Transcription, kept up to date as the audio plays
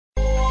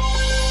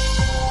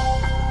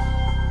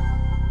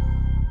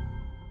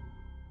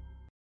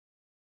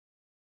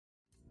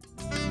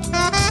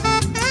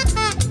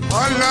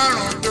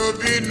Ọlọ́run tó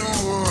bínú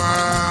wa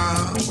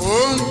ó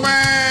ń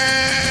pẹ́.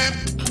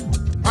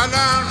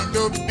 Ọlọ́run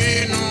tó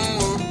bínú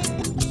o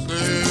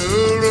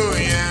sùúrù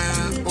yẹn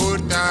ó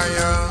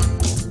tayọ.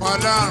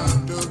 Ọlọ́run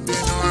tó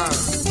bínú wa.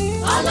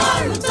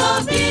 Ọlọ́run tó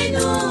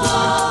bínú o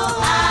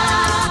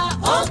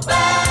ó ń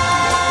pẹ́.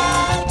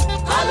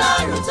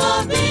 Ọlọ́run tó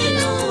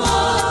bínú o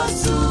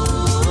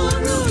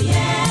sùúrù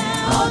yẹn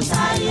ó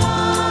tayọ.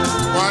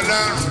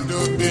 Ọlọ́run tó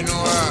bínú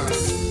wa.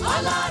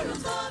 Ọlọ́run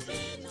tó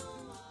bínú.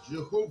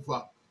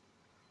 Jehovah,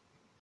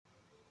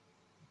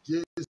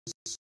 Jesus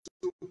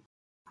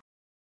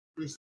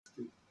Christ,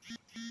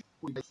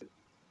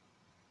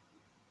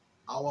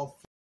 our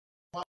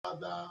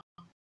Father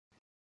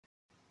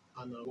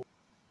and our God,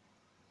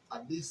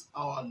 at this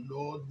hour,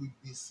 Lord, we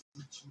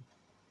beseech you,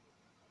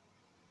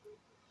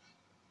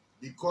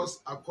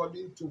 because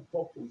according to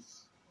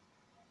purpose,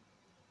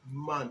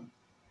 man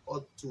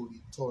ought to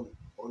return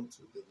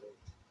unto the Lord.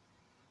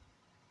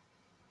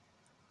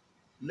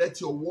 Let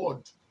your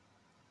word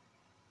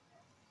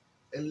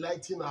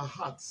enlighten our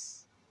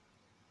hearts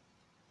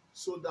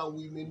so that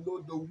we may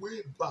know the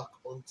way back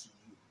unto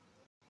you.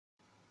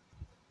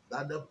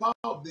 That the power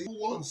of the evil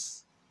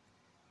ones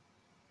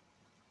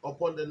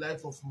upon the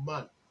life of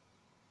man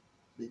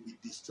may be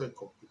destroyed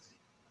completely.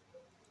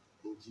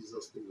 In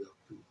Jesus' name we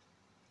have prayed.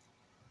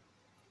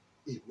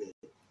 Amen.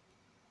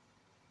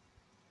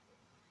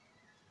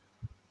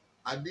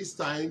 At this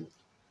time,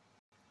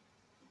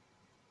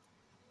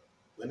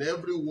 when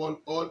everyone,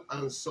 all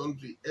and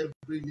sundry,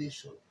 every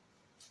nation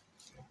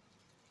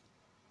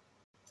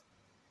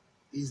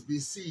is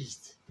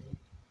besieged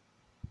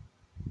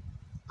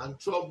and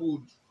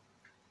troubled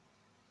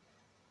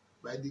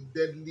by the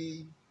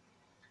deadly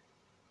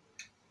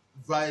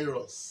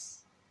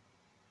virus,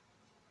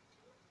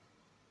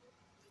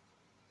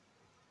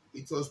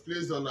 it was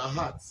placed on our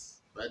hearts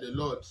by the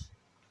Lord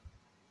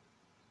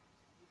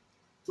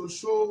to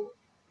show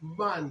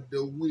man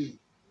the way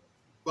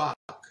back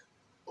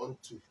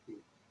unto him.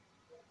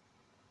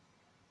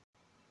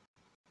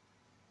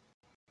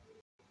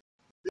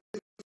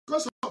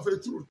 Because of the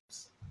truth,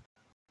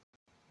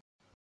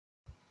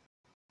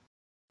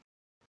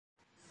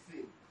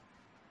 sin.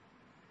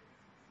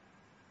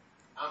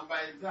 And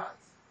by that,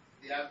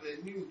 the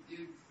avenue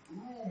gives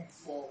room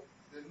for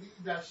the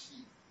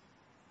leadership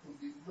to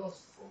be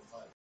lost from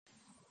man.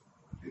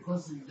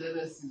 Because in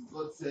Genesis,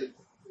 God said,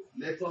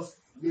 let us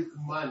make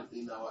man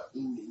in our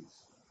image,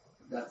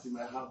 that he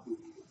might have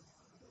dominion.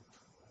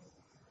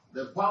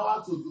 The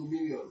power to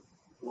dominion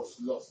was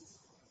lost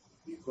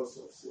because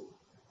of sin.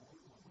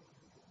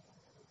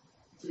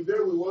 Today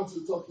we want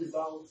to talk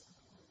about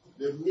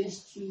the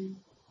mystery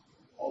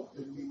of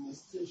the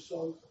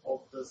ministration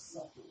of the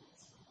serpent.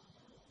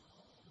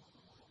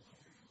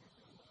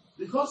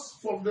 Because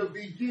from the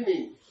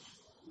beginning,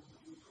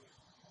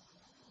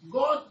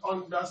 God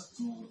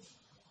understood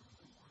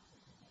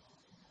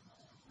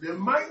the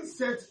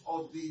mindset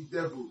of the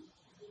devil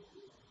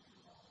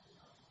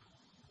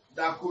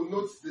that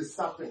connotes the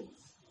serpent.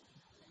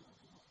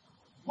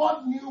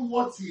 God knew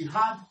what he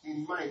had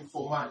in mind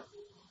for man.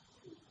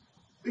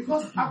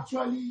 Because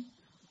actually,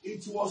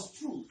 it was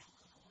true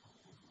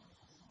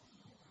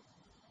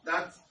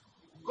that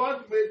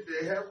God made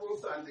the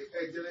heavens and the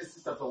earth,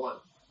 Genesis chapter 1.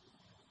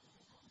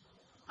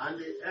 And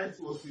the earth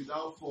was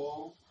without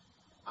form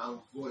and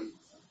void,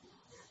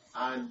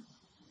 and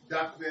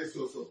darkness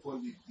was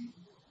upon the deep.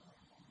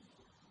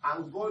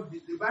 And God,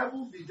 the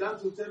Bible began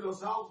to tell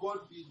us how God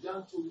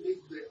began to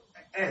make the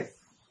earth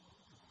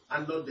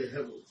and not the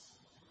heavens.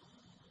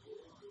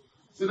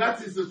 So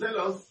that is to tell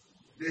us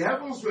the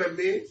heavens were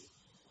made,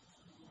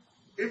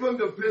 even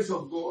the place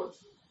of God,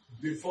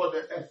 before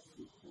the earth.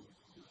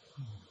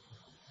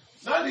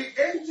 Now the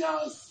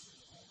angels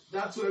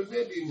that were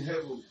made in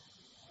heaven,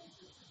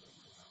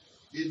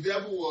 the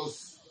devil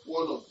was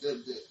one of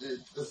them,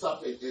 the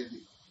serpent,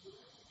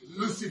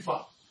 Lucifer,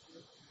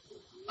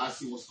 as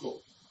he was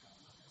called.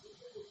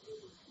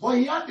 But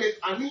he had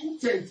an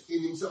intent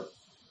in himself.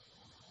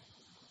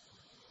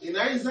 In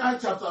Isaiah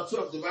chapter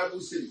 12, the Bible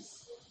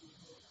says,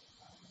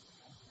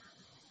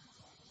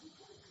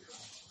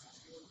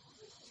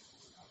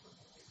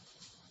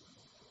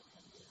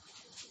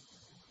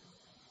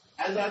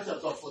 Isaiah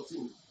chapter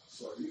 14,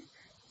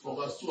 from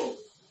verse 12,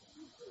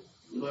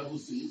 the Bible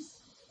says,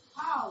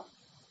 How?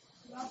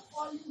 You are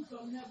falling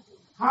from heaven.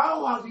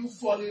 How have you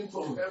fallen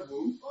from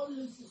heaven, O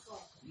Lucifer,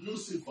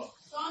 Lucifer,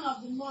 son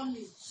of the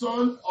morning?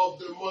 son of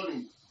the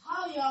morning?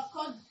 How you are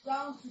cut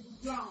down to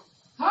the ground?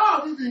 How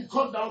have you been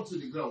cut down to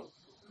the ground?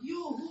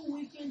 You who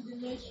weaken the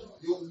nation.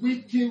 You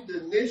weaken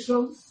the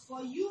nations.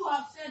 For you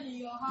have said in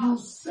your You heart,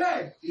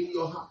 said in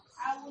your heart,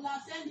 I will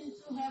ascend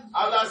into heaven.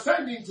 I'll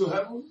ascend into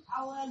heaven,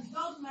 I will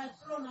exalt my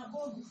throne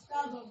above the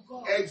stars of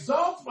God.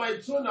 exalt my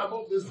throne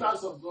above the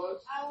stars of God,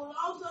 I will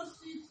also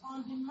sit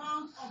on the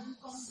mount of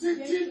the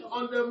sitting congregation,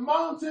 on the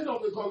mountain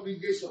of the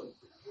congregation,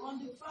 on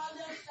the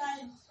farthest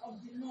side of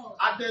the north.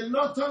 at the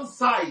northern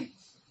side,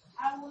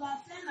 I will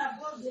ascend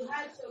above the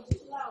heights of the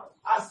cloud.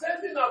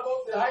 ascending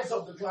above the heights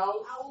of the cloud,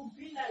 I will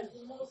be like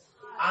the Most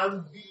High.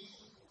 and be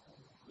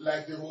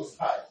like the Most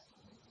High.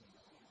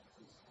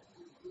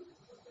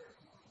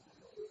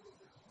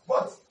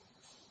 But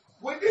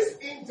with this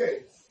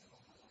intent,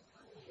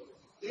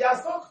 he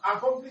has not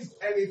accomplished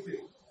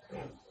anything.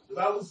 The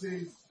Bible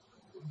says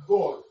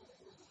God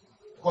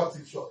got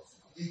it short.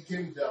 He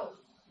came down.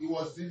 He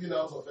was driven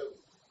out of heaven.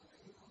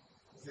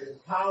 He said,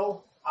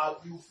 how have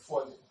you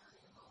fallen?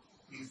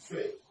 He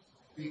fell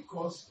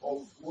because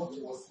of what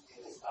was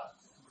in his heart.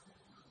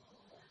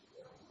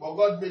 But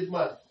God made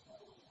man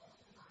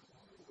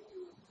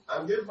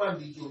and gave man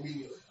the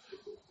dominion.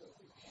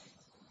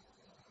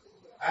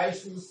 I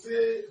should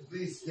say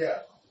this here.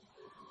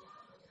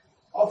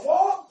 Of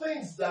all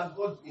things that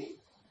God made,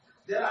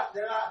 there are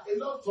a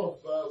lot of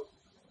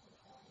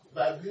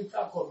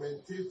biblical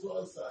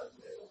commentators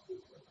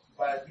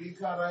and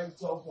biblical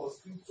write-up or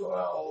scriptural,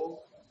 or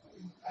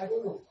I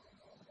don't know,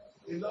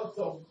 a lot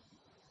of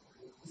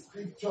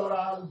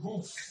scriptural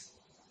books.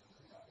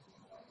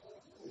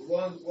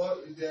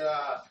 There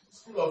are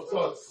school of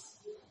thoughts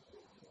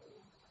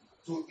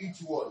to each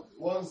one.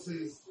 One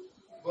says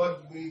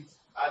God made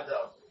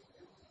Adam,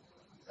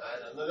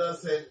 and another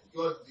said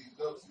God did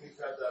not make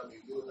Adam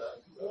alone.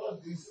 And all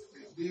these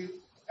things,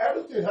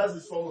 everything has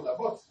its formula.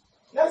 But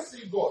let's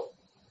see God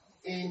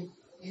in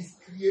his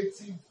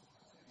creative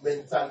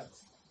mentality.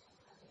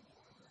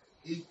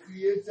 He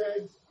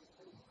created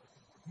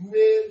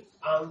male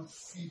and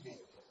female.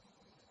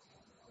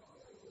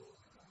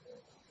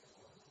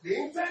 The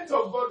intent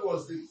of God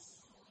was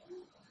this.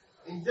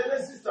 In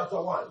Genesis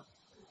chapter 1,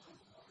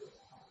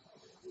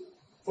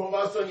 from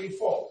verse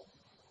 24,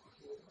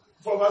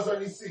 from verse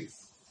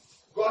 26,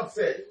 God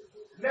said,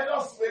 let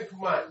us make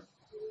man.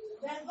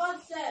 Then God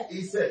said,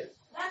 He said,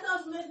 let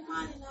us make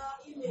man in our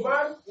image.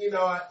 Man in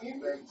our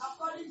image,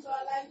 According to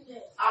our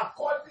likeness.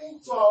 according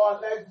to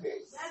our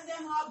likeness. Let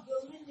them have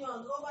dominion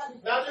over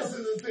the Now this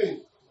is the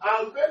thing.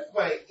 I'll make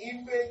my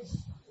image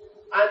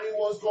and it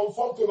must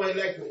conform to my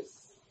likeness.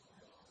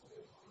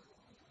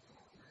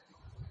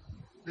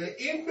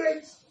 The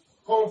image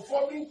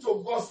conforming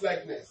to God's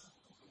likeness.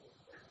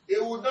 He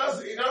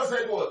now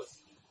said what?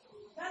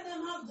 Let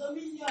them have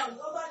dominion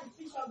over the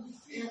fish of the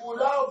sea. He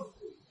would have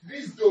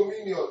this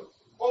dominion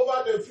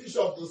over the fish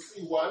of the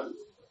sea, one.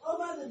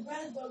 Over the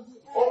birds of the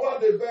air.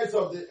 Over the birds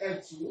of the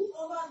air, two.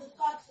 Over the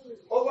cattle.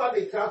 Over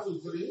the cattle,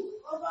 three.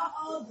 Over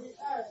all the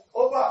earth.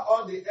 Over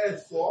all the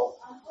earth, four.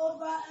 And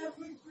over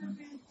every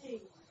creeping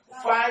thing.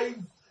 5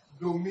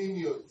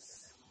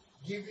 dominions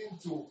given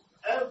to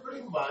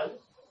every man.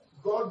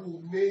 God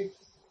will make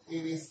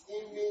in his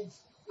image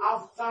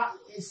after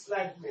his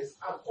likeness,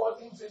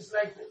 according to his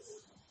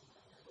likeness.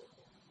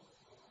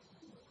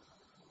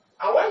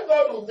 And when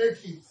God will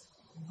make it,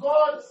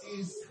 God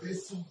is the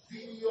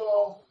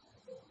superior,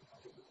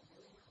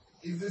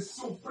 is the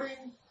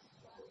supreme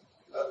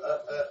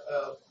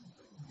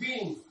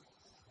being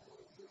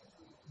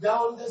that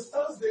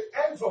understands the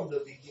end from the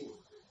beginning.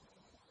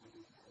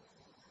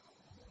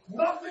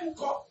 Nothing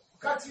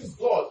catches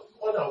God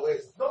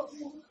unawares.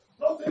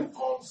 Nothing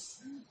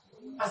comes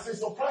as a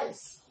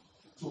surprise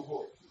to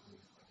God.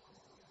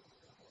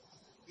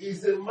 He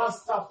is the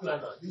master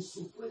planner, the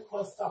supreme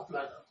master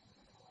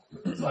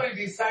planner. So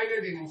he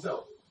decided in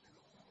himself,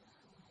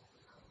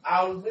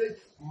 I'll make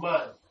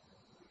man.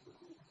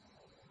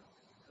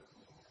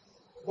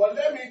 But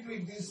let me do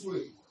it this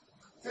way.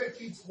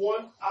 Take it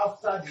one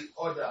after the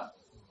other.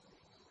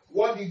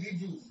 What did he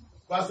do?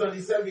 Verse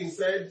 27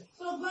 said,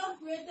 so God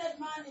created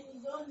man in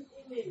his own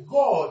image.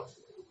 God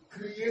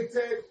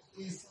created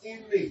his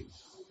image.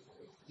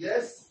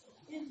 Yes?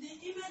 In the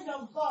image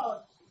of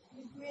God,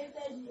 he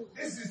created you.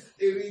 This is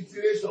a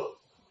reiteration.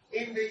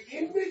 In the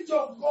image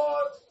of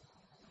God,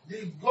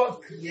 did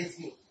God create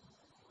him.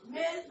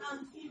 Male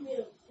and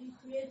female, he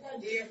created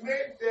He them.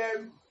 made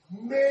them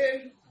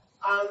male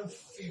and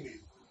female.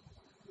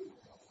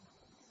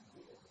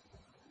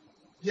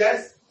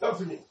 Yes? Talk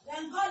to me.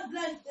 Then God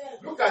blessed them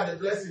Look at the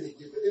blessing he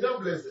gave them. He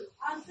don't bless them.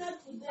 and said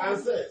to them, And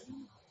said,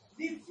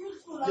 be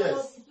fruitful and yes,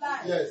 multiply.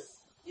 yes,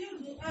 Fill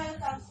the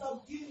earth and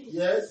subdue it.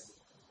 yes.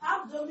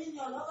 Have dominion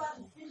over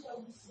the fish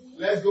of the sea.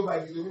 Let's go by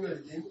the dominion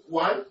again.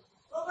 1,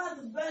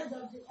 Over the birds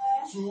of the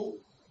air. 2,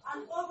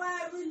 And over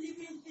every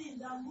living thing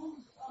that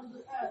moves on the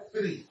earth.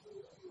 3.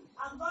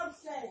 And God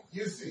said,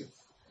 You see,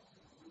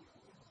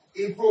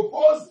 he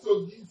proposed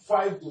to give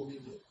 5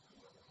 dominion.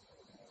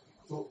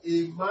 So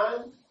a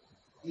man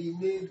he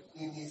made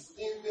in his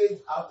image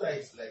after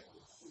his likeness.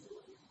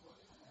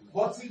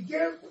 But he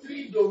gave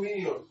 3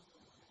 dominion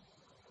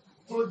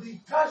to the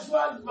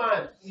casual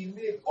man he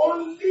made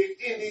only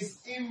in his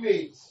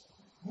image,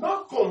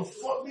 not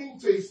conforming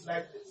to his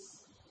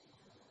likeness.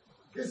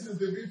 This is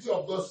the beauty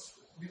of God's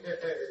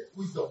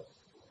wisdom.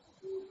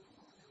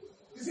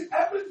 You see,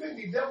 everything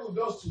the devil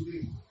does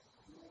today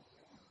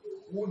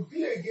would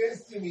be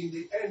against him in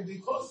the end,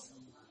 because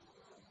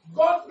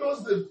God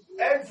knows the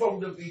end from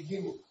the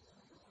beginning.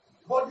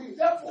 But the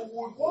devil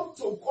would want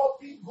to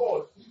copy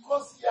God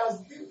because he has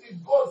lived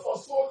with God for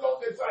so long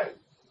a time.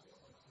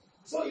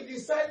 So he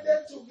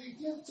decided to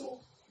begin to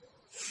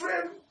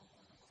frame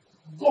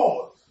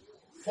God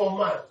for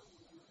man.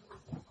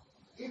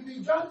 He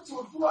began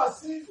to do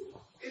as if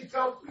he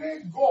can play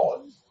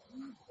God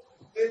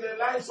in the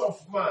lives of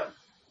man.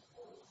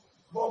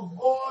 but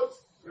God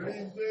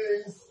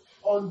remains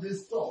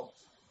undisturbed,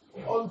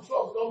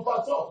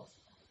 unperturbed.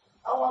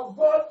 Our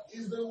God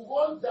is the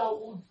one that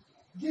would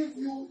give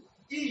you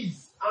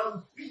ease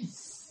and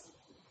peace,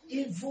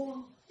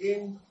 even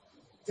in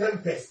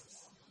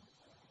tempests.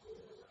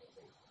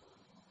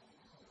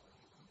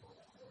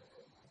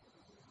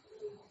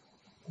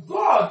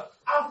 God,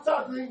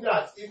 after doing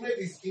that, he made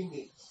his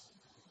image.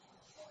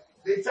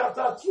 The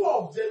chapter 2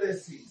 of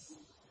Genesis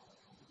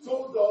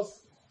told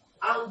us,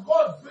 and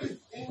God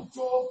breathed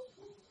into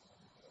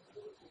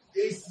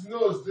his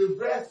nose the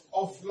breath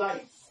of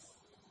life.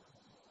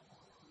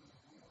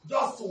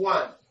 Just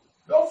one.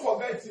 Don't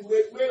forget he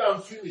made male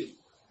and female.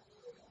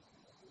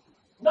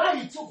 Now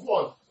he took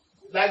one.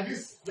 Like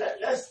this.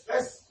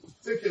 Let's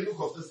take a look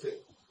of this thing.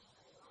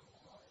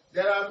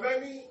 There are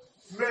many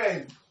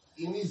men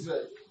in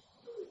Israel.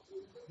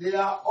 They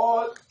are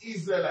all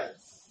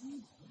Israelites.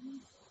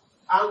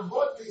 And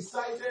God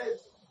decided,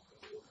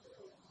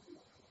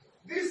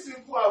 these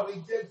people have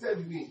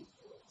rejected me.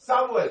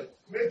 Samuel,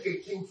 make a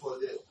king for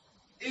them.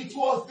 It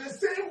was the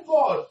same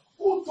God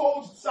who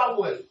told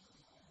Samuel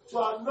to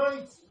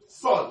anoint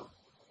Saul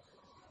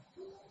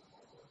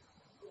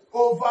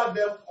over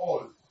them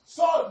all.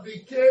 Saul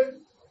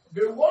became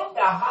the one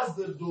that has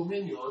the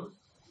dominion.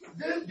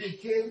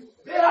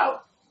 They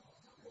are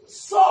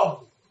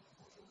served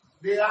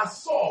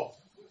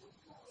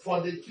for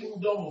the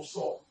kingdom of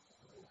Saul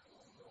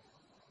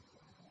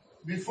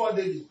before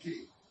they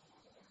became.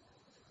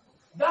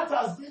 That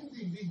has been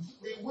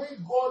the way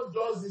God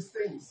does these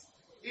things.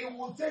 It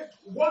will take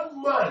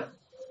one man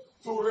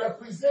to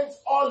represent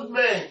all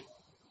men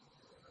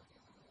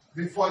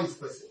before his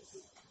presence.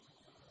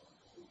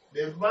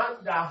 The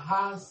man that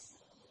has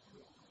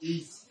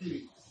his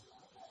spirit,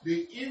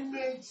 the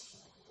image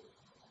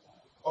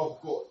of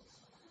God,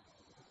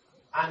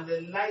 and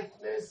the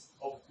likeness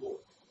of God.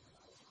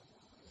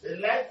 The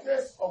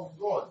likeness of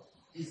God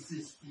is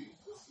his spirit.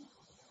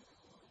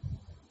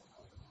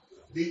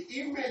 The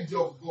image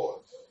of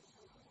God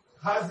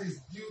has his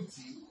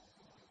beauty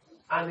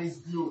and his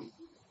glory.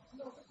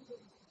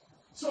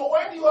 So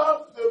when you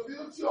have the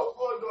beauty of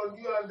God on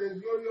you and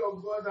the glory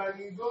of God,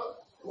 and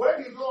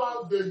when you don't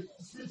have the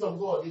spirit of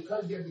God, you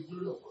can't get the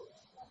glory of God.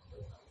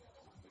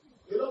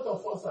 A lot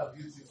of us are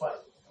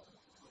beautified.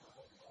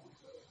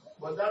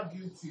 But that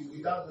beauty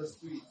without the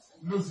spirit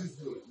loses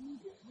glory.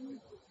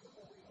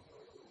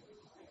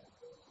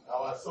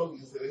 Our song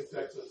in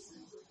Celestial Church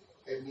says,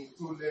 "Emi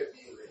to le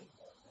ire,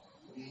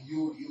 ni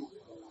you."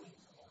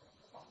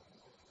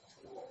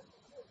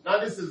 Now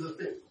this is the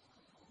thing.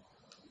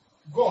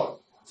 God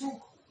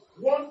took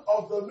one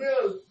of the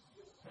male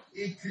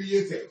he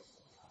created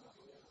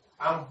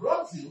and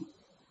brought him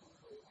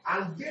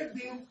and gave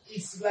him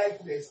his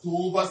likeness to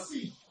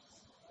oversee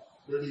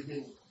the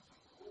remaining.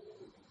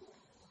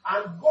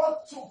 And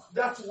God took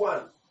that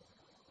one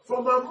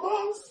from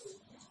amongst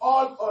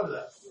all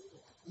others.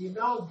 He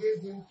now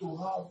gave him to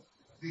have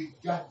the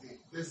garden,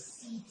 the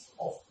seat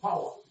of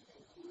power.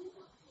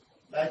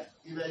 Like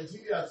in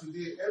Nigeria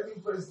today, every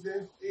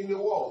president in the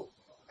world,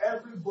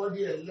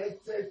 everybody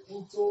elected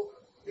into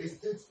a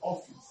state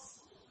office,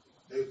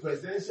 the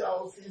presidential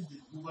office,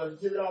 the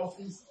gubernatorial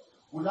office,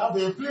 will have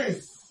a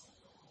place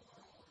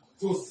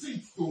to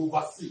sit, to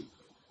oversee.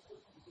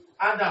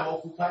 Adam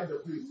occupied the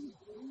place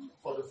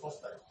for the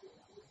first time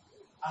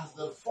as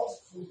the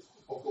first fruit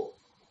of God.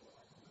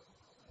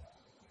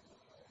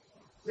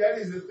 Here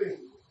is the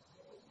thing.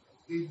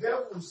 The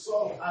devil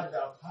saw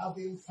Adam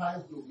having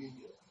 5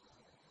 dominions,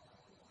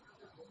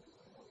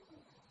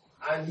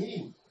 and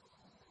him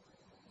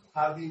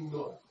having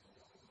none,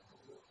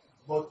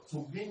 but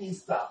to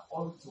minister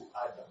unto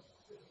Adam.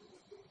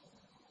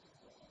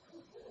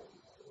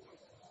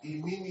 He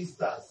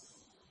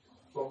ministers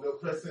from the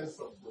presence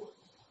of God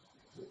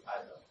to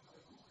Adam.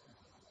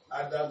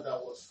 Adam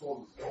that was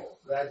formed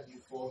right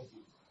before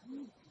him.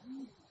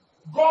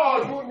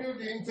 God, who knew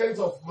the intent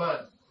of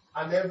man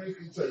and every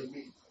creature he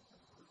made,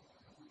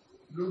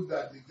 looked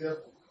at the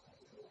devil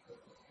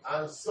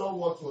and saw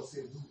what was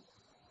in him.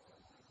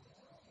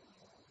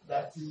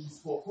 That he is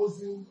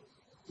proposing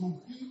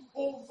to be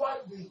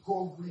over the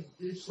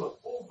congregation,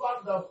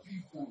 over the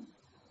people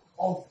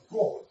of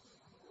God.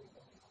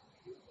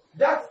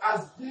 That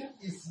has been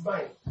his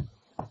mind.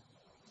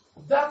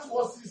 That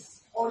was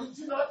his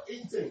original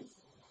intent.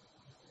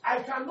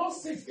 I cannot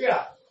sit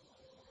here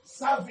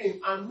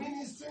serving and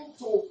ministering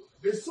to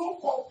the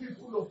so-called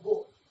people of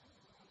God.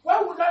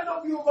 Why would I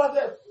not be over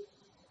them?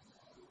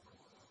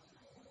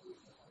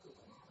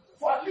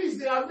 For at least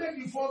they are made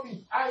before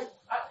me.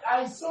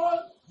 I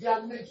saw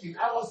their making.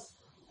 I was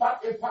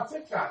a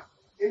partaker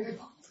in the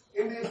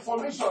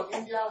formation,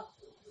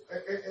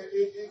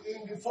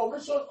 in the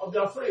formation of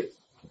their faith.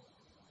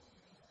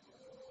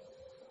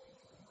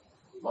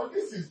 But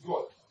this is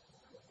God.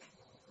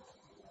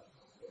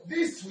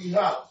 This we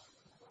have.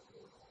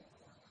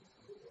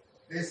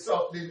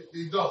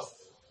 The dust,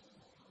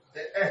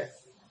 the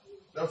earth,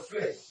 the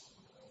flesh.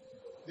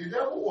 The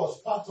devil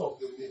was part of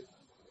the making.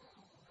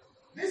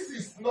 This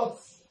is not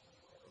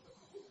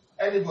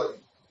anybody.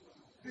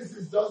 This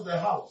is just the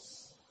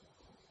house.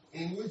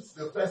 in which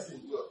the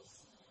person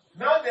dwells.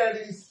 Now there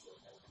is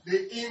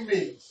the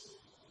image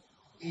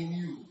in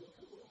you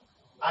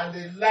and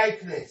the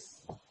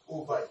likeness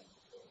over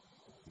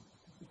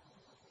you.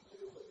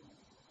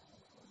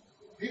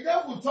 The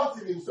devil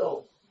thought in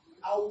himself,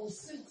 I will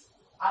sit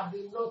at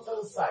the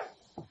northern side.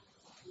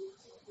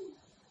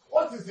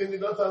 What is in the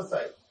northern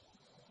side?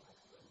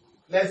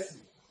 Let's see.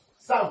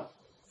 Psalm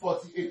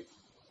 48.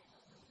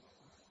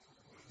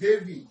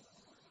 David,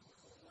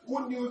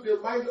 who knew the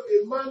mind of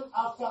a man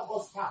after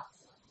God's heart,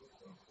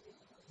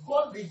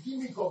 got the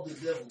gimmick of the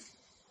devil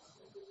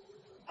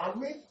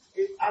and made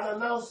an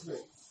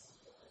announcement.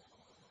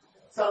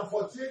 Psalm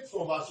 48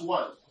 from verse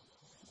 1.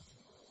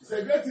 He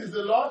said, great is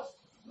the Lord.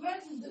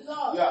 Great is the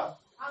Lord, Yeah.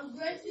 and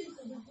greatly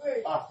to be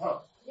praised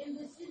in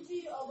the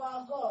city of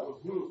our God,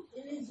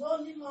 in his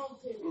holy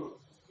mountain,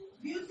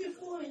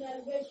 beautiful in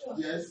elevation.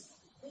 Yes.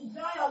 The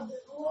joy of the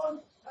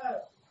whole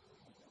earth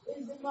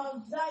is the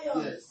Mount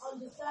Zion Yes. on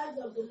the sides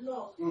of the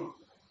north,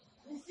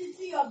 the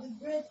city of the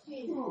great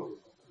King.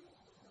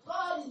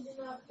 God is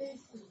in our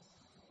places.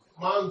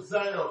 Mount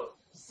Zion,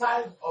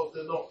 side of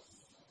the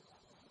north,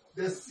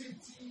 the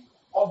city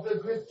of the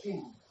great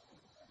King.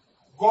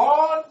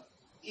 God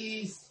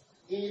is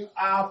in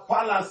our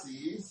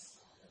palaces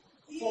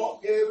for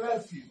a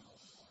refuge.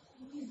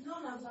 He is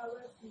known as our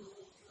refuge.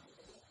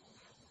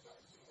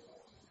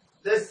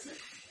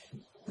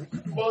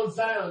 Mount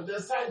Zion,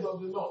 the side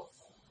of the north,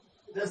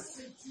 the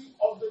city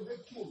of the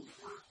great King.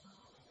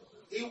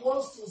 He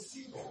wants to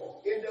sit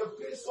in the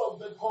place of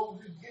the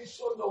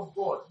congregation of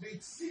God, the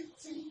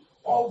city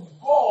of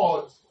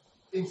God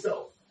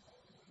himself.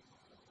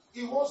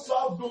 He wants to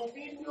have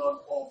dominion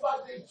over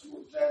the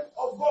children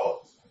of God.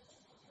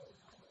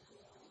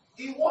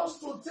 He wants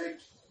to take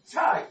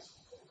charge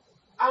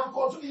and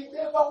control. He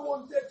never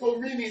wanted to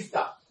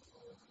minister.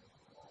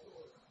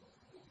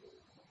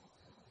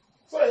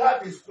 So he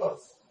had his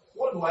plots.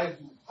 What do I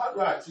do? How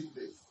do I achieve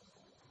this?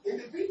 In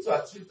the bid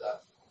to achieve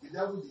that, the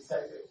devil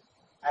decided,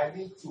 I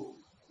need to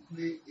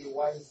play a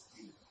wise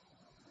game.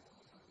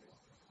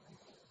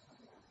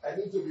 I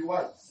need to be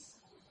wise.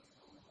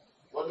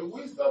 But the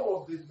wisdom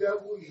of the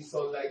devil is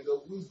unlike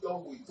the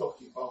wisdom we talk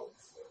about.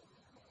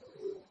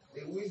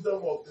 The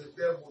wisdom of the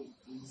devil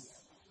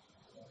is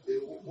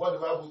what the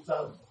Bible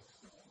terms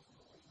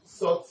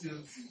subtlety.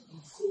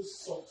 It's so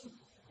subtle.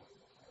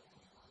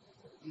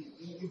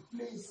 He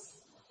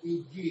plays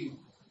a game.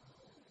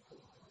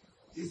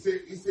 It's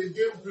a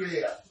game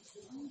player.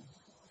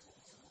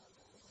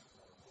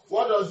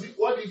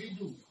 What did he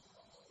do?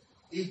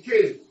 He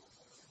came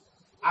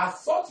as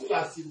subtle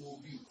as he will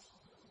be.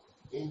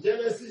 In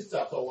Genesis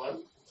chapter 1,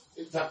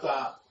 in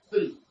chapter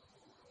 3.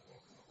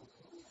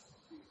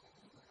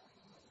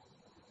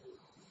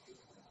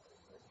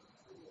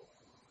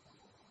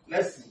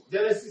 Let's see.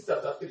 Genesis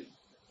chapter 3,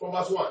 from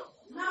verse 1.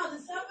 Now the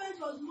serpent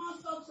was more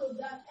subtle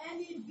than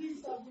any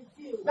beast of the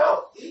field.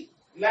 Now, he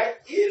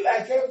like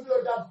every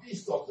other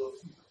beast of the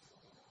field,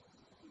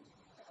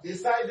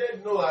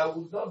 decided, no, I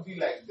would not be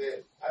like them.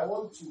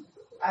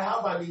 I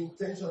have an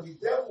intention. The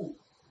devil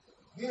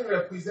being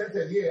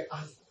represented here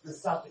as the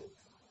serpent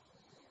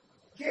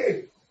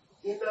came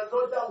in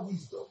another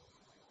wisdom,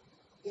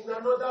 in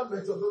another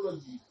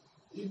methodology.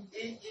 He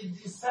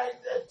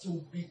decided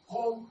to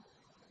become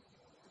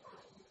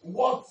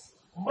what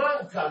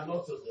man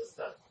cannot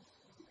understand.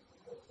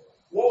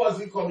 What was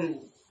he coming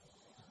with?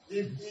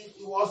 It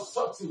was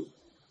subtle.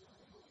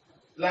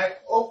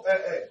 Like,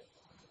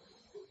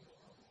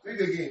 read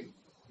again.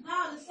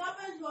 Now the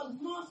serpent was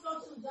more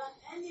subtle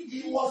than any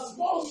beast He was of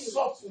more the field,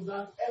 subtle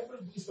than every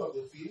beast of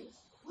the field.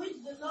 which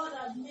the Lord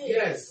had made.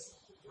 Yes.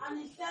 And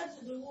he said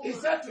to the woman, He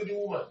said to the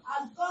woman,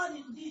 as God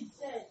indeed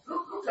said,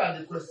 look at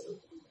the question.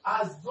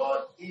 As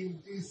God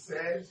indeed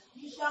said,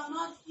 you shall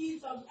not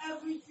eat of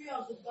every tree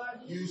of the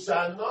garden. you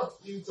shall not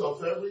eat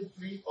of every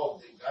tree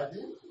of the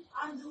garden.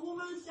 And the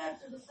woman said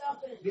to the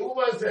serpent, The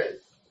woman said,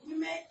 we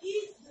may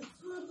eat the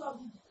fruit of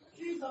the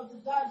trees of the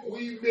garden,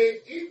 we may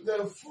eat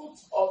the fruit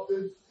of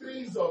the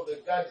trees of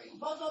the garden,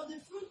 but of the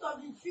fruit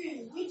of the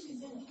tree which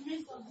is in the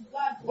midst of the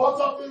garden,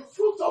 but of the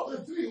fruit of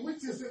the tree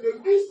which is in the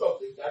midst of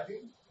the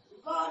garden,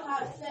 God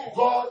has said,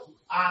 God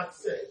had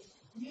said,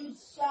 you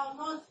shall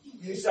not eat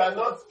you it, shall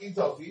not eat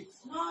of it,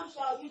 nor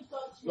shall you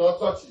touch it, nor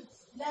touch it,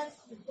 lest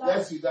you die.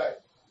 lest you die.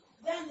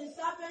 Then the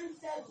serpent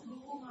said to the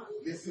woman,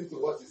 Listen to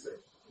what he said.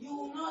 you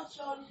will not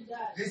surely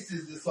die. This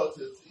is the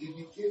subtlety. He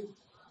became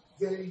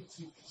very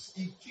trickish.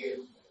 He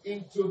came,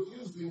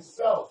 introduced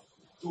himself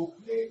to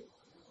play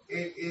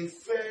a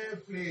fair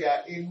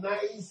player, a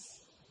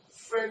nice,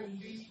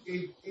 friendly,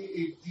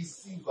 a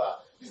deceiver.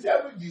 You see,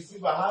 every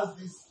deceiver has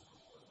this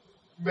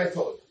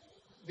method.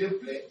 They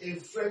play a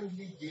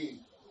friendly game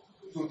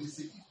to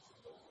deceive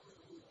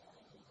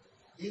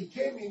you. He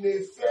came in a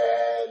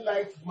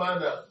fair-like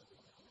manner.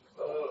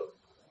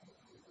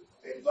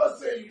 It does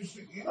say you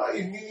should, he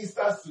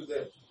ministers to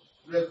them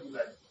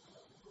regularly.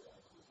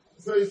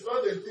 So it's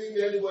not a thing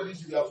anybody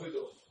should be afraid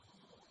of.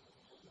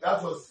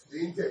 That was the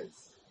intent.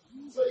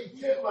 So he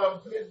came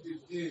and played the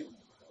game.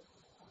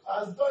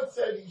 As God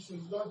said, you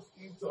should not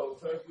eat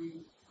of every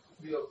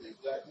tree of the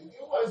garden.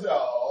 You might say,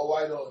 oh,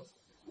 why not?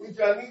 We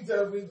can eat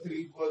every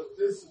tree, but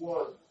this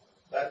one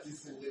that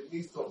is in the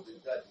midst of the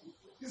garden.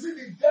 You see,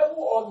 the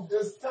devil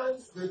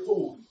understands the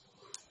tone.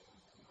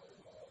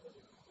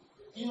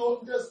 He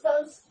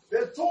understands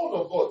the tone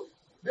of God.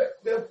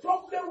 The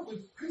problem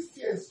with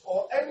Christians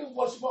or any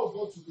worshiper of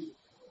God today,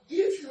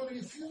 if you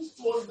refuse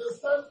to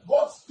understand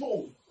God's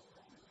tone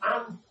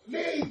and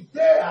lay it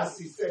there as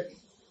he said it,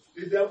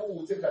 the devil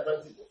will take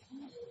advantage of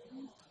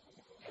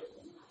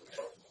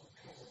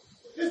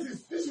it.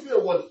 This should be a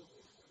warning.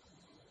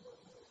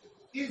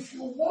 If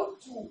you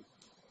want to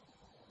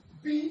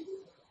be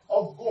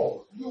of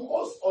God, you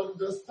must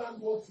understand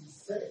what he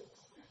said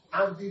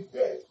and be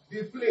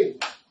plain.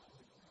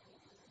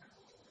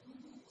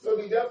 So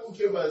the devil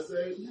came and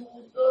said, you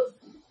will not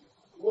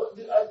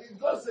eat. I did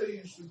God say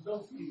you should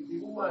not eat. The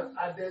woman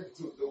added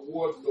to the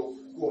word of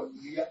God.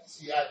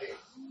 She added.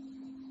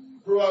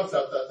 Proverbs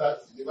chapter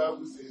 30, the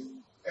Bible says,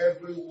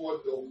 every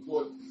word of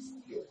God is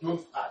pure.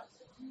 Don't add.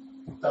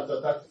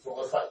 Chapter 30 from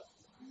verse 5.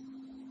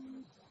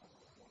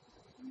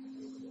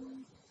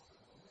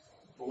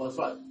 From verse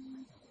 5.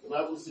 The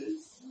Bible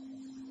says,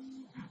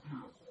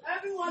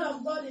 every word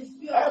of God is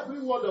pure.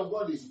 every word of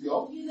God is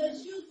pure. He is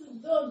a shield to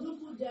those who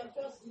put their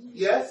trust in him.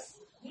 Yes.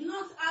 Do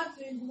not add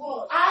to his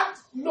word, Add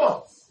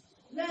not.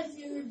 lest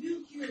he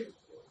rebuke you.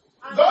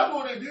 And God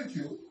will rebuke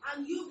you.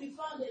 And you be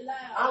found a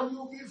liar. And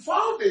you'll be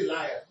found a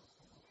liar.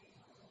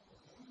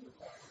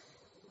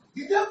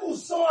 The devil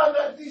saw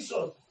an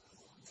addition.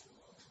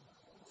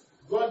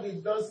 God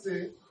did not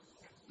say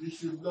you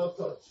should not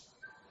touch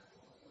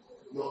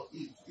nor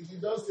eat. He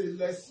did not say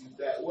lest you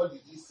die. What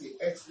did he say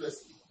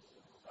expressly?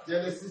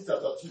 Genesis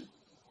chapter 2,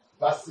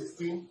 verse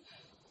 16.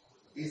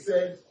 He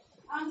said,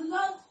 and the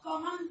Lord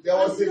command. there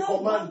was a and the Lord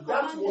command.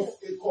 God That commanded, was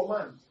a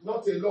command,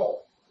 not a law.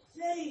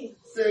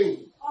 saying,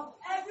 Of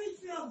every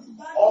tree of the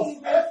garden of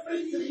you may every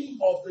freely tree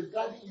eat, of the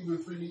garden you will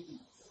freely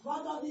eat.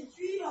 but of the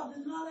tree of the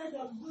knowledge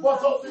of good But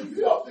and of the evil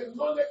tree of the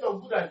knowledge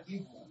of good and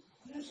evil,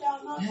 you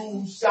shall not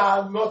you eat.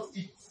 shall not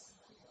eat.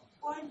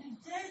 For in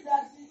the day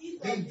that you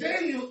eat The of day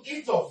it, you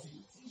eat of it,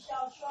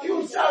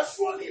 you you shall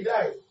surely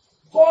die.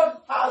 God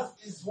has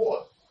his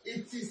word.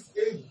 It is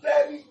a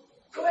very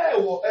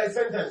clear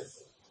sentence.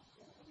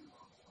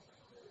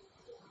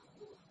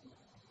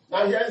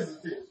 Now here's the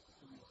thing.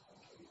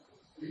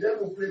 The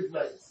devil played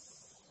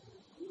nice.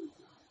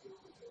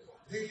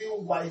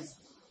 Dealing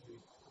wisely.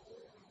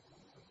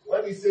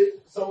 When he say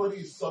somebody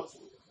is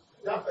subtle,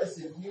 that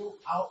person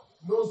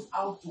knows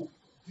how to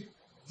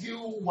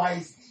deal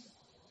wisely.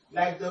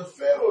 Like the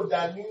Pharaoh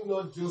that knew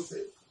not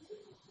Joseph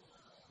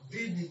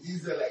did with the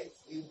Israelites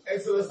in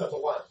Exodus chapter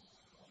 1.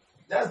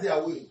 That's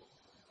their way.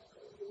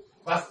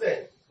 Verse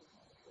 10.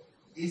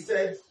 He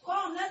said,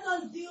 come, let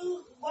us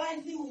deal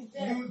wisely with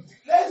them.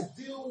 Let's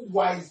deal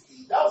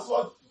wisely. That's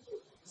what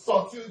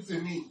subtlety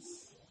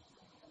means.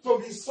 To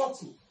be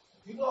subtle.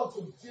 You know how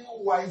to deal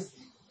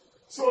wisely.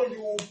 So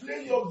you will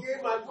play your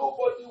game and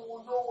nobody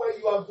will know where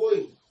you are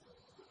going.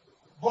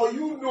 But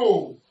you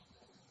know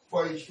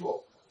for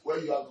sure where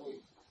you are going.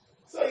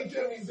 So he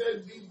came and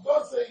said, did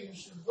God say you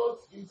should not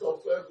eat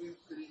of every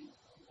tree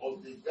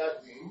of the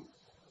garden?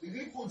 Did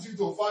he put you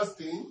to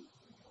fasting?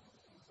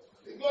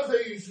 Did God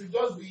say you should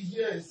just be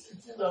here and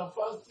sitting and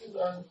fasting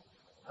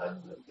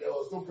and there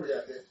was no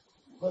prayer there?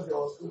 Because there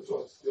was no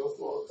church, there was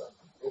no altar.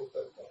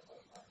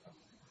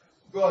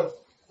 God,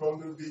 from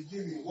the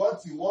beginning,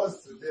 what he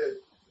was to them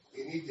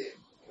in Eden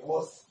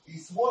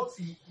is what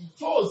he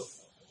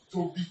chose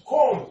to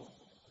become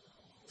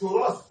to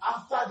us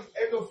after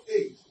the end of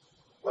age.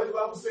 When the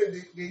Bible says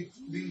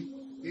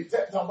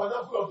the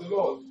tabernacle of the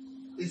Lord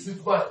is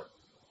with man.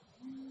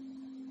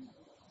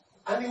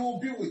 And he will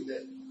be with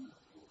them.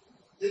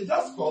 He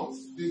just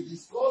comes, they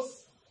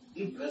discuss,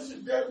 he plays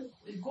with them,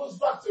 he goes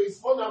back to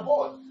his own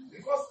abode.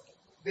 Because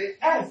the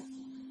earth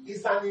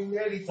is an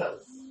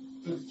inheritance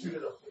to the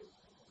children of men.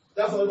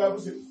 That's what the Bible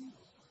says.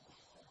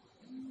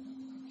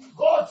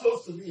 God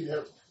chose to be in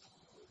heaven.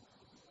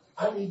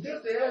 And he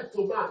gave the earth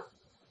to man.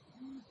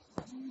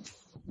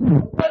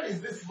 Where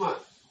is this man?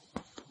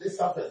 The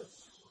serpent,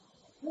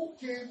 who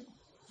came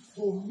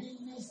to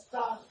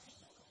minister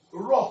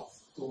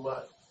wrath to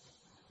man,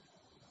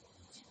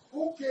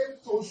 who came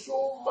to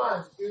show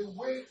man a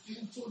way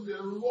into the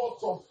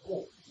wrath of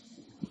God.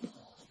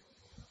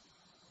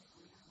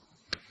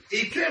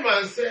 He came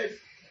and said,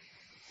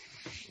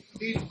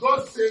 did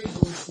God say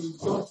we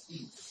should not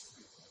eat?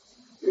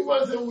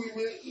 People say we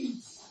may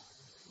eat,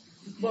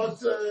 but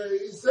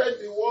he said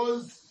the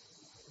ones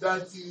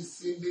that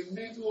is in the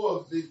middle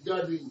of the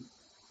garden,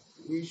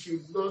 we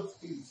should not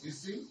eat. You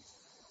see,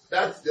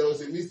 that there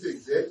was a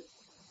mistake there.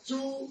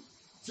 2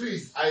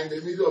 trees are in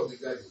the middle of the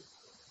garden.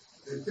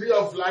 The tree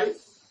of life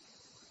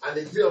and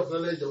the tree of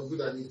knowledge of good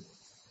and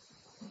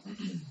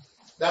evil.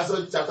 That's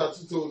what chapter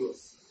 2 told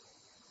us.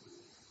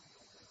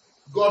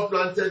 God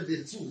planted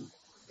the 2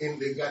 in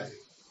the garden,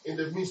 in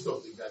the midst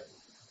of the garden.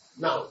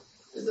 Now,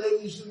 he said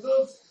we should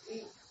not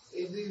eat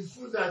in the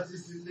food that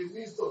is in the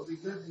midst of the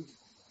garden.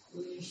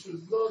 We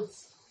should not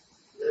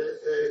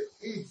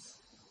eat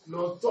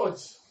nor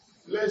touch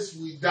lest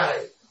we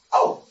die.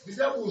 Oh, the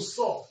devil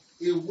saw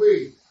a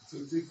way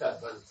to take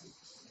advantage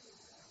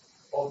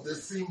of the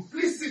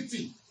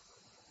simplicity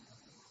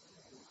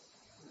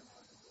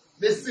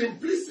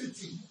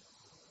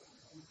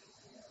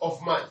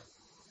of man.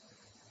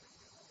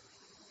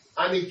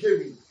 And he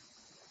came in.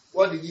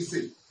 What did he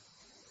say?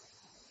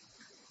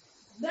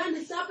 Then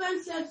the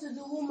serpent said to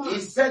the woman, He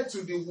said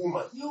to the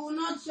woman, you will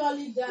not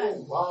surely die.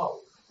 oh wow.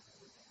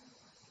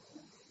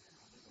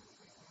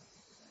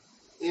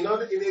 In a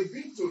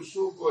bid to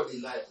show God a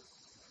lie,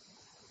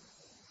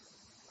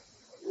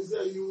 he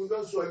said, you will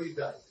not surely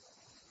die.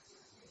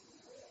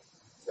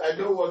 I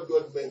know what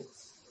God meant.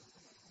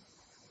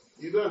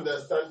 You don't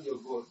understand your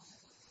God.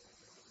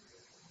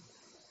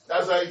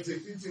 That's why it's a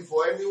pity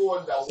for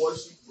anyone that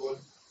worships God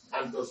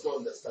and does not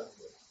understand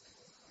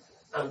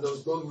God and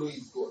does not know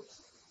his God.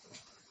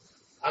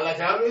 And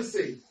like I always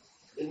say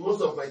in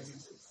most of my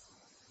teachings,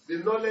 the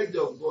knowledge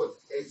of God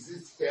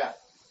exists here.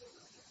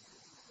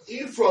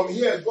 If from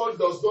here God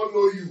does not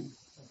know you,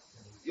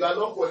 you are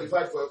not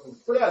qualified for heaven.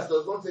 Prayers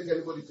does not take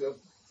anybody to heaven.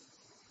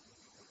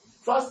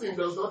 Fasting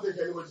does not take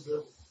anybody to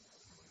heaven.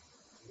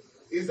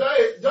 Is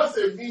that just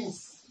a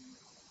means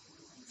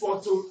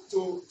for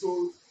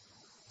to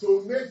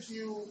make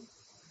you,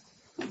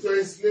 to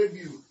enslave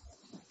you?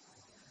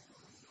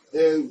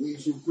 We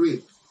should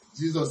pray.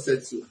 Jesus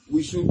said so.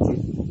 We should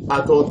pray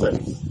at all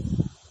times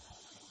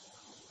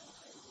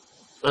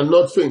and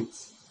not faint.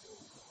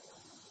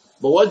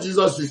 But what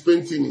Jesus is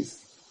painting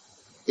is,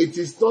 it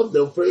is not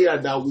the prayer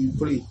that we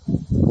pray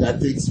that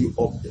takes you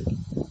up there.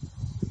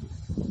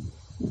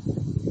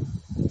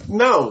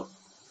 Now,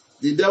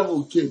 the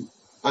devil came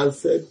and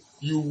said,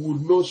 you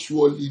would not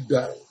surely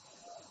die.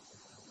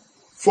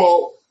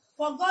 For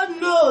God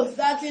knows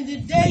that in the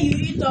day you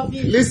eat of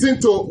it. Listen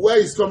to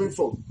where he's coming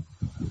from.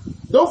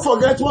 Don't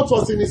forget what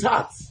was in his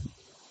heart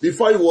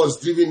before he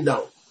was driven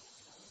down.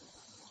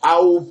 I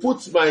will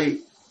put my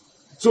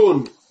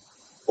throne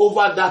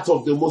over that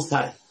of the Most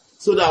High,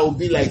 so that I will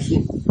be like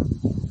him.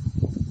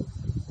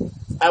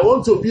 I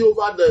want to be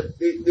over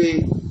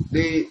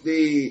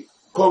the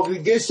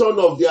congregation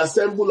of the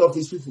assembly of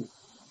his people.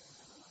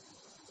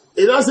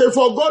 It does say,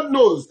 for God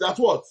knows that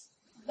what?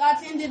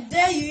 That in the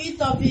day you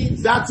eat of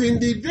it. That in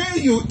the day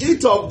you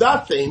eat of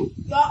that thing.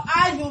 Your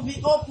eyes will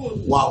be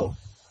opened. Wow.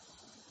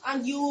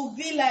 And you will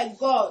be like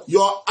God.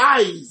 Your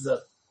eyes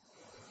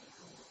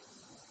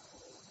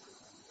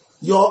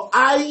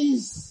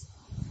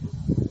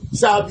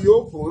shall be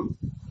opened.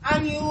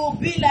 And you will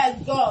be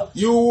like God.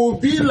 You will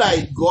be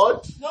like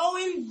God.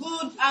 Knowing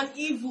good and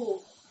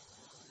evil.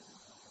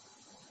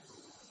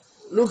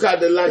 Look at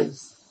the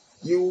lines.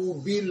 You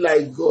will be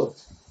like God.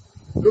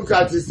 Look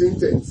at his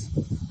intent.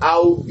 I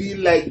will be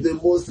like the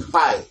Most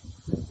High.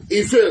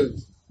 He failed.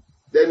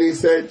 Then he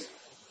said,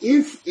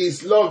 if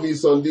his love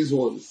is on these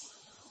ones,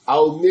 I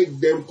will make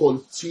them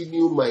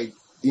continue my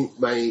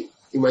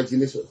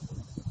imagination.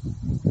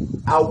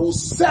 I will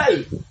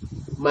sell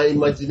my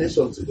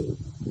imagination to them.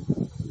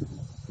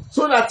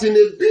 So that in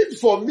a bid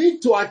for me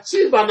to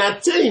achieve and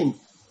attain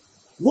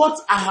what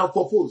I have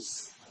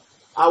proposed,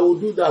 I will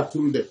do that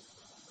through them.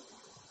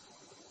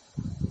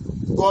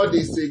 God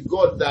is a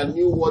God that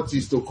knew what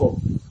is to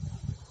come.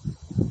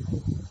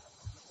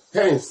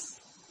 Hence,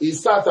 he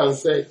sat and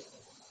said,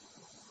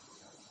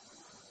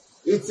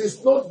 it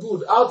is not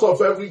good. Out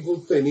of every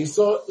good thing, he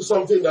saw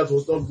something that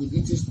was not good.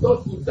 It is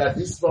not good that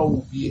this man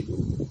will be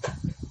able.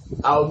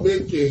 I'll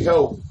make a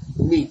help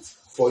meet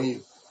for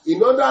him.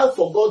 In order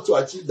for God to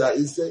achieve that,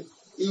 he said,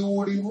 he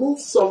will remove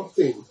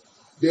something.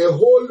 The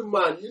whole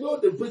man, you know,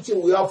 the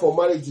preaching we have for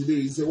marriage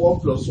today is a 1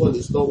 + 1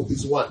 is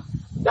 1.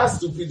 That's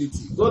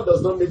stupidity. God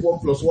does not make 1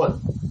 +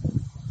 1.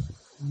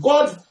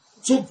 God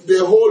took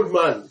the whole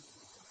man,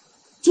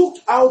 took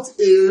out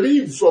a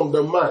rib from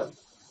the man.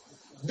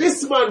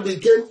 This man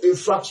became a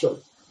fraction.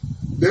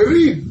 The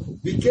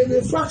rib became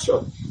a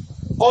fraction.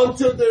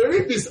 Until the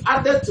rib is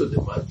added to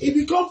the man,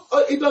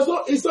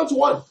 it's not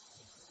 1.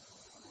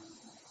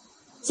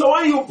 So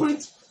when you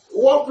preach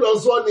 1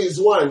 + 1 is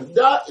 1,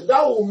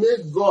 that will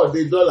make God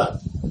 $1.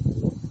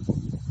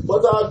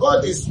 But our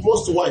God is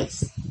most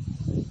wise.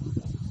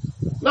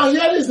 Now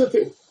here is the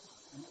thing.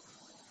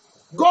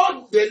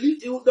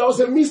 There was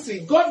a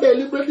mystery. God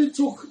deliberately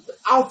took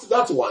out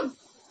that one,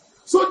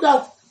 so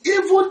that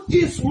even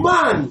if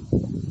man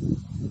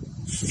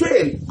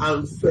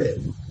fail,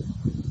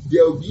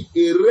 there will be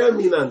a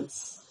remnant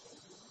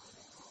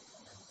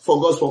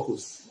for God's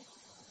purpose.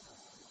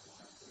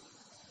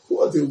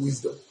 What a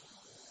wisdom.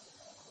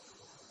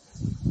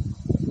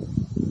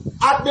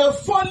 At the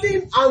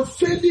falling and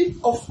failing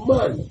of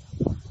man,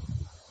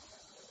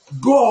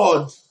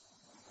 God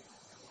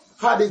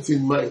had it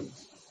in mind.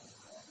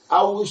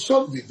 I will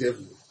shock the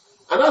devil.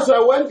 And that's why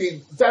when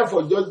the time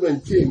for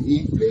judgment came,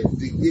 he played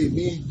the game.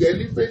 He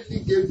deliberately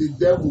gave the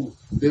devil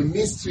the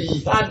mystery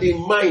he had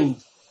in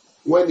mind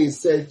when he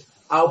said,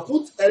 I'll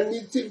put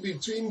anything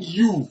between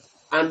you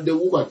and the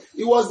woman.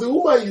 It was the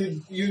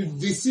woman you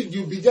deceived,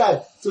 you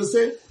began to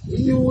say,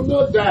 you will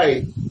not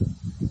die.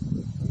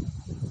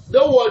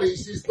 Don't worry,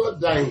 she's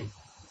not dying.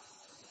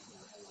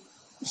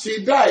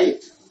 She died,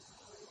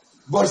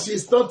 but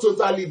she's not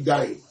totally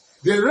dying.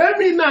 The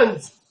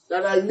remnant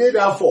that I made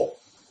her for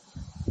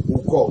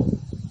will come.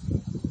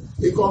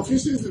 It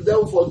confuses the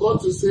devil for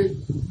God to say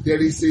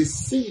there is a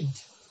seed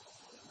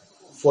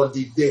for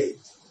the dead.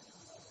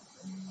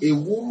 A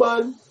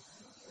woman,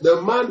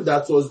 the man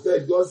that was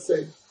dead, God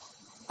said,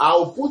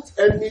 I'll put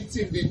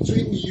enmity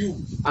between you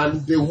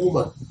and the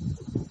woman.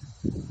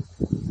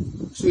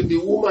 So the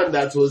woman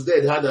that was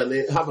dead have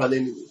an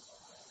enemy.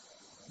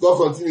 God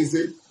continues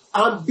saying,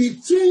 and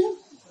between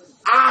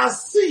our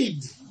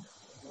seed.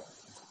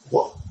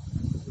 What?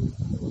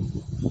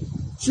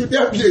 Should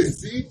there be a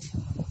seed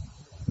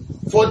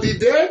for the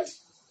dead?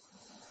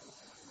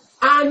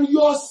 And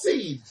your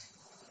seed.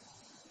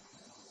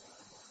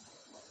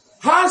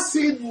 Her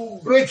seed will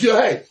break your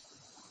head.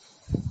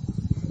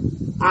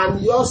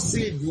 And your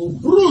seed will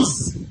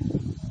bruise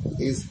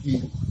his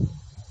heel.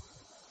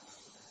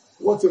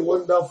 What a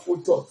wonderful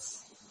thought.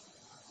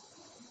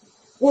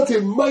 What a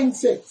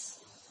mindset.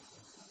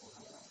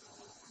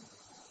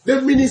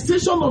 The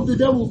ministration of the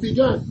devil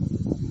began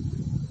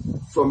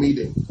from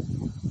Eden.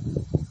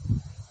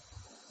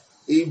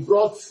 He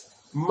brought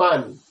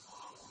man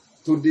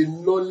to the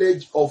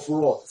knowledge of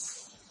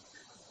wrath.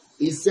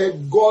 He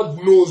said, God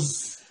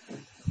knows.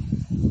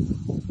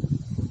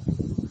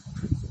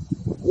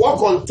 What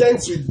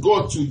contends with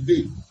God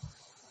today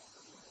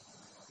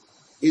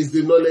is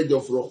the knowledge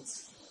of wrath.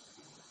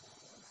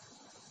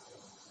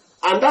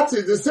 And that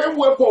is the same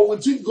weapon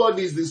with which God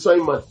is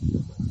destroying man.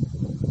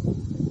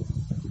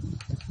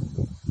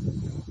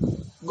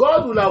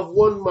 God will have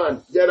one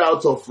man get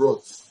out of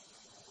wrath.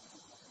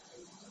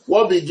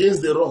 What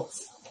begins the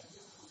wrath?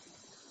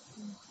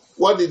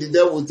 What did the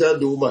devil tell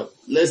the woman?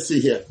 Let's see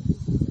here.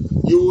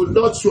 You will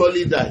not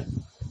surely die.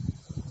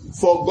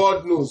 For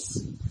God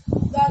knows.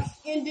 That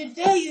in the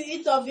day you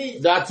eat of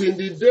it. That in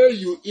the day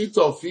you eat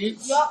of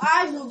it. Your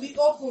eyes will be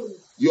opened.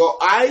 Your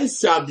eyes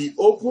shall be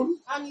opened.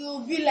 And you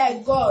will be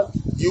like God.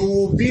 You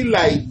will be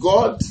like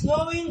God.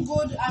 Knowing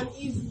good and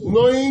evil.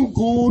 Knowing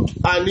good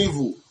and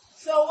evil.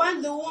 So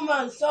when the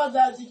woman saw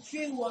that the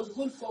tree was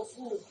good for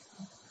food.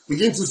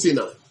 Begin to see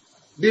now.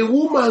 The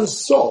woman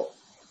saw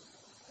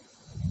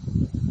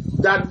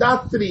that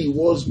that tree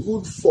was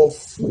good for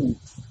food.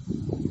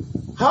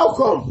 How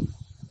come?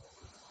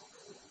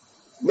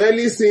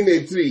 Merely seeing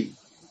a tree.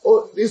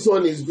 Oh, this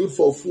one is good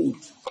for food.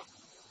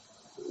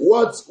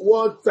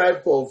 What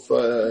type of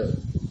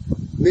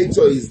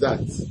nature is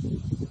that?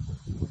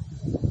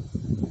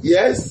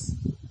 Yes?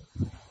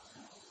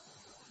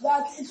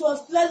 That it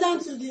was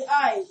pleasant to the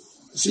eyes.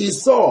 She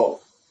saw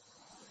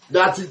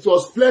that it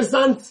was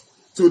pleasant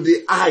to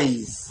the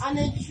eyes. And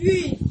a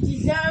tree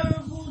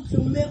desirable to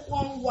make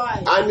one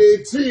wise. And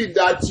a tree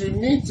that you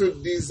need to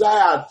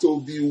desire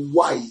to be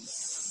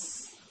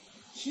wise.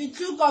 She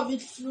took of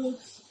its fruit.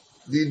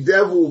 The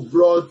devil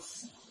brought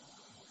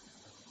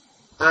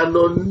an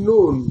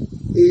unknown,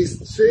 a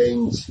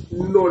strange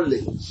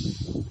knowledge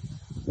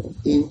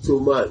into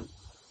man.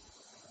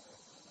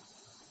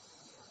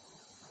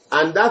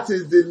 And that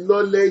is the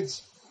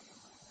knowledge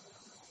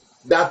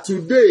that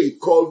today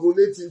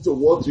culminates into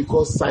what we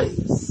call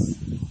science.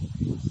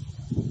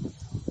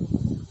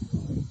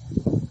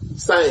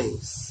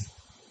 Science.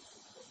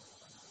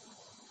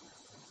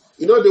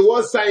 You know, the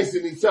word science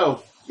in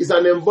itself is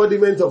an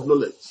embodiment of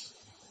knowledge.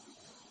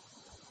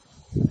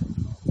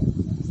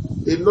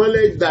 A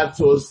knowledge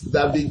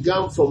that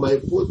began from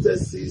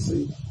hypothesis.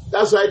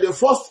 That's why the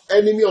first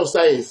enemy of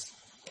science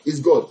is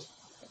God.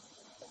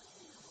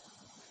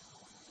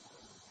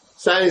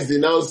 Science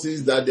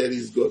denounces that there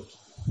is God.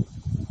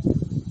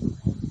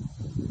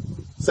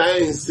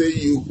 Science say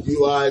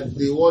you are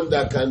the one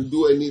that can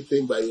do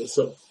anything by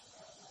yourself.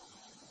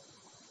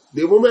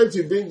 The moment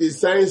you bring the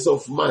science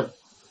of man,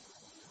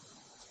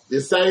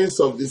 the science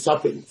of the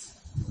serpent,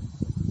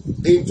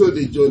 into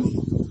the journey,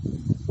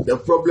 the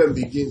problem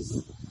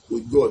begins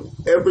with God.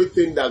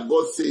 Everything that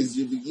God says,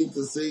 you begin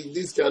to say,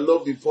 this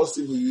cannot be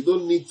possible. You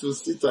don't need to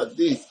sit at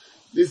this.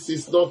 This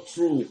is not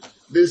true.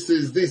 This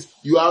is this.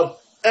 You have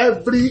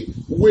every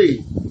way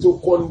to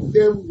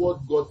condemn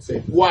what God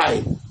said.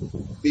 Why?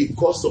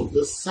 Because of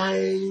the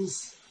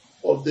science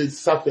of the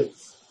serpent.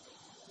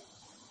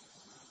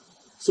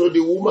 So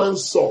the woman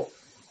saw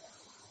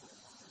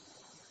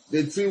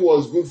the tree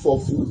was good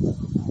for food.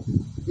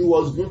 It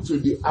was good to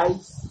the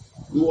eyes.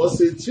 It was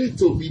a tree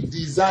to be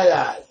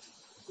desired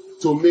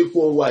to make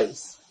one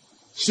wise.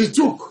 She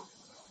took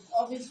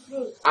of its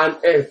fruit and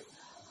ate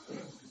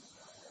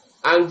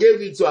and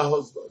gave it to her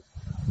husband.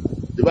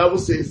 The Bible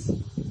says,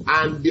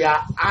 and their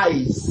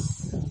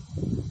eyes.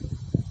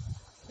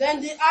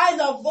 Then the eyes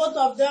of both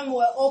of them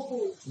were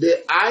opened.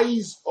 The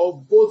eyes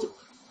of both.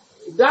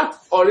 That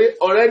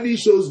already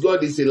shows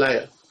God is a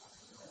liar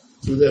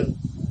to them.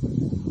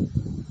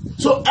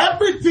 So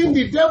everything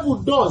the devil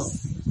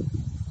does,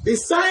 the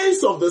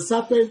science of the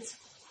serpent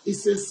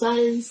is a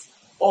science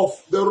of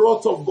the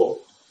wrath of God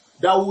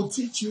that will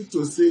teach you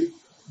to say,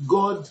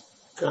 God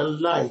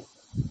can lie.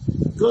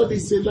 God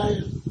is a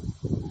liar.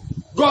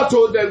 God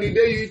told them, the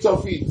day you eat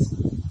of it,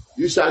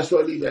 you shall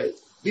surely die.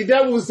 The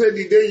devil said,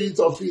 the day you eat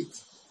of it,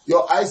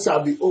 Your eyes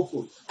shall be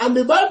opened. And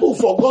the Bible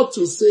forgot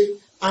to say,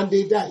 and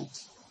they died.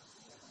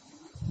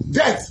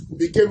 Death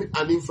became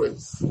an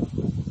inference.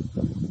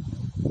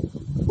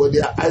 But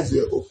their eyes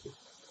were open.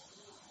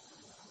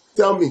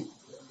 Tell me,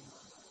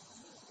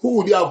 who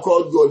would you have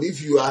called God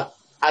if you are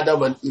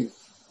Adam and Eve?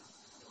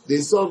 They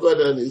saw God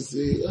and they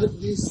say, oh,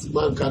 this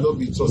man cannot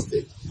be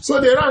trusted. So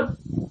they ran.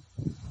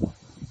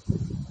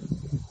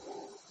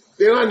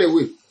 They ran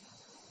away.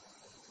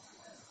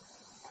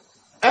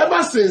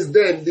 Ever since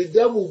then, the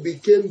devil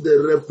became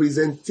the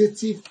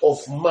representative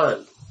of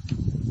man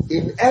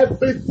in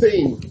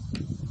everything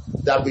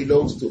that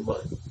belongs to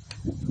man.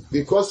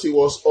 Because he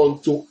was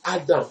unto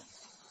Adam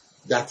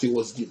that he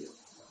was given.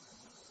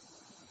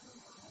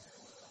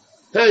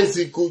 Hence,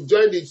 he could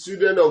join the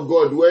children of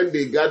God when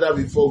they gather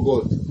before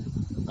God.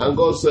 And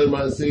God saw him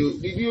and said,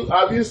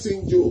 have you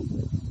seen Job?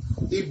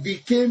 He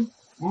became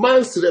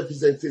man's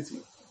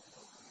representative.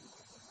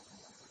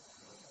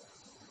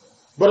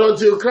 But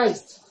until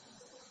Christ,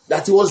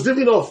 that he was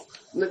driven off.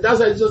 That's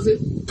why Jesus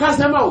said, cast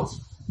them out.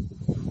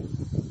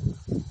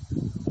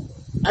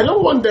 I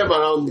don't want them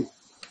around me.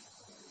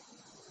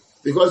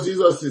 Because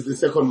Jesus is the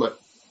second man.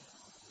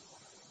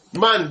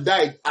 Man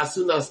died as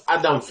soon as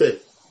Adam fell.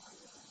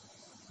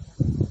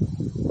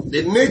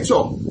 The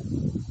nature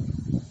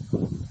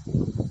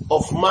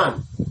of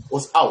man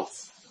was out.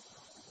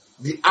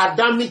 The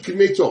Adamic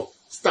nature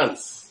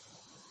stands.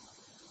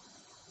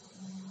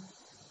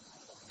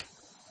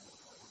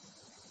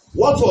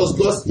 What was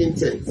God's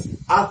intent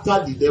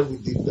after the devil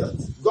did that?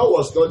 God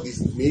was not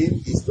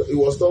dismayed. He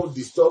was not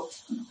disturbed.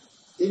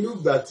 He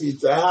looked at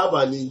it. I have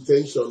an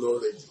intention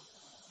already.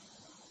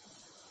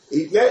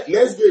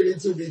 Let's go a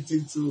little bit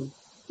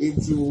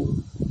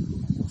into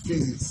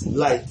physics,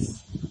 light.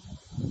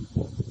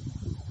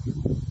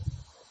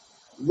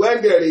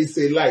 When there is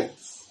a light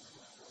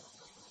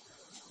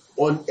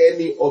on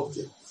any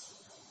object,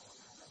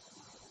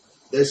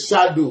 the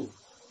shadow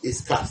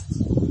is cast.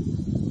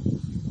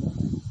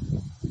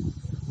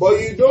 But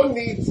you don't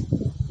need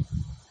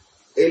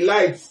a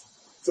light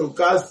to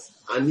cast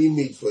an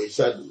image for a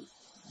shadow.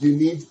 You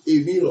need a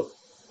mirror,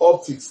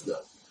 optics now.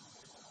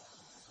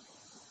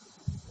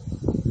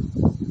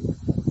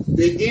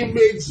 The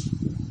image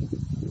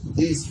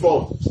is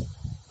formed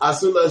as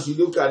soon as you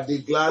look at the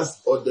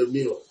glass or the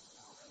mirror.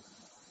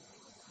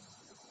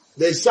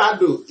 The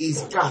shadow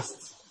is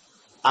cast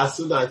as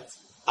soon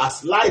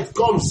as light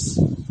comes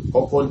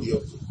upon the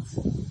object.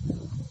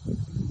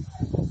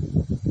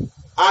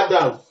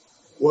 Adam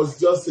was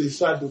just a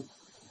shadow.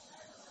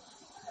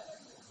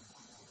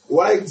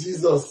 Why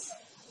Jesus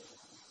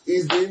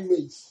is the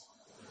image.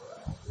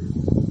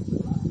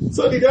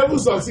 So the devil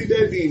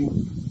succeeded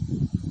in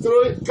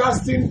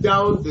casting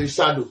down the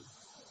shadow.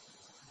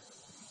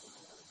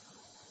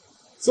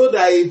 So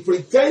that he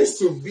pretends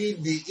to be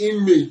the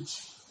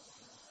image.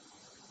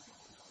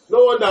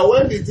 No wonder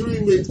when the true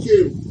image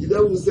came, the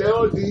devil said,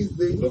 all these,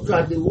 they look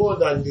at the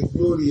word and the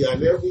glory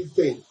and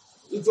everything.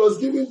 It was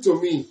given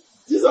to me.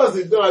 Jesus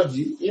did not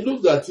argue. He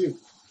looked at him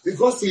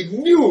because he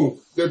knew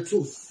the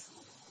truth.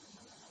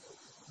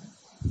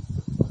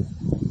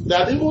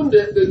 That even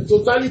the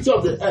totality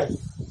of the earth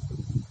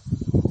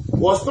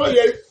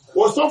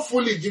was not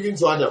fully given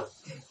to Adam.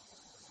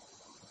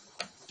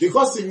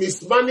 Because he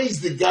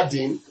mismanaged the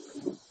garden,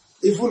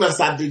 even as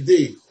at the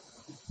day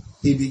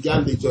he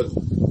began the journey.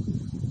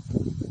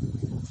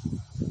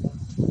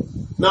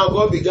 Now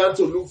God began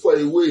to look for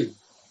a way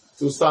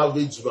to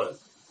salvage man.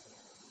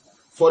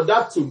 For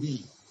that to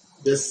be,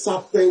 the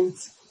serpent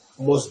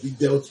must be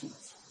dealt with.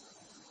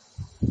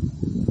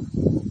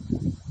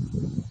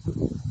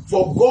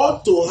 For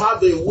God to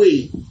have a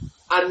way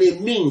and a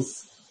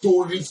means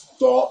to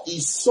restore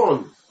his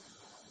son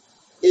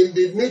in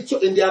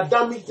the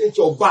Adamic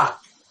nature back,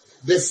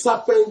 the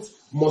serpent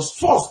must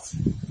first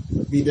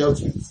be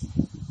dealt with.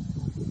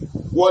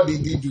 What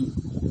did he do?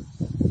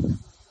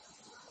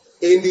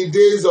 In the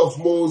days of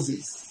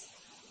Moses,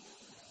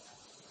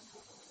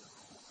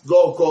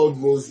 God called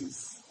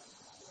Moses.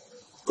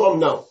 Come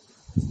now.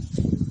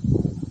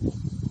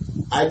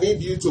 I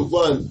need you to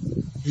go and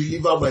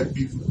deliver my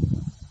people.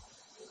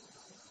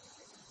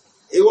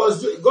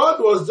 God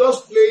was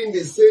just playing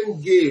the same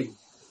game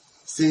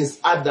since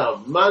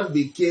Adam. Man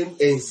became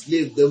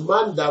enslaved. The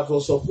man that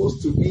was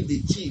supposed to be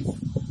the chief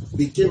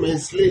became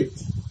enslaved.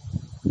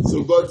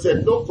 So God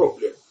said, no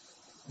problem.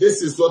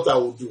 This is what I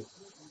will do.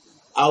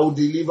 I will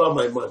deliver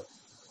my man.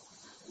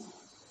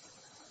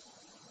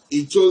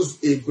 He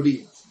chose a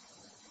breed.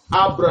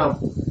 Abraham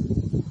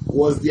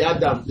was the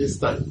Adam this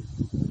time.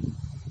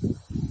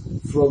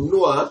 From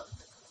Noah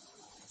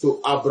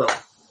to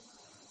Abraham.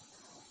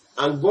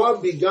 And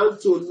God began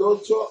to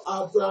nurture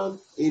Abraham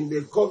in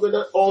the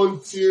covenant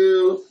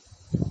until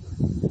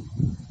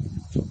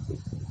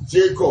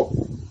Jacob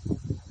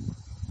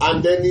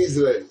and then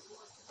Israel.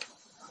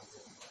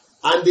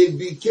 And they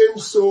became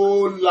so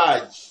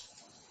large.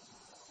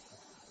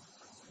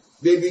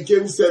 They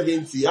became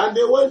 70 and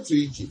they went to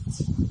Egypt.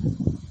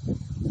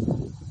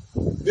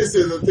 This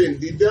is the thing.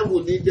 The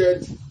devil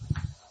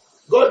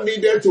God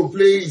needed to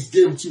play his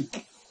game too.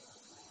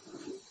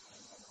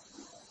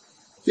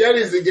 Here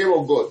is the game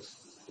of God.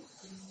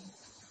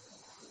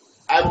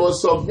 I must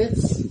submit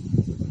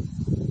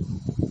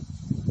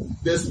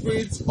the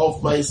spirit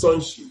of my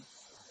sonship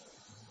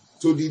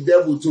to the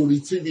devil to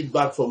retrieve it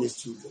back from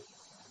his children.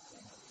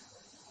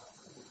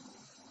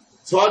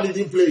 So how did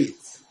he play it?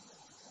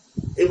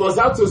 He must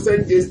have to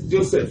send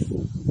Joseph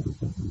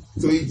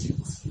to Egypt.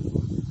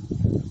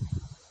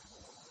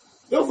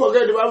 Don't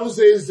forget the Bible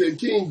says the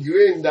king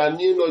reigned and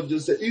knew not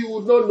Joseph. He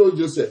would not know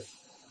Joseph.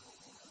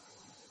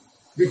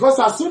 Because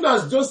as soon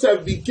as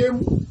Joseph became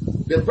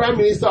the prime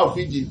minister of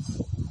Egypt,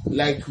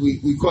 like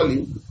we call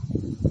him,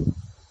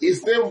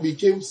 his name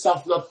became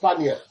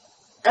Saphnath-Paneah.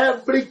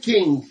 Every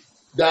king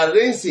that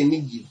reigns in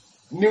Egypt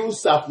knew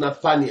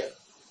Saphnath-Paneah.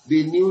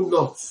 They knew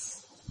not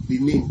the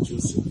name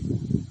Joseph.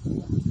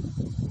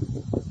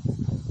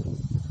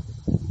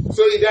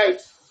 So he died.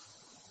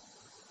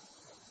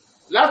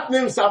 That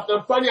name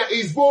Saphnath-Paneah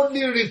is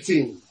boldly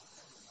written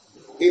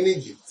in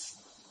Egypt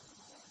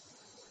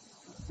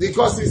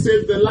because he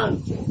saved the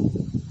land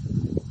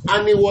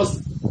and he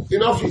was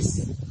in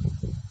office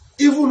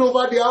even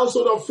over the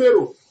household of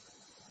Pharaoh.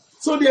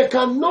 So there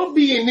cannot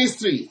be in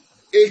history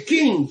a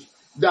king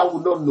that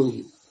would not know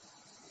him.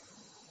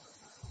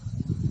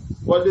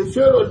 But the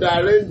Pharaoh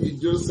that reigned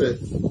with Joseph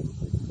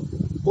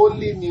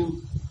only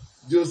knew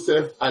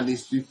Joseph and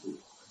his people.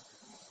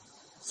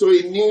 So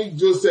he knew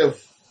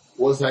Joseph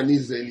was an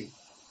Israeli,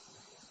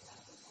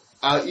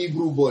 an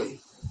Hebrew boy,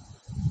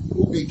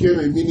 who became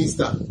a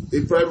minister,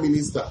 a prime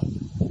minister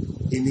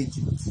in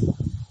Egypt.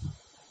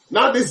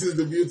 Now this is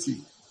the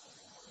beauty.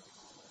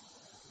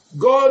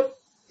 God,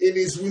 in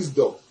his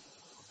wisdom,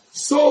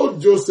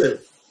 sold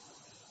Joseph.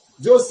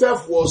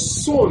 Joseph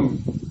was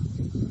sown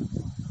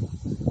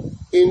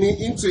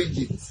into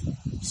Egypt,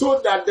 so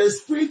that the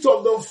spirit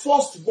of the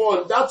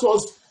firstborn, that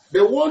was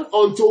the one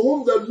unto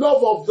whom the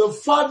love of the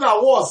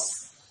father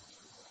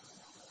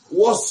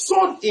was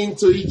sown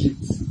into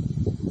Egypt,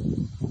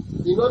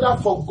 in order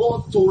for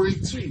God to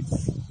retreat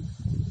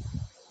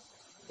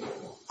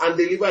and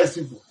deliver his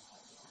people.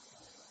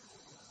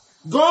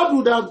 God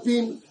would have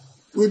been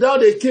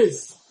without a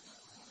case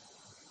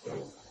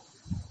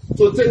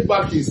to take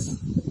back the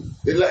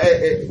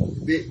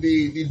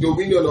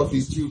dominion of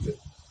his children.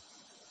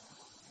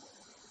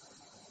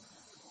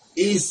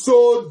 He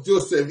sold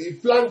Joseph, he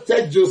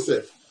planted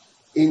Joseph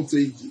into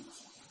Egypt.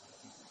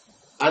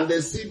 And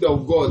the seed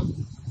of God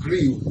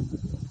grew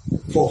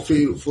for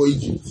Pharaoh, for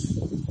Egypt.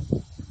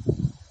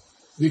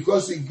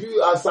 Because he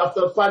grew as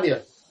after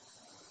Paneah.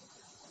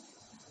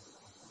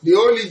 The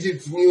whole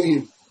Egypt knew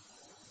him.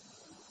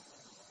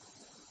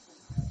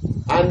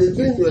 And the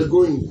things were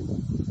going.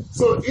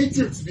 So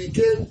Egypt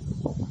became,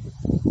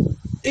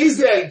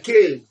 Israel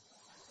came,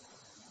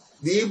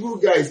 the Hebrew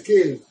guys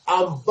came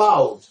and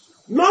bowed,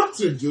 not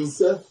to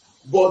Joseph,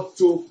 but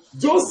to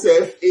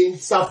Joseph in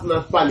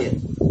Saphnath-Paneah.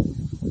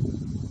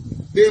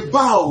 They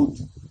bowed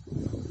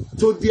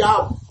to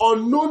their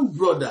unknown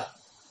brother.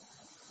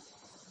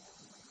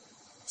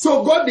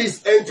 So God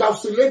is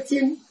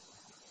encapsulating,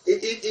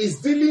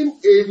 is dealing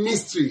a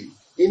mystery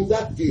in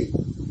that day,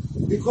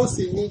 because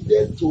he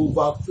needed to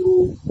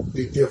overthrow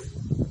the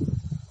devil,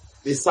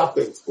 the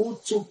serpent, who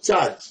took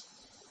charge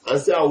and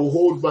said, I will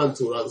hold man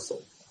to ransom.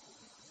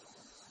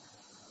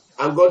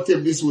 And God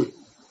came this way.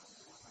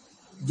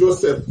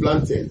 Joseph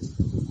planted,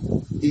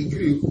 he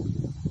grew,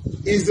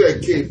 Israel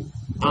came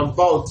and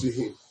bowed to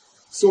him.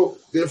 So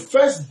the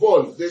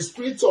firstborn, the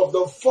spirit of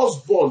the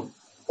firstborn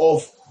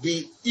of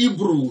the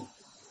Hebrew,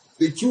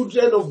 the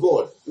children of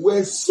God,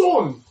 were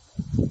sown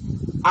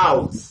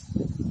out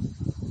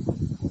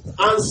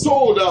and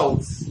sold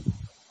out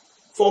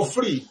for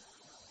free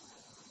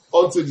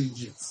unto the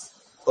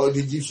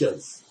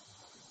Egyptians.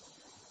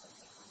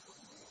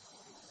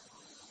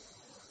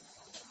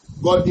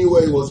 God knew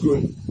where he was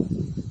going.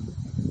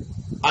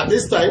 At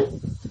this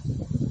time,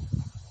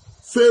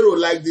 Pharaoh,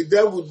 like the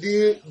devil,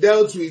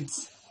 dealt with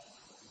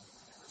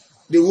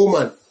the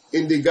woman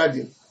in the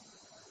garden,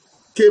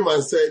 came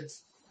and said,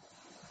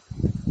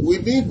 we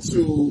need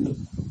to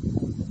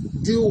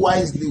deal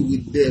wisely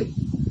with them,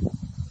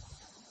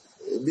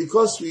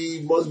 because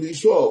we must be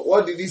sure.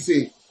 What did he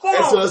say? Come.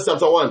 Exodus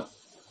chapter 1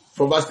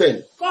 from verse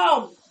 10.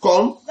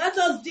 Come. Let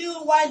us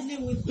deal wisely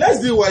with them. Let's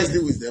deal wisely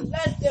with them.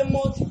 Let them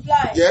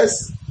multiply.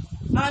 Yes.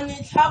 And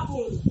it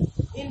happened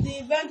in the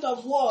event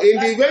of war.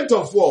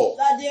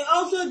 That they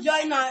also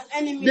join our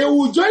enemies. They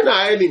will join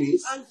our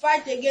enemies and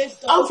fight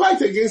against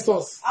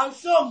us. And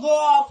so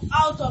go up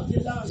out of the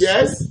land.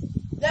 Yes.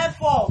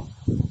 Therefore,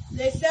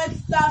 they set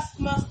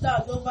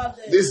taskmasters over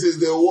them.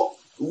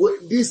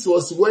 This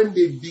was when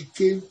they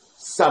became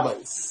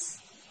servants.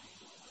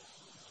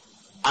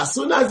 As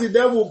soon as the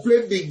devil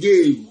played the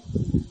game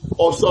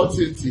of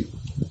subtlety,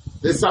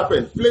 the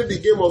serpent played the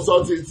game of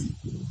subtlety,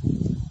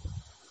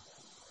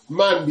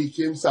 man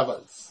became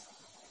servants.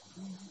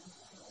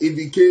 He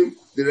became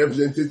the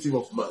representative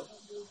of man.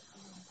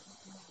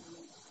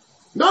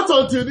 Not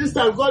until this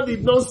time, God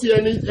did not see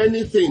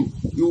anything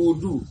you will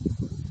do.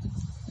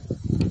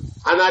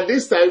 And at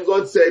this time,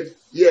 God said,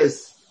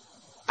 yes,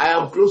 I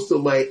am close to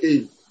my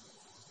aim.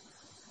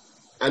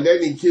 And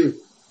then he came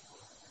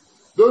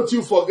Don't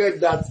you forget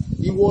that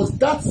it was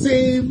that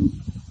same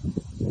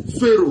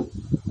Pharaoh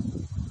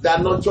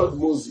that nurtured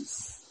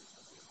Moses.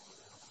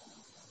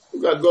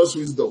 Look at God's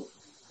wisdom.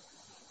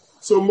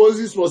 So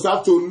Moses must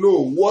have to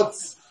know what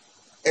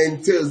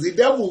entails. The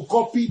devil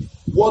copied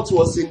what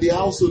was in the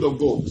household of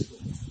God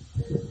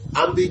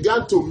and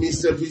began to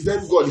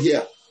misrepresent God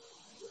here.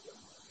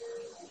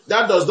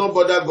 That does not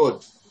bother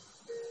God.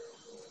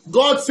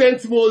 God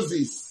sent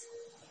Moses,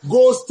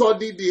 go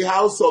study the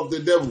house of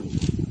the devil.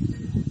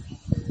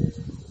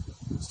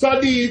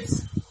 Study it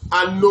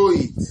and know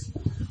it.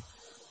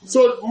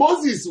 So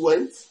Moses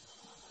went.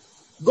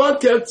 God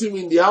kept him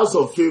in the house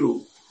of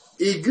Pharaoh.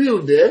 He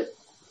grew there.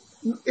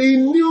 He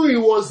knew he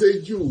was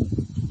a Jew,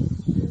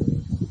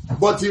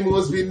 but he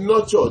must be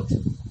nurtured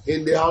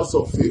in the house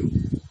of Pharaoh.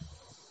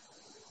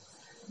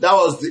 That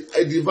was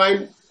a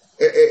divine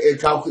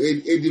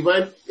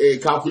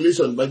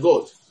calculation by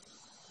God.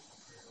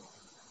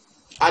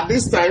 At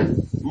this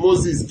time,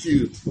 Moses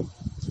killed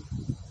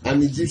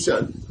an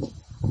Egyptian.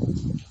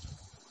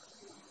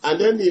 And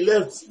then he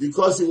left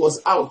because he was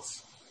out.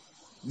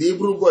 The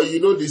Hebrew boy, you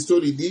know the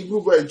story. The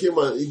Hebrew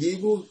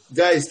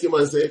guys came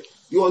and said,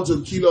 "You want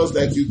to kill us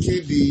like you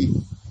killed the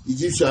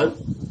Egyptian?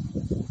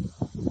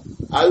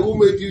 I will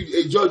make you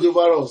a judge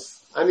over us."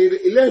 And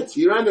he left.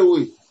 He ran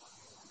away.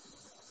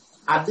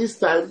 At this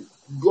time,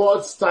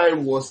 God's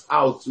time was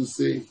out to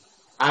say,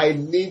 "I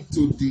need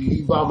to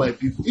deliver my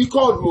people." He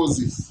called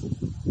Moses.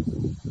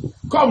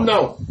 "Come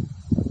now.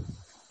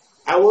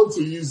 I want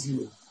to use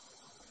you."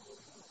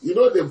 You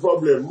know the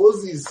problem.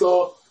 Moses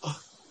saw,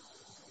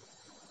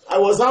 I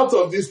was out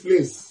of this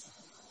place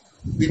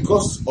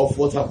because of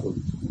what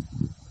happened.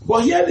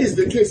 But here is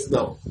the case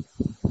now.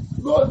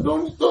 God,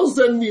 don't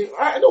send me.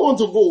 I don't want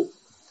to go.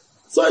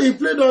 So he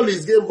played all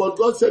his game, but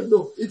God said,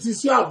 "No, it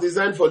is you I have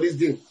designed for this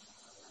game.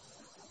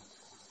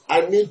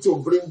 I need to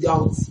bring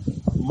out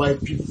my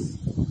people.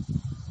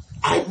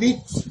 I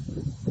need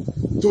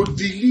to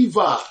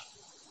deliver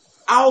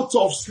out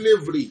of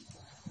slavery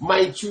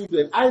my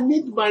children. I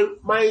need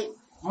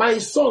my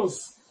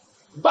sons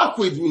back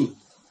with me."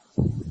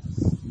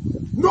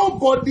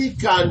 Nobody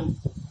can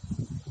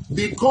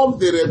become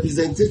the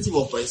representative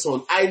of my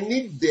son. I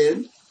need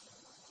them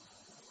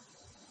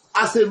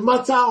as a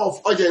matter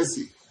of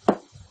urgency.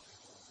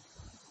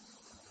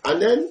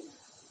 And then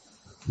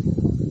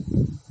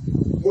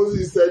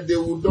Moses said, "They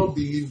will not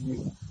believe me.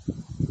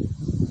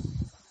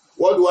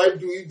 What do I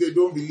do if they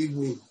don't believe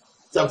me?"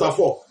 Chapter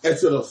 4,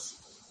 Exodus.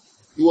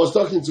 He was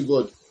talking to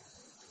God.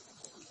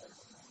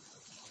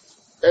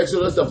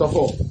 Exodus chapter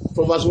 4,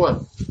 from verse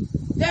 1.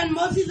 Then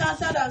Moses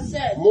answered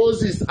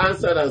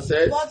and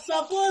said, "But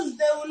suppose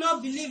they will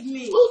not believe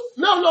me,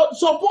 No,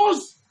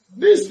 suppose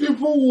these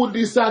people would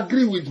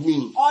disagree with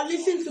me, or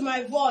listen to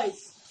my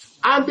voice,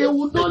 and they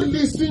would not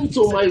listen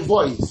to my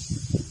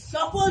voice.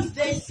 Suppose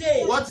they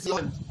say, What's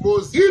your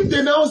Moses? If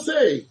they now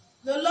say,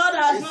 the Lord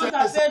has not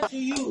appeared to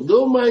you,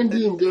 don't mind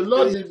him, the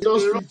Lord did not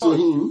speak to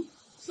him."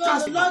 So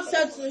the Lord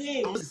said to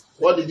him,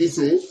 What did he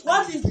say?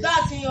 "What is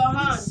that in your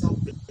hand?"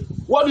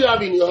 What do you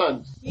have in your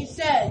hand? He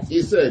said,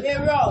 "A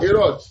rod. A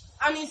rod."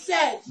 And he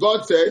said,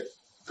 God said,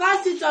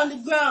 "Cast it on the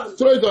ground."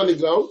 "Throw it on the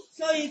ground."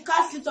 So he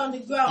cast it on the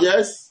ground.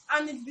 Yes.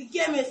 And it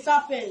became a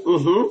serpent.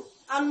 Mm-hmm.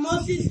 And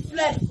Moses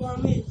fled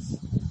from it.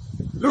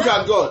 Look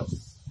at God.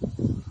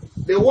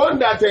 The one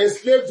that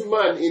enslaved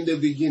man in the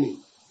beginning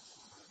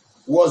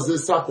was the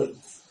serpent.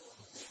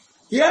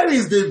 Here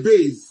is the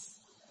base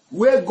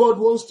where God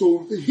wants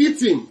to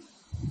hit him.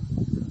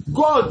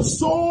 God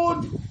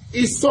sold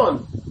his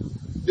son,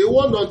 the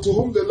one unto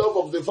whom the love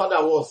of the Father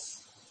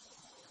was,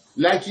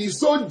 like he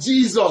sold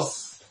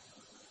Jesus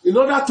in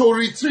order to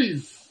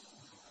retrieve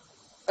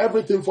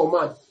everything for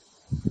man.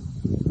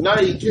 Now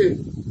he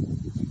came.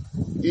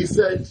 He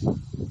said,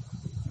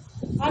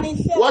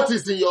 "What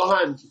is in your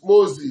hand,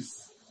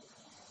 Moses?"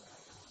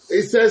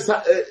 He says,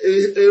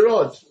 a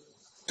rod.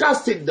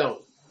 Cast it down.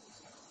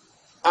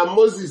 And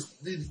Moses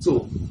did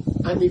so.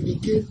 And he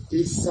became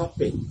a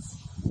serpent.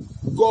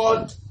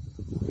 God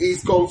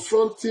is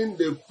confronting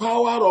the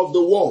power of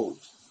the world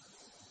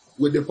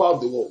with the power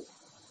of the world.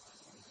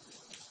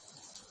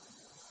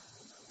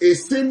 A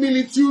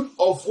similitude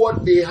of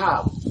what they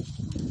have.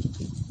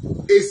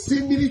 A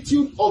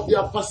similitude of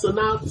their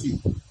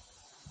personality.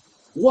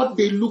 What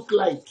they look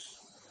like.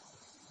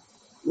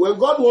 When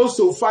God wants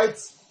to fight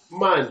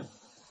man,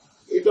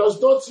 he does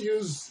not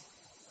use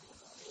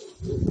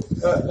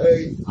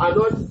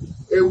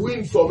a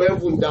wind from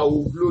heaven that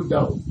will blow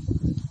down.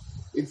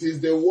 It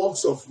is the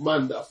works of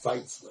man that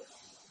fights man.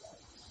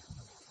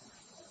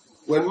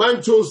 When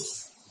man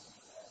chose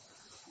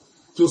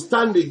to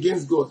stand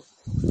against God,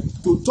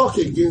 to talk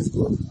against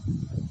God,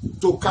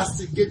 to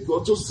castigate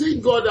God, to see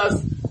God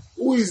as,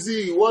 who is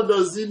he? What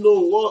does he know?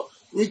 What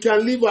we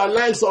can live our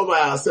lives all by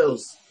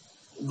ourselves.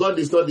 God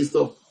is not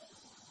disturbed.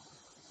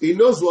 He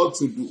knows what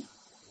to do.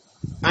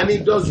 And he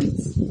does it.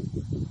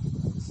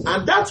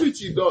 And that which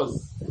he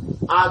does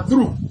are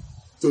through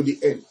to the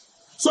end.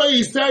 So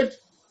he said,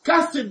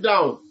 cast it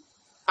down.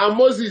 And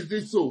Moses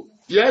did so.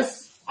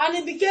 Yes? And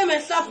it became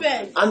a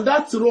serpent. And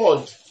that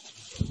rod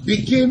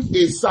became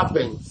a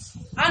serpent.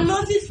 And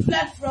Moses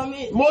fled from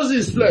it.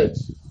 Moses fled.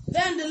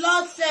 Then the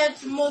Lord said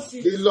to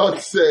Moses, The Lord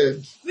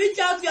said, reach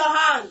out your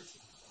hand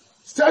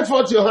stretch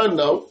forth your hand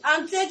now.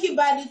 and take it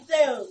by the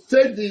tail.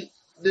 Take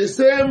the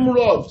same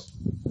rod,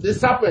 the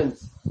serpent,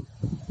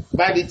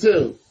 by the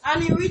tail.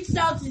 And he reached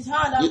out his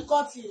hand and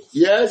caught it.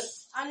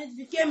 Yes. And it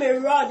became a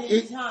rod in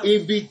his hand.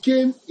 It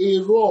became a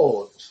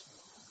rod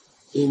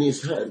in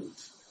his hand.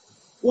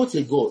 What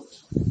a God.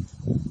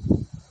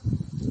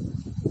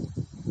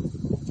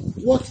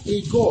 What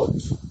a God.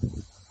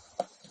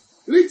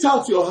 Reach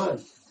out your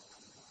hand.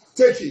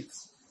 Take it.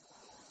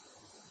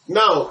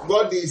 Now,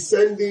 God is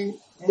sending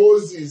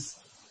Moses,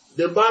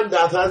 the man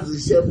that has the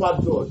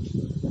shepherd rod.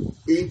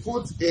 He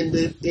put in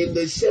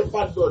the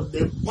shepherd rod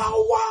the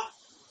power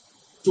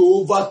to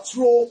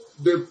overthrow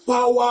the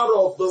power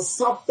of the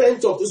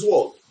serpent of this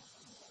world.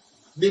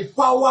 The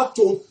power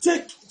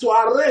to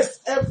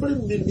arrest every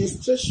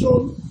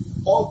ministration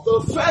of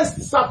the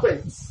first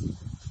serpent.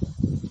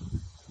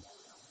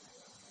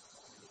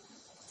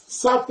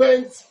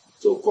 Serpent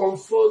to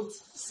confront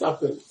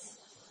serpent.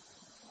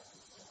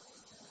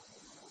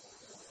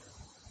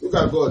 Look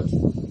at God.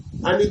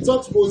 And he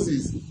taught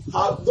Moses,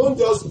 don't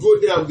just go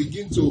there and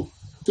begin to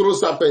throw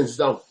serpents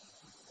down.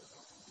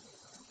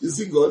 You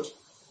see God?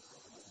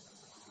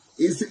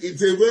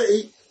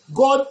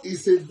 God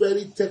is a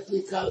very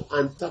technical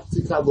and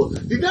tactical God.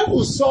 The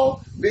devil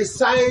saw the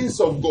science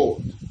of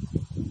God.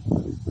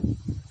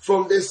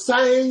 From the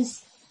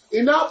science,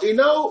 he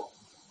now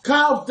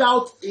carved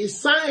out a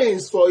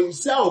science for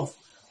himself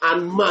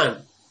and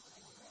man.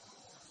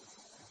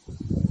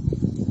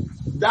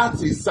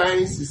 That is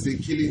science is a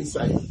killing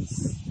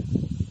science.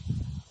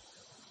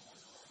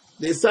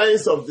 The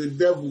science of the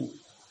devil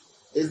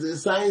is the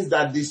science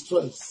that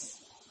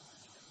destroys.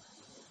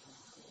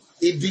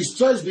 It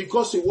destroys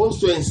because he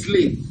wants to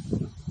enslave.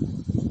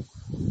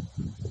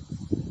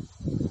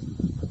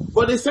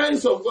 But the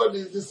science of God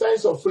is the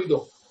science of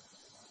freedom.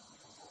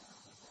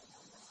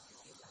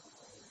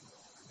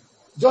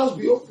 Just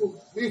be open,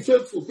 be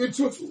faithful, be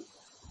truthful.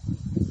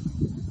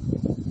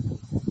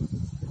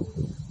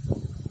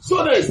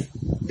 So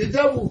the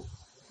devil,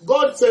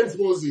 God sent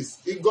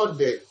Moses. He got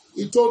there.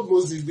 He told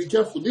Moses, be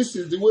careful. This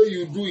is the way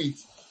you do it.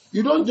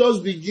 You don't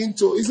just begin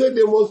to. He said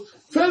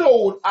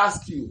Pharaoh would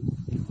ask you.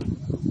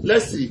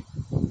 Let's see.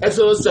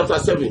 Exodus chapter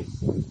 7.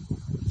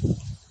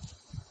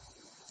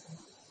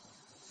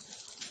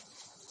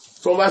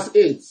 From verse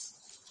 8.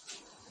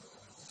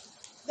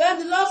 Then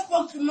the Lord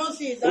spoke to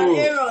Moses and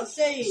Aaron,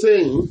 saying,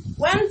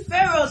 when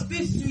Pharaoh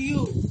speaks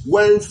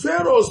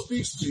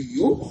to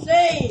you,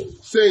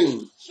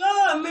 saying,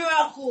 show a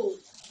miracle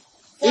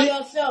for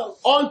yourself,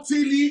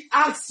 until he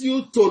asks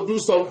you to do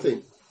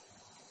something.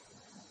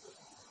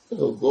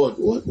 Oh God,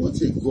 what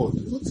a God,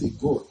 what a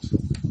God.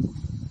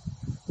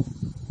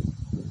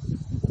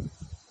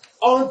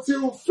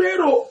 Until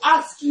Pharaoh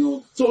asks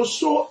you to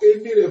show a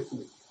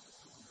miracle.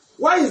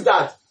 Why is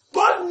that?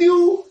 God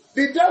knew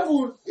the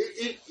devil.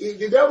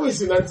 The devil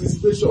is in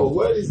anticipation.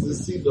 Where is the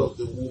seed of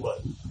the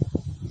woman?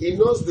 He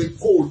knows the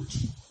code.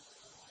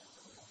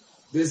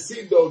 The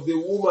seed of the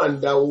woman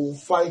that will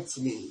fight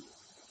me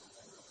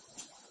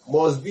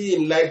must be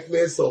in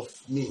likeness of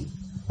me,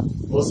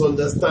 must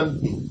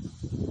understand me.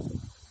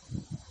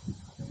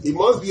 He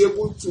must be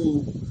able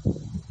to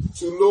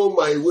know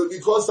my way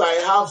because I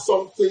have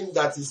something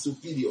that is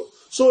superior.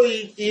 So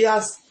he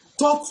has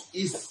taught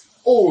his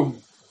own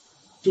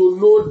to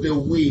know the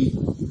way.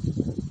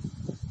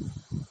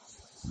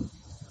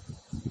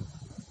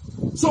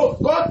 So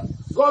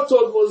God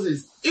told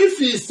Moses, if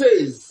he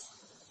says,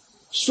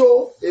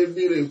 show a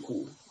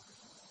miracle,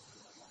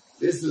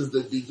 this is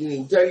the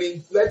beginning.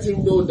 Let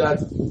him know that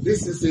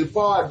this is a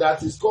power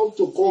that is come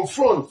to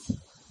confront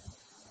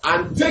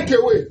and take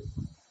away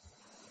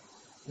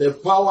the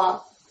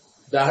power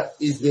that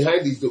is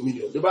behind his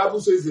dominion. The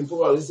Bible says in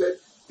Proverbs, it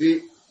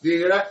said,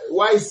 the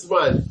wise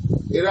man,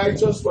 a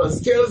righteous man,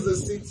 scales the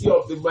city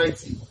of the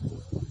mighty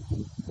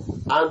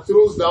and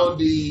throws down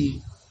the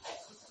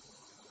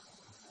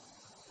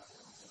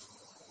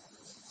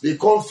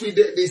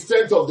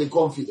strength of the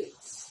confidence.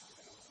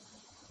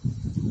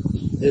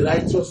 The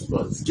righteous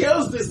man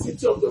scales the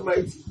city of the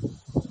mighty.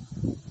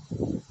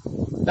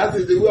 That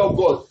is the way of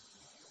God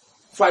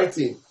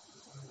fighting.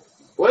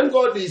 When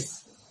God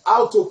is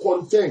out to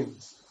contend,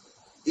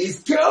 he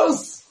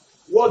scales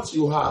what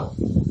you have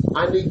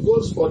and it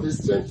goes for the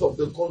strength of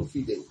the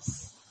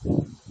confidence.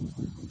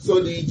 So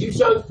the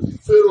Egyptian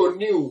Pharaoh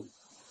knew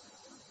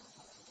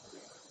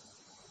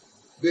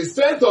the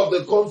strength of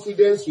the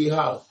confidence we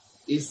have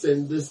is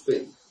in this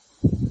thing.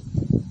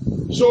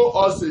 Show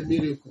us a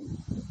miracle.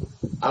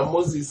 And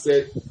Moses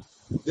said,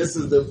 this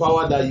is the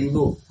power that you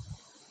know.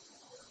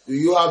 Do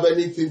you have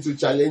anything to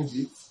challenge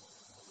it?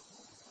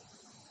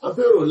 And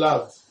Pharaoh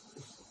laughed.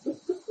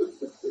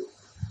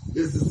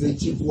 This is a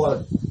cheap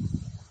one.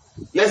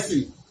 Let's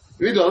see.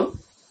 Read on.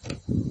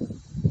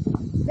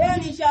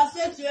 Then he shall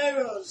say to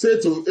Aaron. Say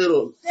to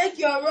Aaron. Take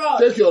your rod.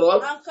 Take your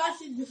rod. And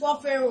cast it before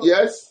Pharaoh.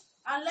 Yes.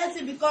 And let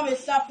it become a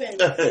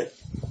serpent.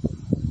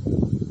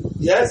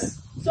 Yes.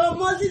 So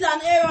Moses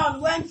and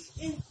Aaron went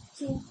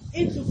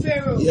into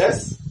Pharaoh.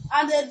 Yes.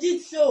 And they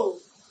did so,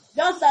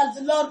 just as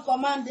the Lord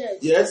commanded.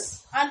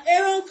 Yes. And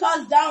Aaron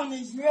cast down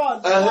his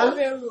rod before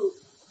Pharaoh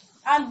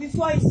and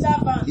before his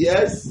servant.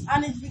 Yes.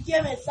 And it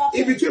became a serpent.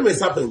 It became a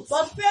serpent.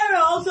 But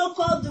Pharaoh also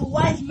called the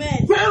wise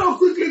men. Pharaoh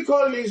quickly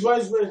called his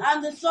wise men.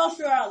 And the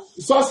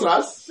sorcerers.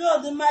 Sorcerers.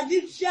 So the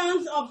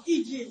magicians of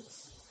Egypt,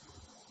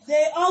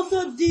 they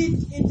also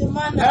did in the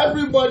manner.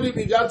 Everybody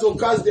began to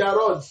cast their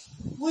rods.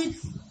 With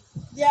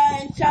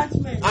their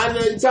enchantment. And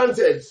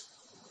enchanted.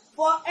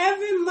 For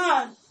every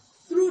man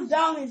threw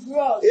down his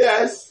rod.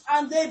 Yes.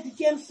 And they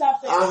became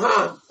serpents.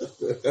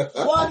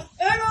 But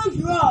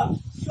Aaron's rod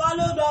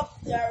swallowed up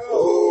their rod.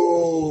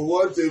 Oh,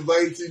 what a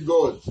mighty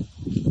God.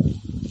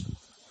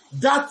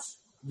 That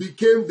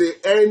became the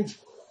end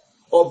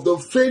of the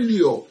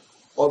failure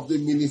of the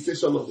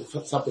ministration of the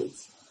serpent.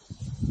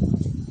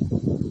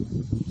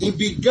 It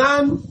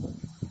began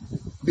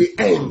the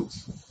end.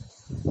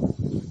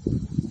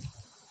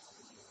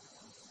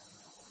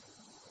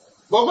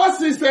 But God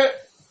said,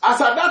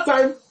 as at that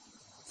time,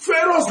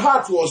 Pharaoh's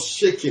heart was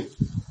shaking.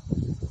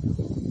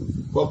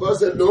 But God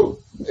said, no,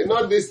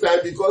 not this time,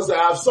 because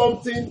I have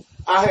something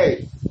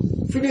ahead.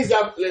 Finish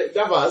that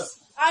verse.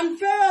 And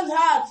Pharaoh's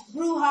heart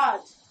grew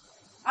hard,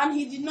 and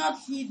he did not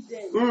heed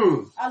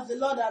them, as the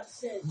Lord had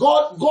said.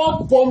 God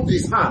pumped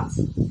his heart.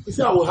 He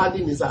said, I will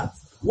harden his heart.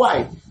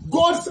 Why?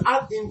 God's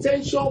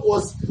intention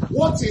was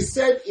what he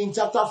said in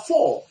chapter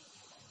 4,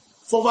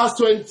 for verse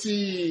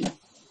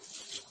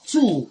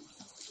 22.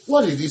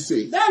 What did he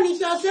say? Then he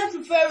shall say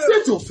to Pharaoh.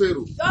 Say to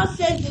Pharaoh. Thus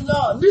says the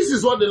Lord. This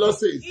is what the Lord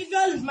says.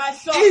 Israel is my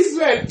son.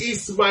 Israel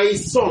is my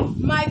son.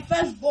 My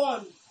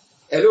firstborn.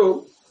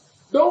 Hello?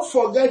 Don't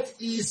forget,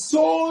 he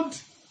sold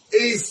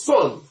his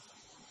son.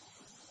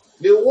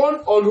 The one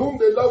on whom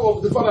the love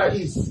of the father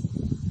is.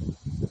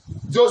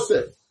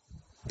 Joseph.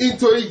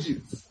 Into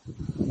Egypt.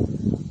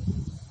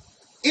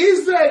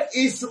 Israel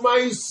is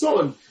my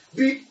son.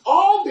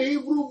 All the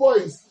Hebrew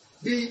boys,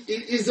 the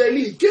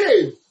Israeli,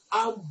 came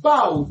and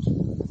bowed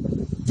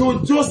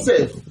to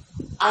Joseph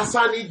as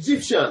an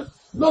Egyptian,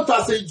 not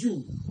as a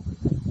Jew.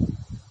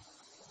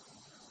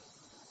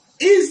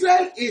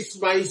 Israel is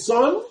my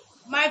son.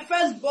 My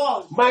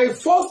firstborn. My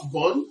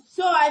firstborn.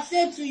 So I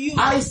say to you.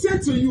 I say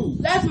to you.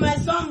 Let my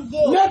son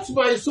go. Let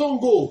my son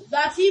go.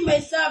 That he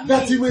may serve me.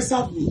 That he may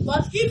serve me.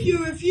 But if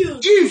you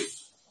refuse.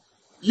 If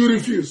you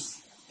refuse.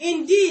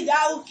 Indeed,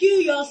 I will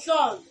kill your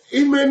son.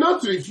 He may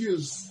not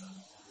refuse.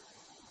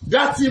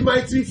 That he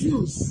might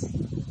refuse.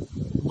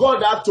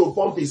 God had to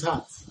pump his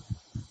heart.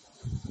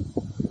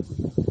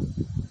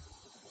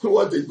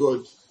 What a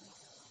God.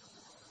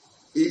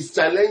 He's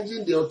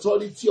challenging the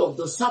authority of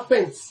the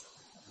serpent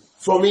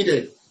from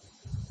Eden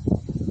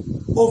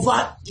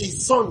over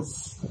his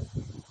sons.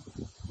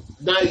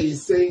 Now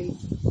he's saying,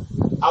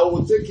 I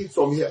will take it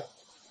from here.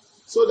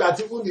 So that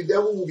even the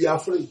devil will be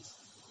afraid.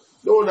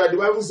 No, that the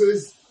Bible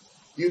says,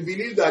 you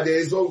believe that there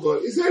is one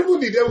God. He said, even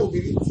the devil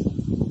believes.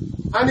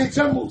 And he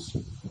trembles.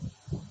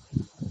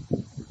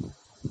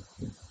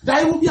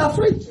 That he will be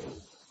afraid.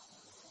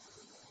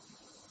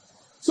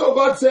 So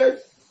God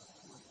said,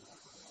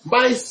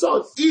 my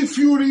son, if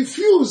you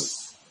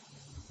refuse,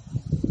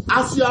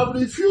 as you have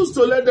refused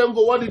to let them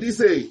go, what did he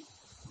say?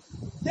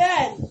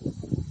 Then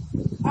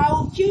I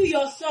will kill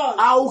your son.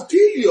 I will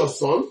kill your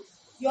son.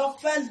 Your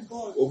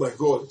firstborn. Oh my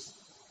God.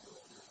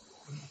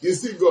 You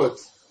see God.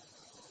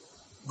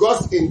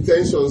 God's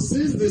intention,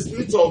 since the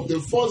spirit of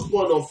the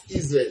firstborn of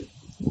Israel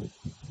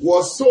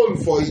was sown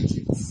for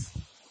Egypt,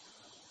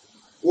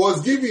 was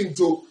given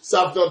to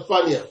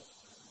Saphnath-Paneah,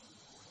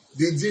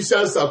 the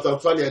Egyptian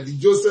Saphnath-Paneah, the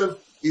Joseph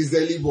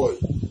Israeli boy.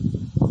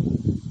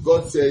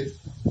 God said,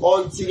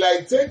 until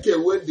I take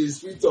away the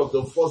spirit of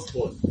the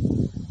firstborn,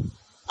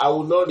 I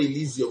will not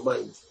release your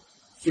mind,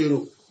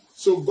 Pharaoh.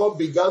 So God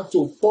began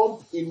to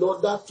pump in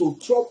order to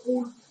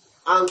trouble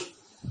and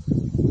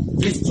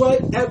destroy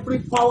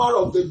every power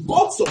of the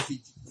gods of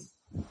Egypt.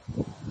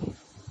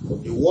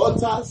 From the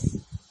waters,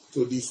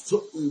 to the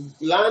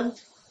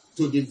land,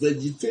 to the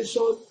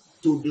vegetation,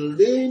 to the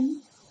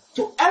rain,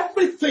 to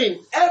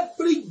everything,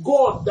 every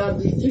god that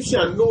the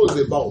Egyptian knows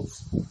about,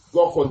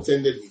 God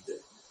contended with them.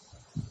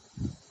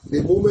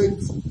 The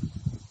moment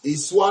he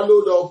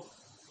swallowed up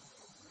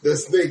the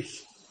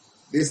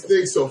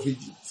snakes of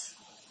Egypt,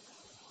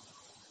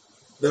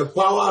 the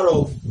power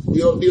of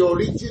the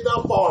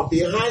original power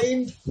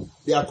behind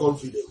their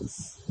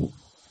confidence,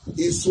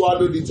 he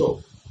swallowed it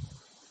up.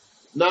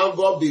 Now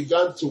God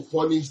began to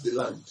punish the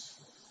land.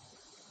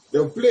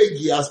 The plague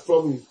he has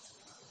promised.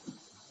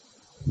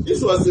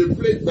 This was a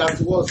plague that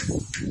was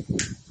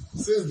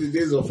since the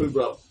days of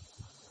Abraham.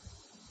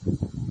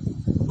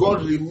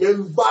 God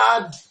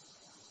remembered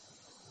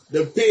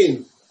the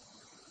pain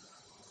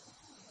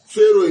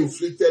Pharaoh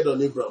inflicted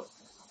on Abraham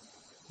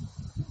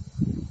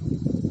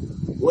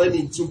when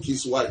he took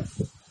his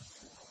wife,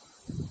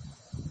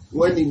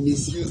 when he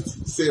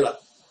misused Sarah.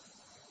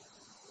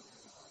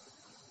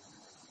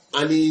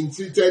 And he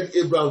treated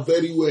Abraham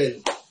very well,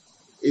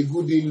 a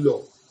good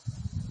in-law.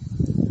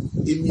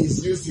 He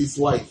misused his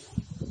wife.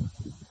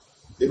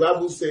 The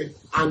Bible said,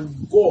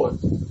 and God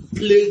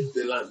plagued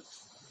the land.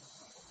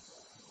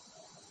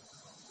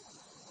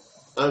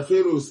 And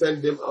Pharaoh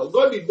sent them out.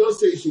 God did not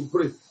say he should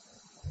pray.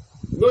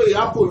 No, it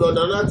happened on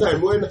another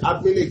time when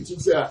Abimelech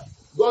took Sarah.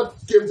 God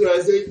came to her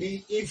and said,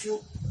 if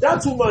you,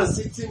 that woman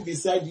sitting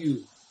beside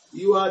you,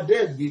 you are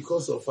dead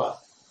because of her.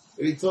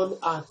 Return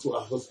her to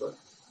her husband.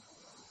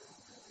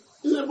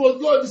 He said, but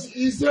God,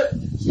 she said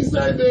he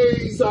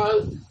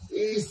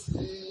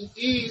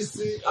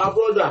is her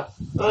brother.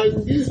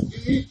 And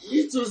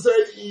he too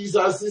said he is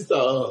her sister.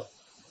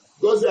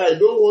 God said, I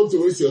don't want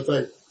to waste your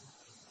time.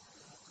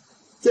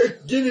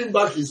 Give him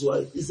back his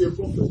wife. He's a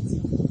prophet.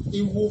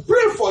 He will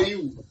pray for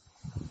you.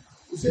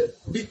 He said,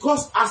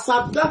 because as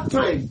at that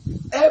time,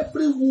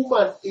 every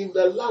woman in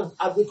the land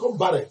had become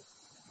barren.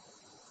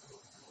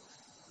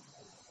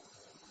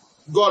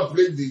 God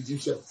plagued the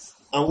Egyptians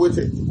and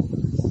waited.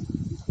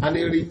 And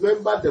he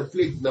remembered the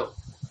plague now.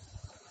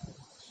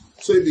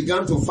 So he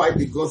began to fight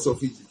the gods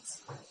of Egypt.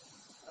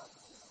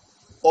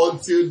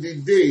 Until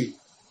the day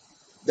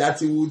that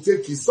he would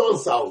take his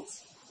sons out.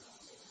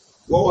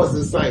 What was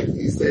the sign?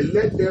 He said,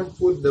 let them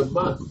put the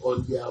mark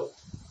on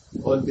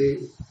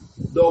the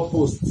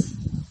doorpost.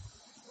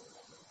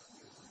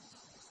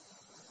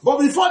 But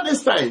before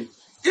this time,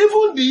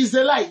 even the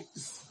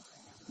Israelites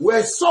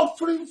were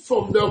suffering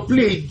from the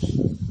plague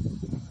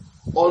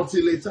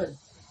until a time.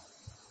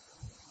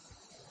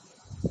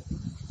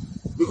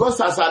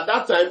 Because as at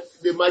that time,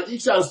 the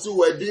magicians too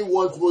were doing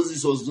what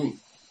Moses was doing.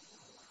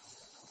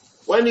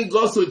 When he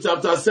goes to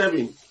chapter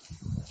 7,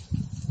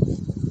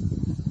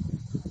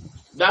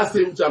 that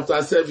same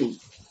chapter 7,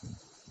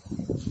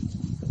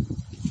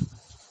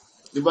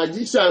 the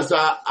magicians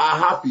are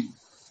happy.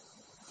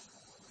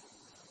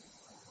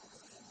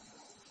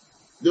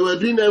 They were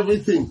doing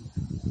everything.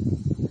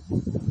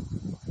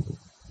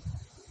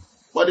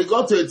 But it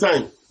got to a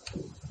time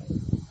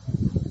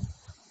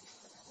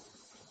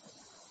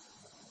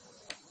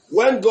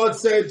when God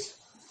said,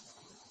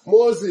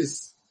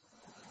 Moses,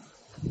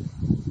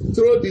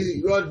 throw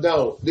the rod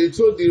down. They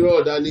threw the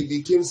rod and it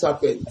became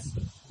serpent.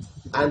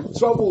 And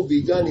trouble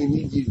began in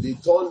Egypt. They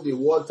turned the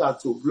water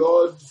to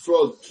blood.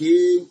 Frog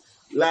came.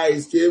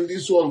 Lice came.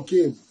 This one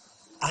came.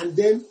 And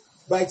then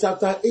by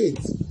chapter 8,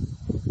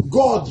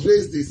 God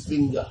raised his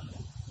finger.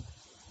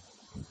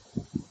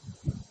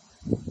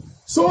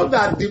 So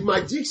that the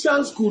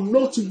magicians could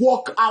not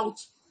work out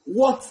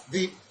what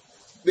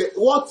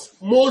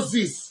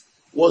Moses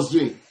was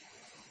doing.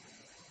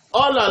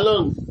 All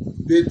along,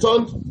 they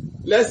turned,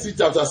 let's see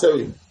chapter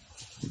 7.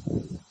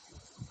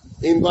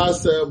 In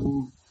verse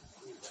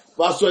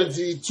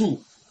 22.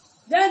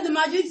 Then the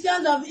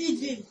magicians of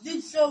Egypt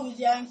did so with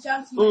their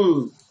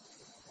enchantment.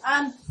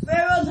 And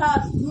Pharaoh's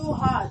heart grew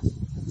hard,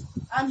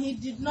 and he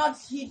did not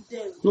heed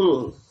them,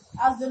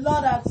 as the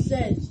Lord had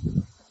said.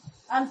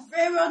 And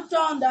Pharaoh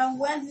turned and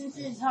went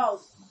into his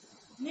house.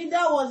 Neither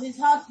was his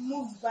heart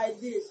moved by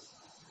this.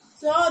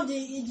 So the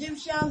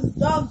Egyptians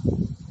dug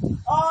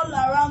all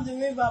around the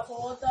river for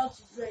water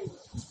to drink,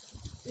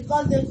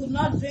 because they could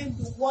not drink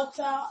the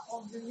water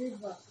of the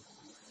river.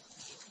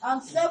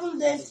 And 7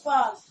 days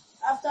passed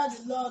after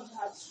the Lord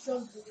had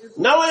struck the river.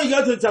 Now when you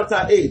get to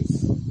chapter 8,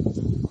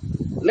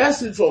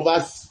 let's read from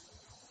verse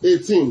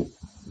 18.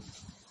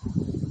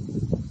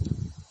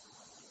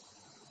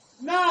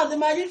 Now the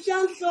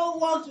magicians so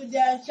worked with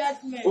their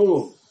enchantment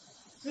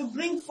to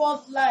bring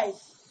forth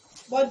lice,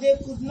 but they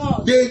could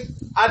not.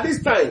 At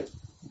this time,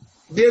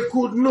 they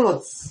could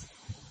not.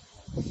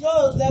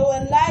 So there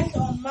were lice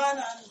on man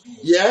and beast.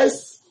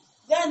 Yes.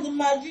 Then the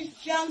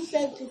magicians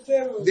said to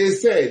Pharaoh, They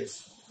said,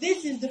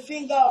 this is the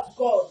finger of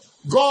God.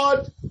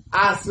 God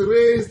has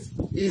raised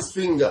his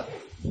finger.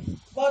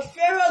 But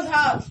Pharaoh's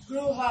heart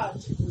grew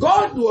hard.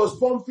 God was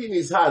pumping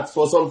his heart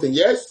for something,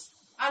 yes?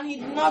 And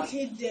he did not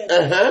heed them,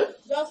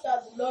 just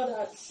as the Lord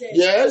had said.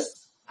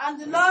 Yes.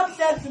 And the Lord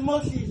said to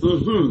Moses,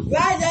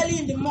 rise early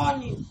in the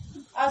morning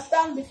and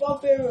stand before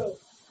Pharaoh,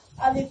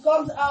 as he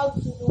comes out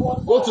to the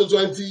water. Go to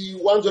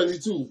 21,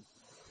 22.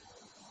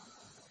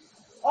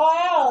 Or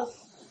else,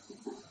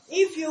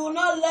 if you will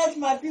not let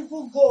my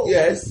people go,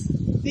 Yes.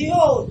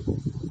 behold,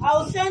 I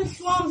will send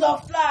swarms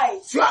of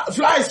flies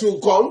Flies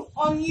will come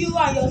on you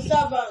and your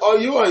servants,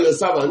 on you and your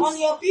servants, on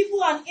your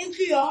people and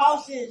into your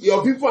houses.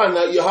 your people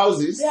and your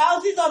houses. The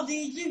houses of the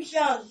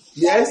Egyptians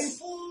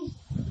Yes.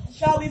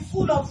 shall be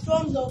full of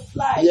swarms of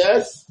flies,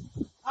 Yes.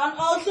 and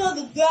also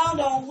the ground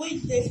on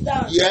which they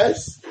stand.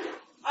 Yes.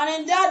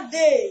 And in that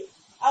day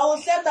I will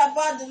set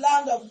apart the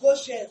land of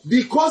Goshen.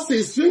 Because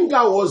his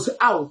finger was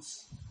out,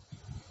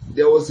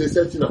 there was a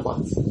setting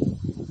apart.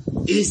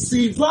 He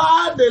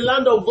severed the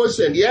land of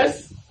Goshen,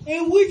 yes?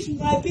 In which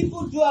my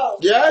people dwell,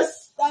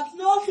 Yes? that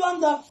no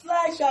swarms of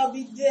flies shall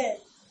be there,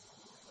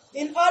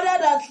 in order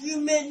that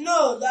you may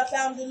know that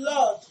I am the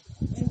Lord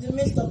in the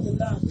midst of the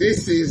land.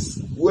 This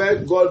is where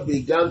God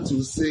began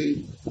to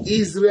say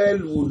Israel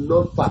will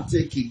not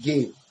partake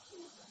again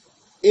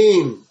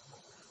in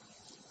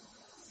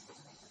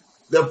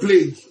the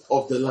plague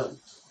of the land.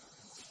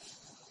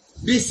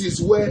 This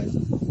is where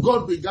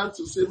God began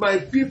to say, my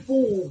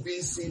people will be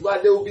saved,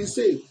 they will be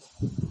saved.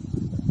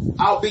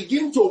 I'll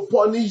begin to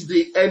punish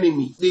the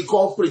enemy, the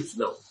culprit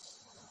now.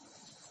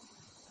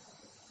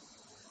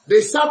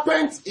 The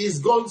serpent is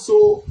gone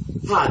so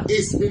hard.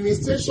 His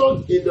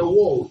ministration in the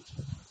world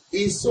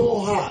is so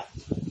hard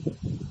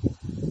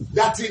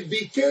that it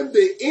became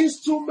the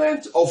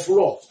instrument of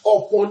wrath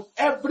upon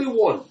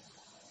everyone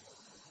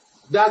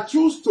that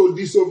choose to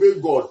disobey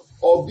God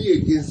or be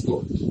against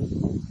God.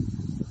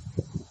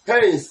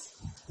 Hence,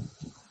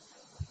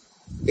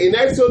 in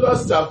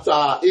Numbers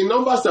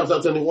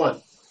chapter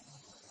 21,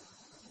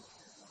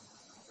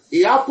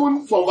 it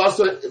happened from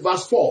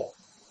verse 4.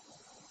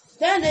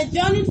 Then they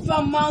journeyed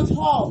from Mount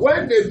Hor.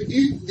 When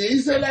the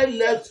Israelites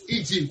left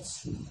Egypt,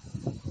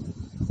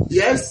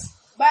 yes,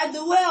 by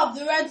the way of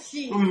the Red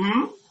Sea,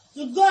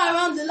 to go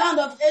around the land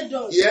of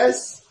Edom.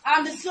 Yes.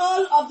 And the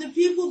soul of the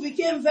people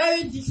became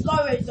very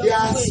discouraged on Their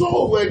the way.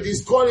 soul were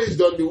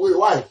discouraged on the way.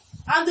 Why?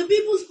 And the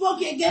people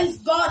spoke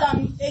against God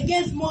and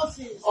against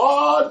Moses.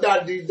 All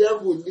that the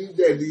devil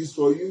needed is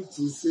for you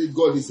to say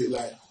God is a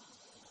liar.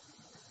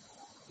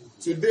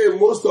 Today,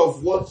 most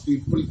of what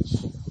we preach,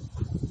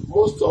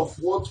 most of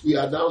what we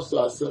announce to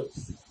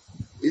ourselves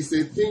is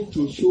a thing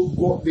to show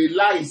God the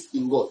lies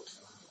in God.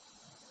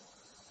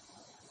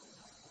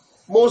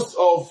 Most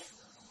of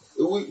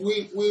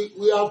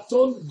we have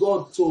turned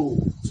God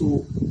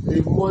to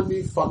a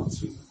money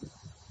factory.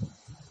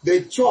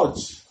 The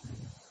church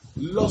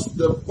lost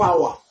the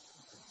power.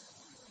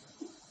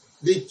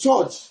 The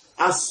church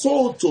has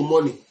sold to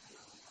money.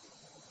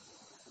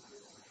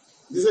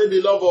 They say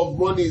the love of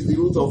money is the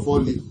root of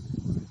all evil.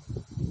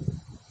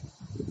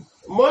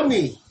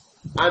 Money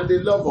and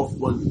the love of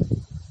money,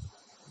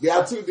 they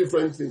are two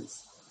different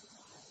things.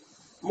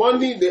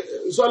 Money,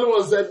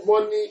 Solomon said,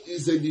 money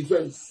is a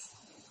defense.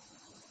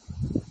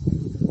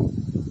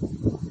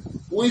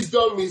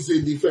 Wisdom is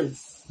a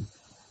defense.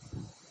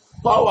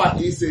 Power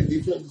is a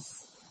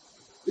defense.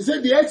 He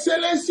said the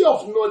excellency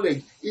of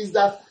knowledge is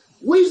that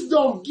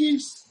wisdom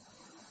gives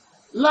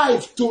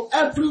life to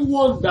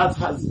everyone that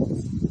has it.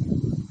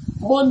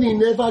 Money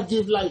never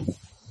gave life.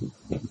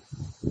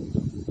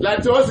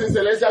 Like to us in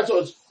Celestial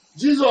Church,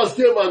 Jesus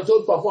came and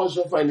told Papa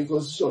Oshofa in the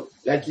Constitution,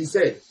 like he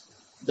said,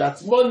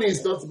 that money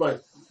is not mine.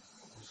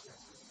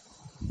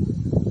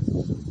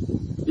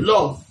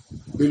 Love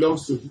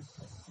belongs to him.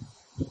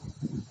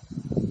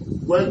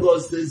 When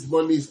God says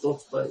money is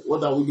not mine,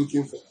 what are we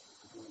looking for?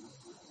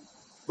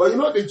 But you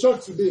know the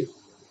church today,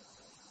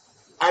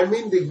 I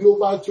mean the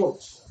global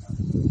church,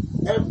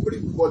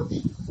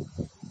 everybody,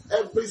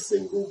 every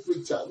single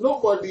preacher,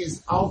 nobody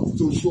is out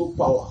to show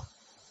power.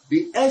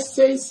 The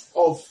essence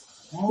of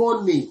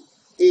money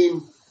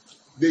in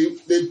the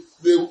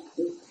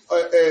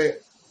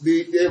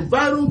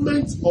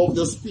environment of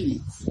the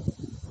spirit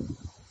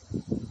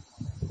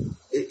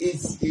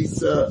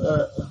is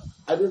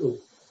I don't know.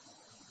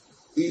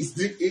 Is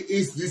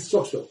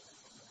destruction.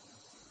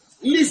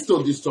 Leads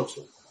to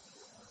destruction.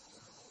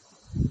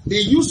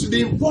 They use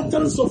the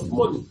importance of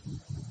money.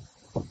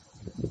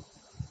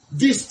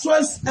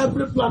 Destroys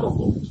every plan of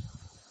God.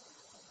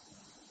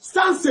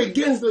 Stands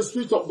against the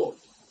Spirit of God.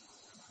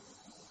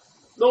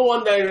 No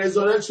wonder in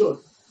resurrection,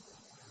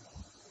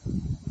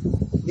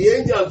 the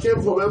angel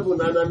came from heaven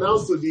and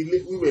announced to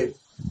the women,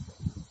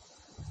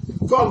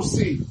 come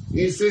see,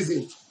 his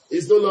season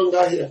is no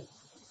longer here.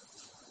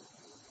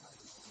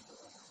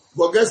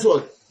 But guess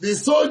what? The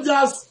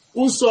soldiers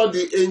who saw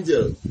the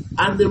angel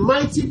and the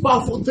mighty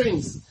powerful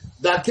things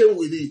that came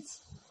with it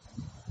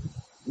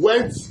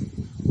went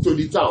to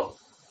the town.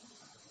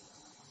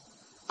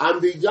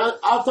 And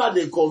after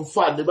they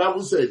conferred, the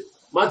Bible said,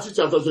 Matthew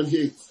chapter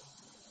 28,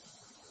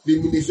 the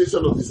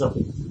ministration of the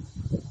serpent.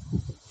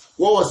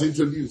 What was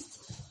introduced?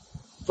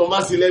 From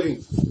verse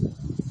 11.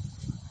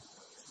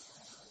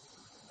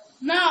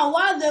 Now,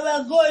 while they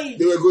were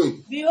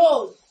going,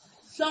 behold,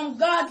 some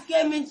guards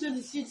came into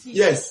the city.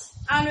 Yes.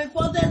 And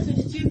reported to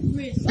the chief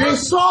priest. They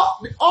saw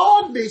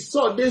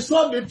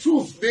the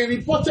truth. They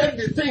reported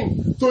the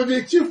thing to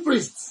the chief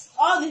priests.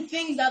 All the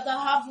things that have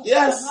happened.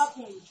 Yes.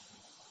 Happened.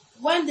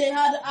 When they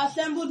had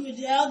assembled with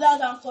the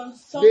elders and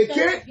consulted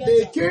together.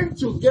 They came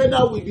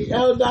together with the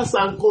elders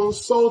and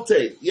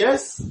consulted.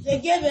 Yes. They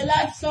gave a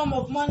large sum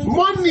of money.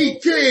 Money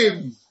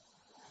came.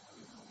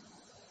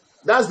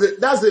 That's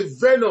the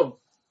venom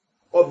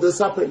of the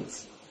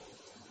serpent.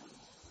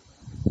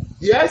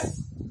 Yes.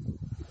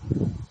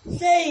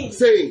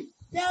 Saying,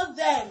 tell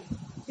them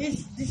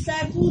his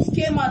disciples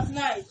came at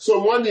night.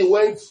 So money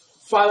went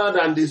farther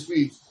than the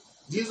spirit.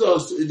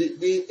 Jesus,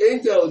 the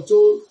angel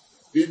told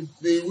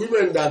the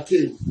women that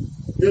came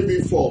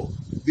before,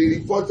 they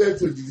reported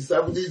to the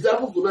disciples. The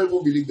disciples could not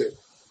even believe them.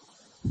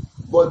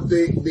 But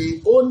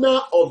the owner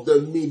of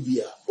the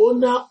media,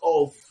 owner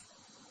of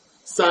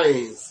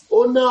science,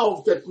 owner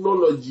of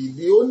technology,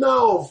 the owner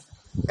of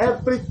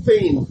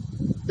everything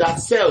that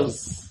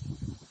sells,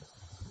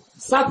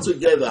 sat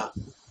together,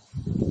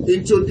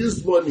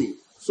 introduced money.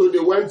 So they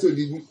went to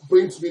the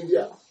print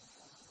media,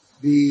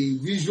 the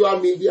visual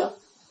media,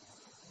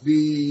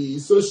 the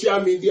social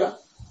media,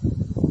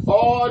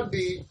 all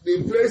the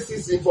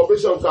places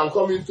information can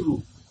come in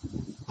through.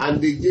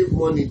 And they gave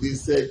money. They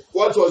said,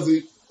 what was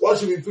What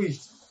should be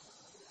preached?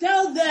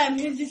 Tell them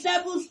his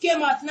disciples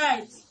came at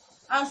night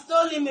and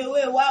stole him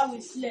away while we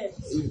slept.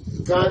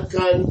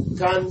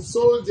 Can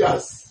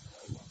soldiers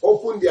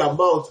open their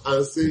mouth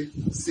and say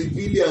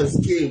civilians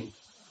came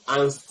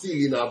and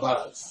steal in our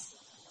barracks?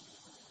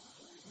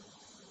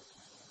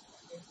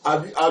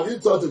 Have you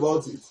thought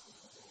about it?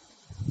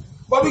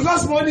 But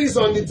because money is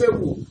on the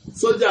table,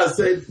 soldiers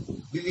said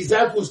the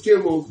disciples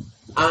came home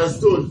and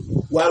stole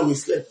while we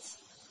slept.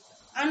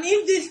 And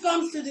if this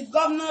comes to the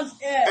governor's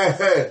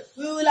ear,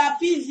 we will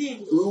appease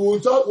him. We will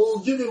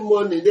give him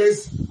money.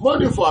 There's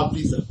money for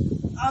appeasement.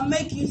 I'll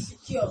make you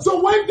secure.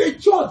 So when the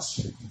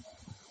church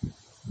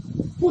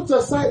put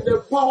aside the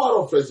power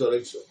of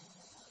resurrection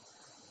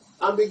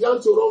and began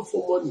to run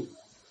for money,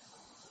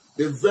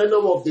 the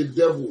venom of the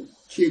devil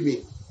came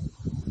in.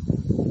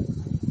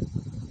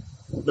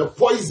 The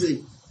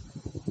poison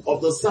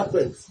of the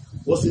serpent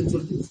was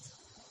introduced.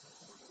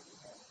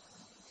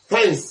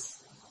 Hence,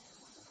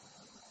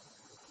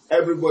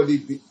 everybody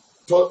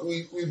thought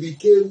we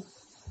became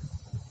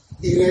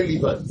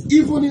irrelevant,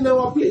 even in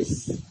our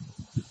place.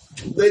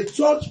 The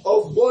church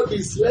of God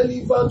is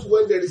relevant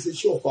when there is a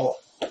show of power.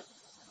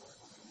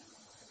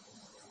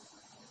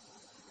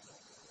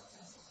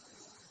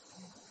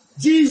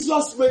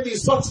 Jesus made it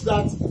such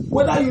that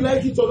whether you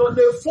like it or not,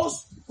 the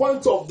first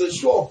point of the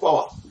show of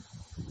power.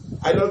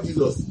 I love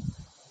Jesus.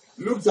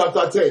 Luke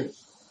chapter 10.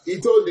 He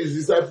told his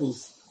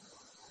disciples,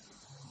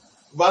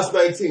 verse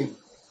 19.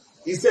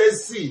 He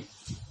says, see,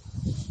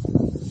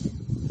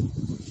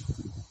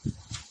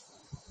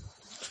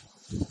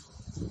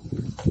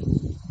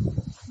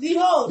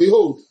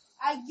 Behold,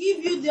 I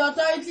give you the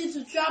authority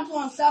to trample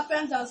on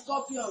serpents and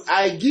scorpions.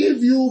 I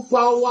give you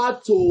power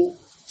to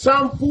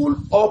trample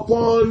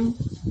upon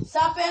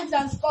serpents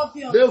and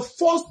scorpions. The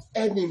first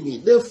enemy,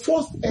 the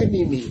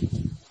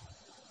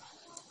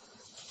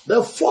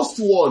first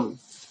one.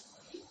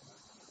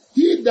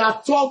 He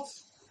that thought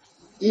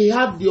he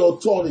had the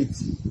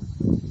authority.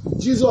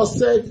 Jesus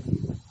said,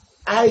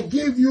 I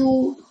give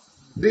you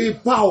the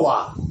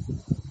power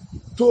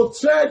to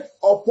tread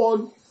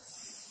upon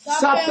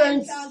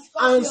serpents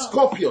and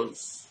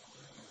scorpions.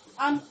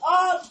 And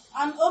over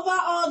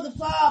all the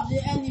power of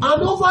the enemy.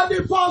 And over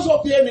the powers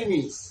of the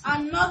enemies.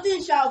 And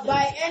nothing shall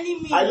by any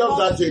means. I love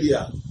that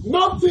area.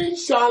 Nothing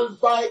shall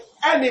by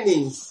any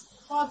means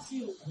hurt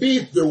you. Be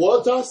it the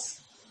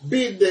waters,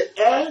 be it the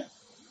air,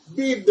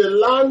 be it the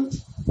land,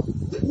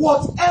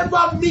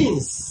 whatever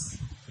means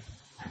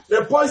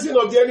the poison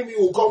of the enemy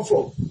will come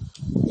from.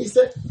 He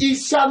said, it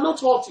shall not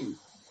hurt you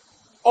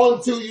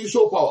until you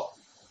show power.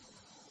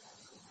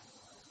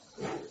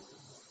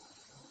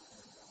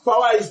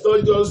 Power is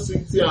not just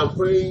sitting and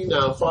praying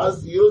and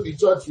fasting. You know, the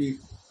church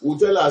will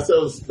tell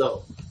ourselves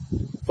now,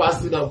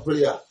 fasting and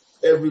prayer,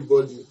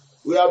 everybody.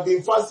 We have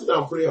been fasting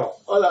and praying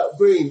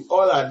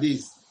all at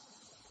this.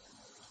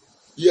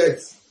 Yet,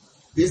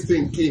 this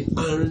thing came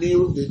and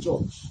ruined the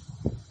church.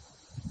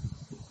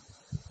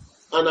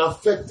 And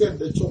affected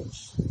the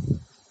church.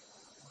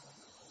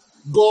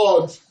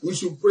 God, we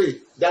should pray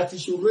that he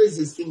should raise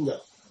his finger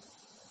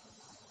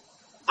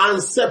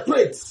and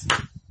separate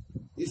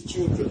his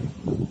children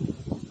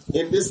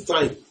in this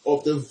time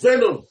of the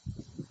venom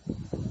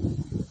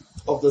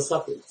of the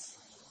serpent.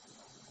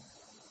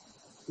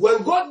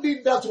 When God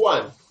did that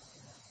one,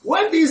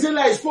 when the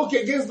Israelites spoke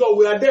against God,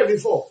 we are there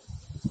before.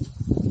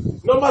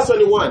 Numbers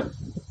 21,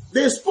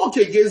 they spoke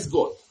against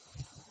God.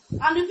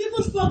 And the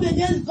people spoke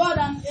against God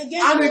and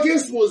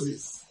against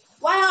Moses.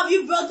 Why have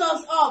you brought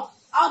us up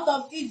out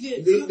of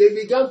Egypt? They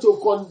began to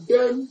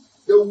condemn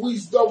the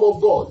wisdom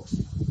of God.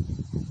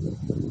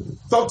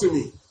 Talk to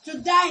me. To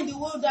die in the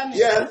wilderness.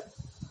 Yeah.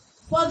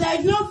 For there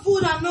is no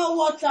food and no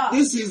water.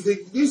 This is the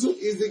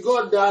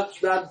God that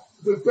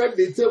prepared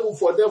the table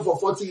for them for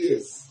 40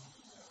 years.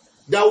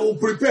 That will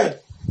prepare,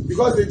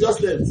 because they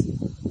just left.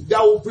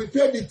 That will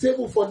prepare the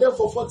table for them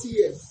for 40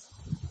 years.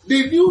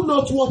 They knew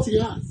not what he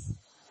has.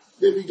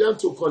 They began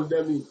to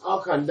condemn him. How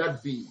can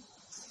that be?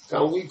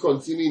 Can we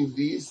continue in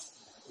this?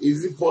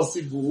 Is it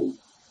possible?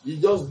 You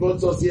just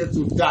brought us here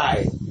to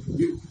die.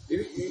 You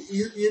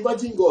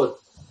imagine God.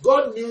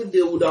 God knew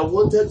they would have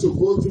wanted to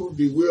go through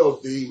the way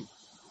of the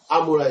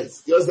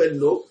Amorites. Just said,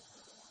 no.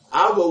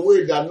 I have a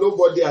way that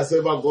nobody has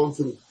ever gone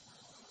through.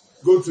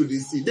 Go to the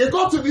sea. They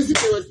got to the sea,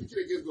 they were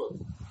speaking against God.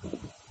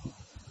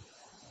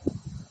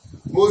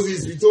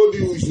 Moses, we told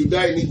you we should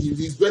die in Egypt.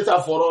 It's better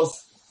for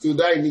us to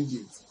die in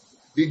Egypt.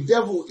 The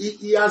devil,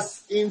 he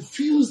has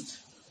infused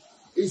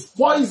his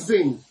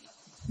poison,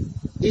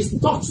 his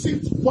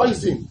toxic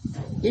poison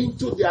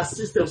into their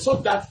system, so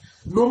that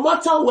no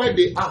matter where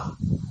they are,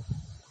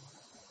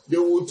 they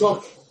will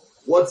talk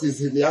what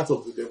is in the heart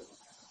of the devil.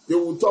 They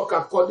will talk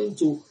according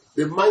to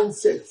the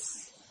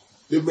mindsets,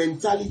 the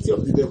mentality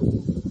of the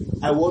devil.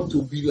 I want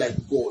to be like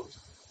God.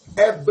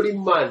 Every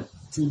man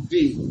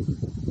today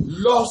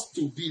loves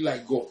to be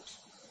like God.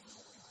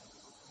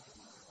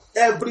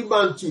 Every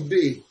man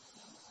today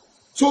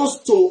chose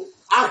to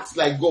act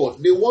like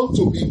God. They want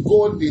to be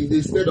God in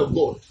the stead of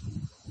God.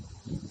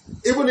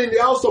 Even in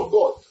the house of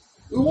God,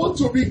 we want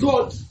to be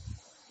God.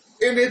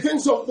 In the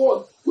things of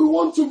God, we We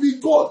want to be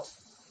God.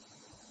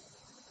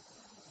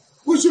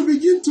 We should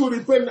begin to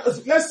repent.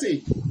 Let's see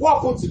what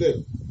happened to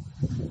them.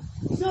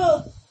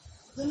 So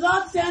the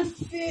Lord sent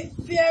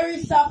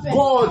fiery serpents.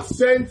 God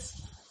sent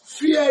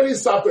fiery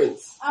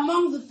serpents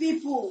Among the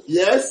people.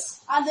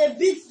 Yes. And they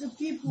beat the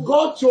people.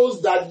 God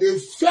chose that they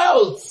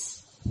felt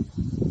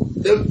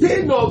the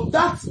pain of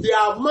that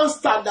their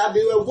master that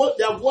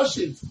they have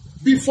worshipped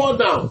before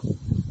now.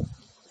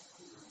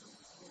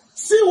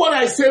 See what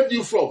I saved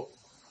you from.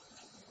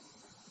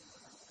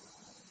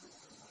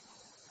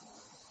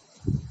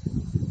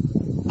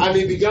 And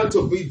he began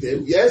to beat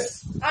them,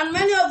 yes? And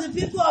many of the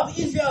people of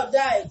Israel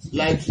died.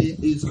 Like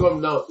it's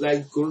come now,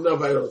 like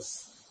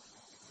coronavirus.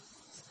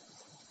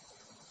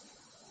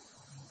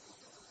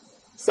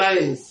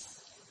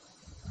 Science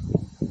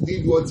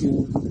did what he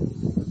would do.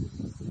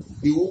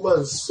 The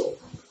woman saw.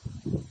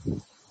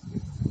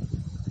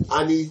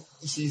 And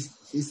she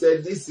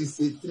said, this is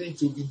a tree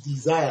to be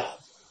desired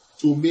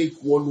to make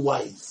one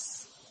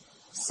wise.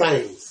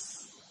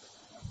 Science.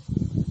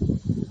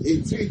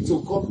 A tree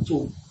to come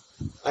to.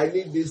 I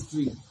need this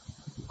tree.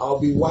 I'll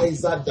be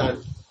wiser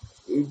than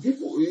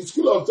people. In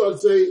school of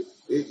thought say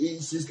she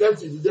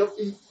slept with the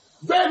devil.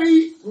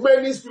 Very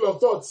many school of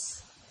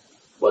thoughts.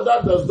 But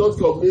that does not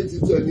culminate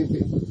into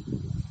anything.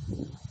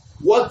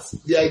 What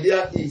the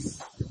idea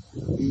is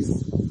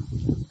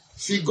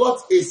she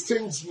got a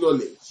strange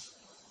knowledge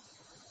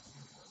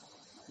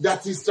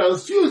that is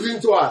transfused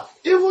into her.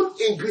 Even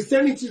in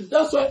Christianity,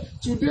 that's why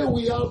today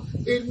we have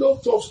a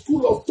lot of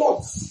school of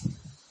thoughts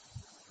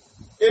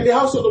in the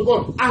house of the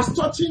God as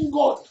touching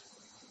God.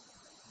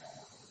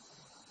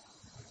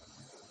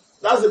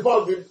 That's the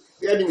power of the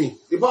enemy,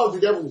 the power of the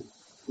devil,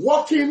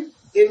 working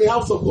in the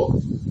house of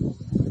God.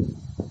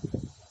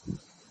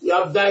 You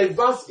have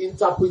diverse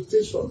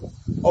interpretation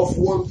of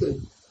one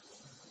thing.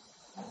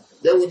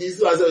 Then with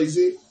this, as you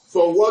say,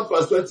 from what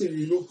perspective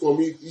you look from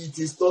it, it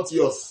is not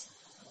yours.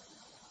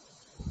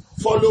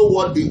 Follow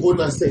what the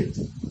owner said.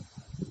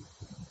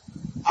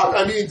 How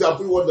can you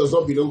interpret what does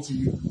not belong to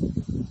you?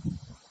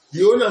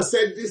 The owner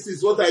said, this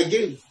is what I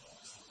gave.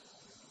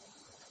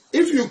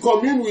 If you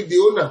commune with the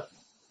owner,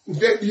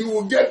 then you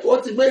will get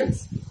what he meant.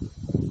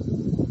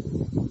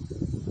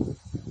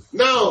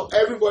 Now,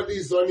 everybody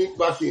is running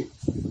back in.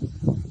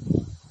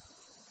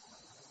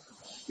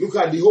 Look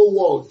at the whole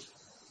world.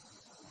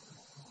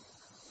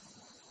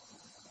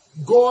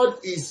 God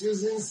is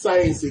using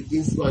science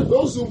against man.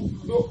 Those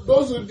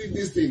who did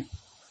this thing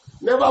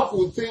never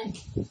could think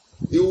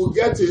it will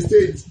get to a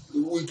stage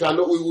we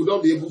will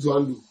not be able to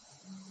handle.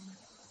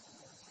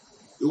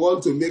 We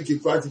want to make a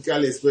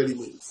practical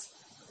experiment.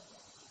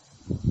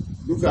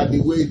 Look at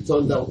the way it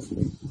turned out to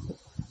be.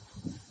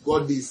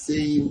 God is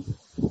saying,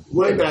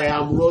 when I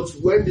am wrought,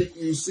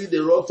 you see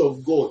the wrath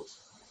of God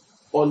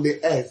on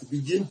the earth,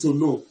 begin to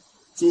know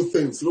two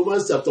things.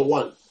 Romans chapter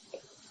 1,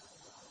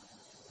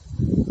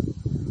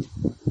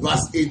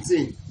 verse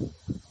 18.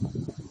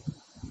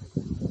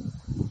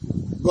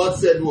 God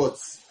said what?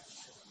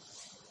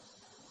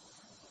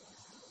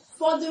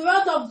 For the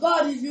wrath of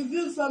God is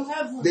revealed from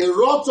heaven. The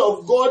wrath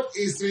of God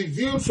is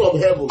revealed from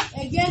heaven.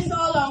 Against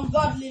all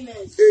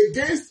ungodliness.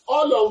 Against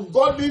all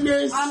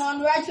ungodliness. And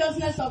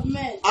unrighteousness of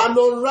men. And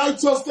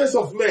unrighteousness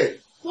of men.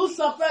 Who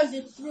suppress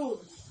the truth.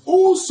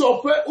 Who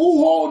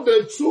hold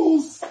the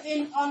truth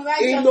in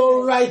unrighteousness. In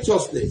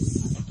unrighteousness.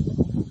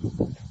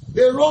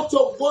 The wrath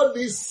of God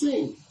is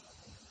sin.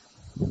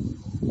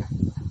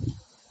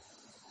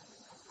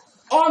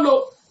 All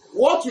of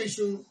what we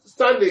should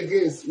stand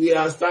against, we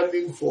are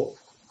standing for.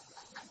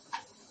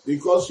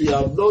 Because we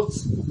have not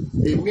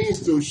a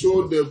means to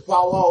show the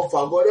power of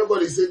our God.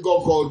 Everybody say,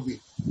 God called me.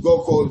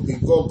 God called me.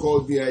 God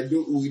called me.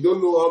 We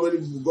don't know how many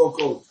people God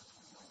called.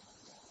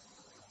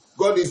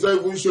 God is not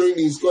even showing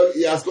his call.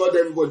 He has called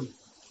everybody.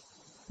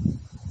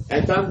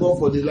 I thank God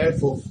for the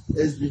life of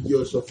SBG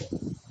Oshofa.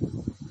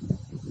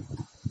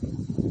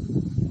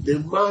 The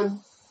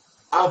man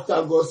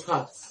after God's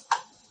heart.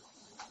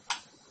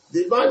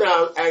 The man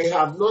I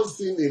have not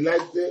seen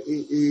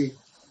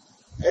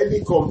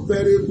any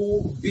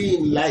comparable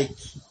being like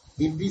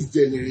in this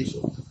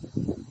generation.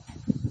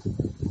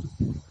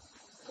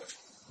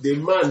 The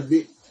man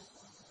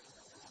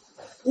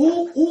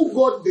who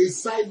God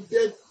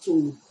decided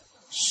to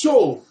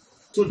show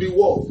to the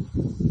world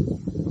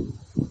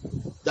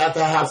that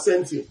I have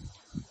sent him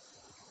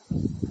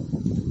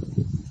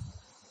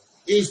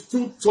is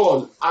too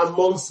tall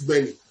amongst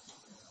many.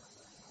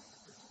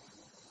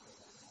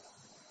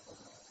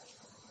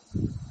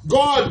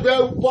 God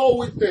bore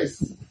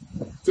witness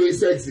to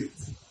his exit.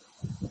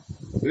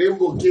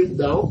 Rainbow came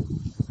down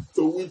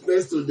to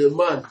witness to the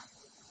man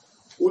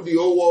who the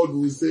whole world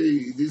will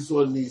say this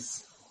one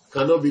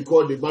cannot be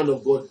called the man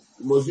of God.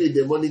 He must be a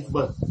demonic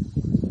man.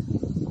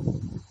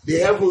 The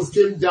heavens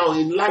came down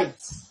in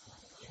light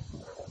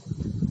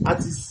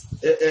at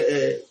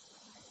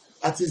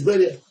his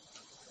burial.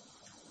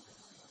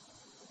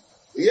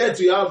 Yet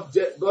we have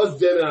God's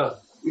general.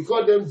 We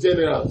call them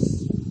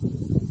generals.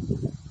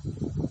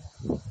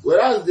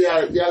 Whereas they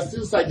are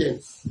still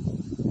sergeants.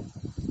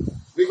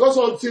 Because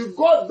until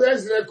God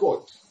bears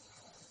record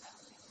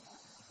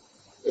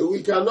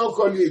we cannot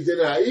call you a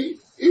general.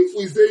 If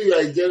we say you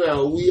are a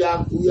general, we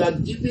are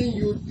giving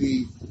you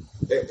the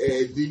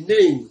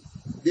name,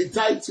 the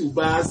title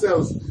by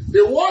ourselves.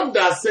 The one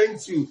that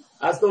sent you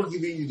has not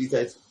given you the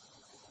title.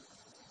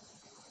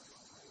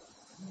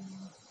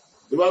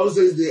 The Bible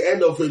says the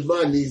end of a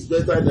man is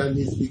better than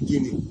his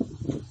beginning.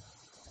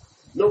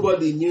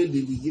 Nobody knew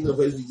the beginning of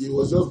his beginning. It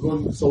was just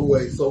going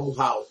somewhere,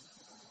 somehow.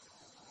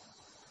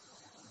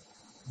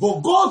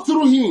 But God,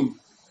 through him,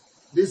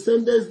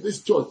 descended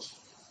this church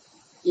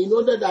in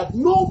order that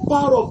no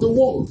part of the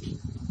world,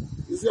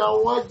 he said, I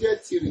want to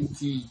get here in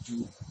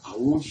Tiju. I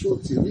want to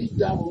read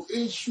them.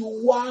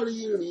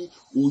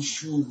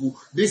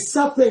 The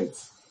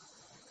serpent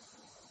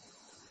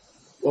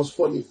was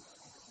falling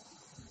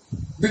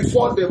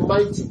before the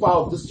mighty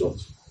power of this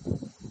church.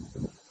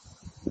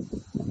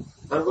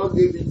 And God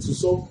gave it to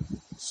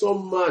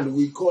some man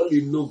we call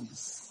him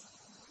novice.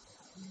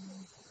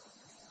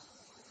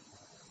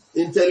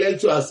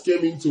 Intellectuals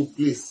came into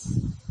place.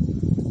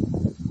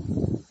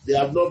 They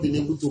have not been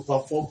able to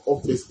perform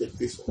up to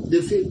expectation.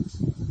 They failed.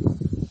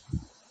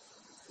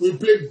 We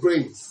played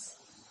brains.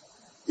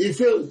 He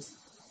failed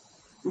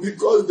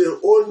because the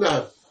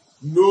owner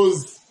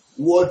knows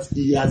what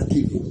he has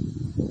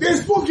given. They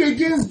spoke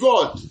against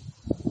God.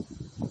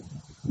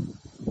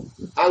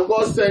 And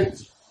God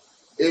sent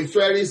a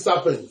fiery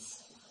serpent.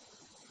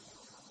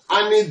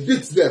 And it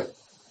beat them.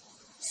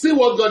 See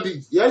what God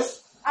did. Yes?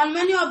 And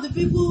many of the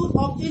people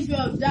of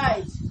Israel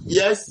died.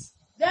 Yes.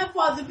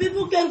 Therefore the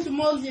people came to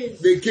Moses.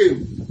 They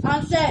came.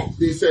 And said.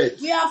 They said.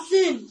 We have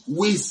sinned.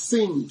 We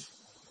sinned.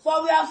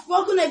 For we have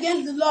spoken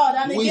against the Lord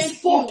and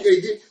against you. We spoke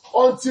against.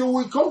 Until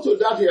we come to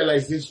that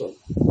realization,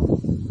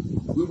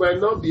 we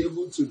might not be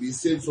able to be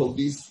saved from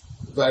this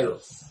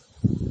virus.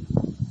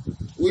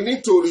 We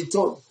need to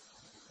return.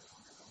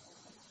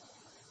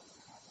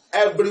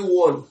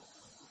 Everyone,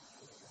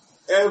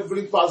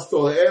 every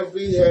pastor,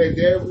 every head,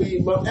 every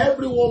imam,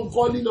 everyone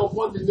calling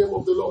upon the name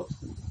of the Lord,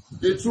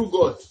 the true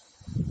God,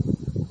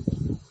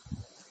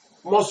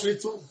 must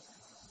return.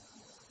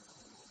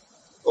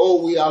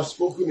 Oh, we have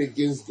spoken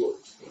against God.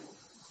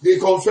 They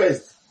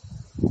confessed.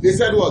 They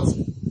said what?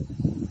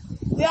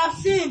 We have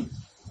sinned.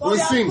 For we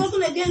have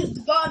spoken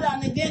against God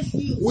and against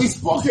you. We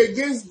spoke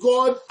against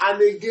God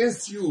and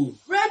against you.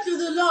 Pray to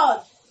the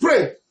Lord.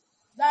 Pray.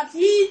 That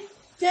he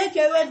take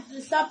away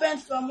the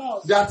serpent from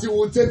us. That he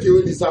will take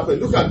away the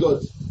serpent. Look at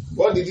God.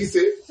 What did he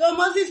say? So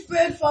Moses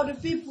prayed for the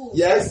people.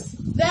 Yes.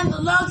 Then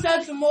the Lord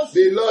said to Moses.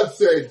 The Lord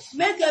said.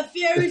 Make a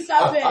fiery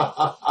serpent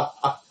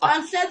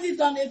and set it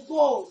on a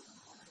pole.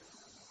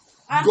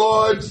 And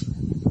God,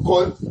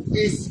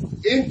 his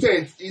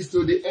intent is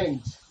to the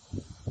end.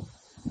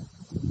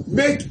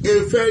 Make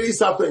a fiery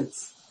serpent.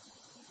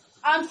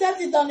 And set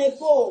it on a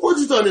pole. Put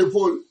it on a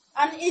pole.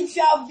 And it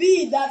shall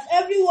be that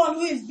everyone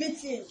who is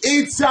beaten.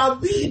 It shall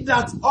be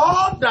that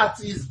all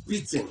that is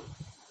beaten.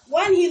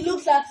 When he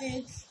looks at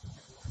it,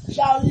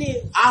 shall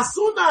live. As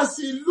soon as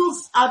he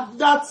looks at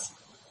that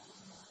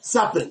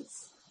serpent,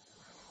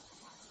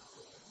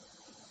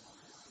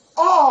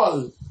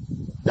 all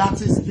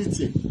that is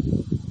beaten.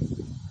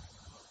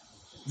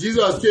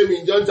 Jesus came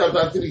in John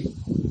chapter 3,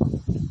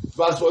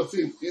 verse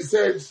 14. He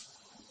said,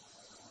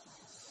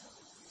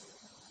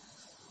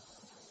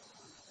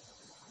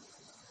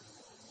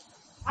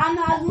 and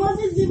as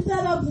Moses lifted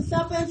up the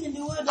serpent in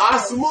the wilderness.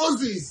 As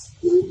Moses.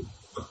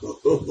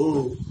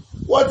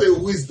 What a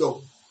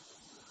wisdom.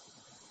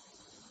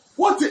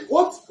 What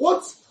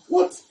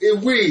a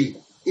way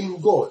in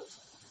God.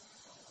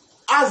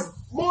 As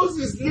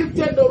Moses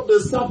lifted up the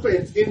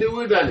serpent in the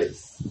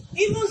wilderness.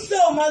 Even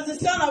so must the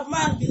Son of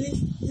Man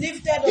be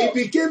lifted up. It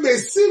became a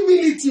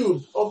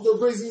similitude of the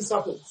brazen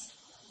serpent.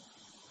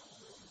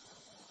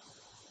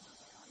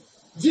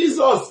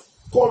 Jesus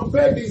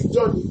compared his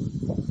journey.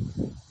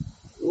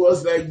 It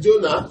was like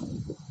Jonah.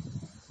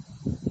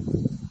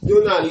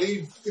 Jonah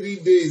lived 3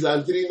 days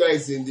and 3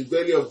 nights in the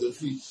belly of the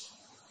fish.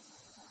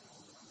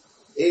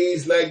 It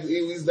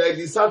was like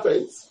the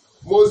serpent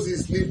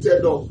Moses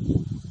lifted up.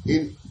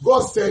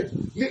 God said,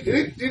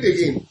 read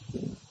again.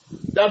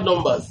 That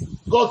Numbers.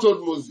 God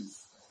told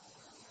Moses.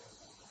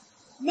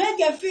 Make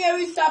a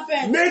fiery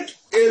serpent. Make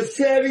a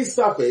fiery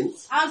serpent.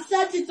 And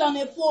set it on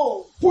a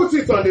pole. Put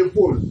it on a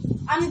pole.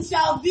 And it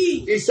shall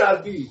be. It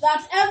shall be.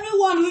 That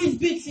everyone who is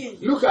beaten.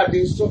 Look at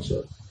the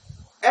instruction.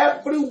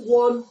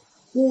 Everyone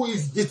who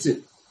is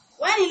beaten.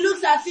 When he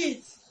looks at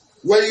it.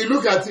 When you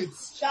look at it.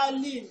 Shall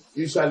live.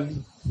 You shall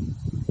live.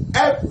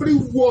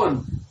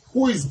 Everyone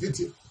who is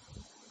beaten.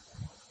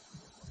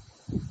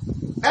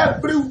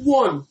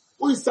 Everyone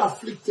who is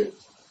afflicted.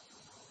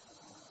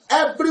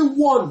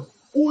 Everyone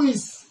who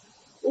is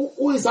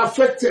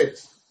affected.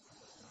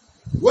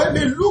 When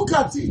they look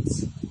at it,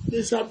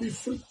 they shall be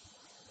free.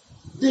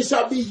 They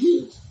shall be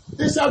healed.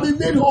 They shall be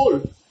made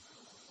whole.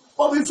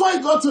 But before he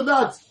got to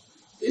that,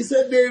 he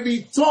said they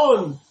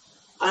returned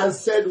and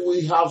said,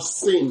 we have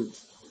sinned.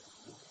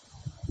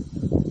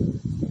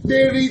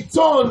 They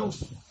returned.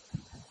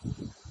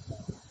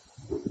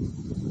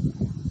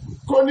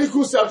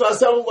 Chronicles chapter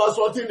 7 verse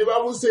 14, the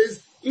Bible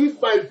says,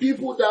 if my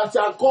people that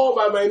are called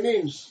by my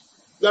name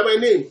that my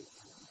name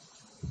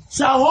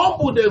shall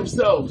humble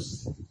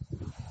themselves.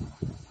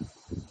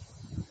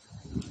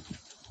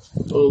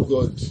 Oh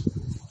God.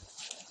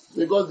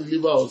 May God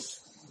deliver us.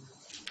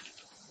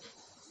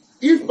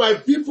 If my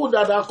people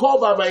that are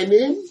called by my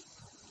name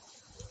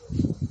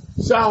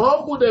shall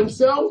humble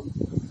themselves.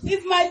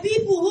 If my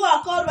people who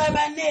are called by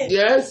my name,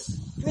 yes,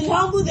 will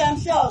humble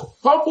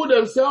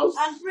themselves,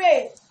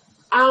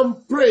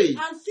 and pray,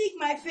 and seek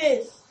my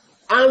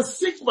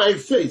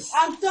face,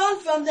 and turn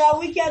from their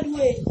wicked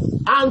ways,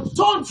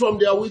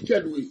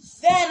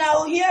 then I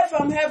will hear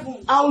from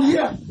heaven.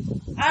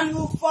 And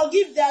will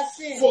forgive their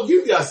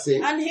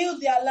sin, and heal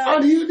their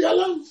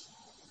land.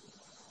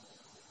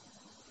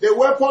 The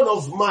weapon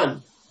of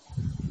man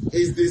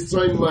is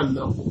destroying man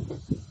now.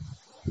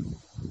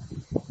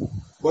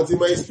 But in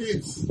my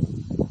spirit,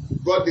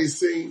 God is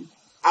saying,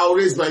 I'll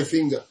raise my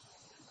finger.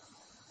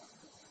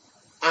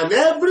 And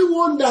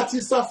everyone that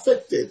is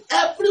affected,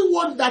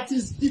 everyone that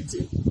is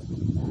beaten,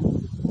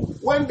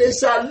 when they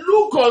shall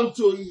look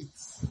unto it,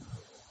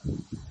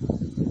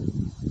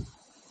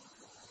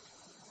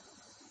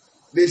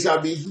 they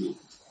shall be healed.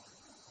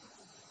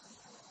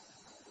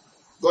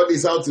 God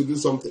is out to do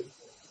something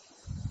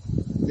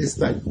this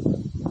time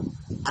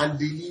and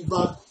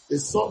deliver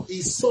his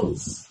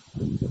sons.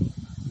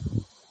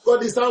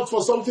 God is out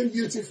for something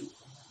beautiful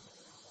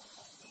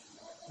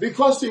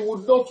because he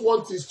would not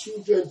want his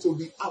children to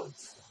be out.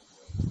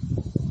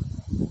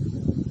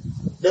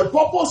 The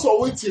purpose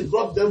for which he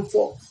brought them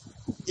forth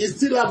is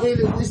still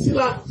available. We still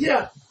are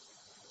here.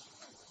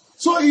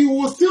 So he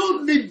will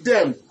still need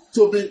them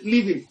to be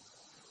living.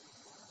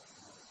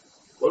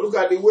 But look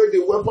at the way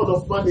the weapon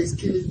of man is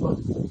killing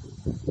man.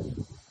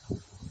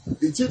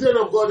 The children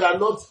of God are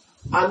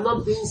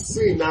not being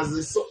seen as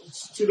the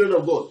children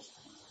of God.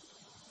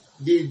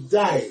 They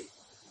die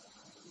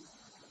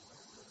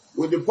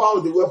with the power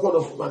of the weapon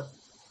of man.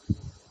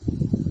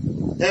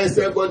 Hence,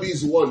 everybody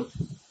is one.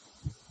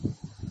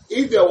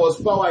 If there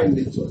was power in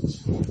the church,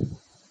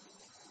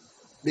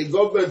 the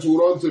government will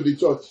run to the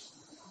church.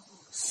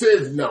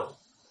 Save now.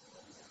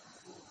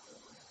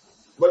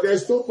 But there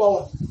is no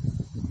power.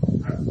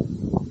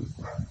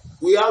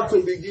 We have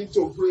to begin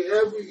to pray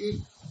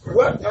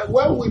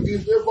when we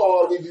deserve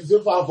power, we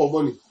deserve power for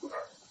money.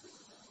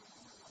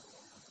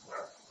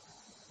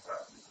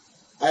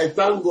 I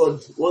thank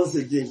God once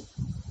again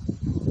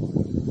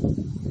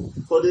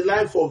for the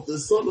life of the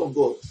Son of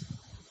God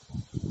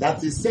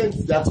that is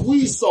sent, that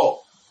we saw.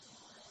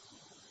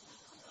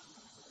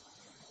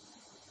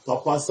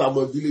 Papa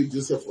Samuel Ademola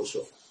Joseph for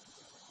sure.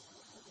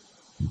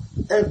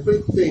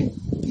 Everything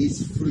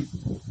is free.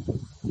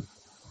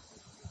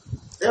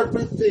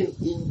 Everything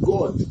in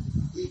God,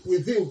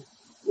 with him,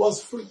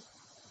 was free.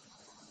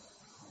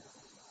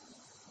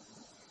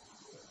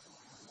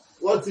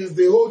 What is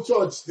the whole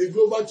church, the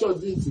global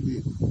church doing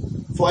today?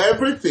 For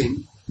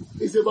everything,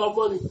 it's about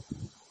money.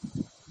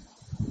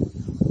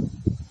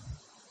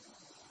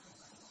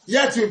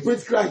 Yet we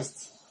preach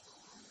Christ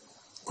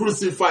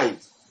crucified,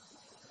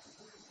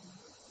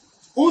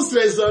 whose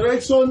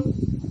resurrection,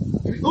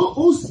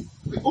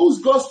 whose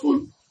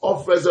gospel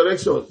of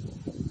resurrection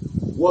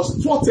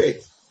was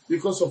thwarted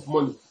because of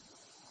money.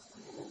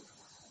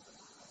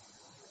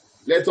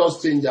 Let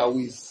us change our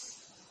ways.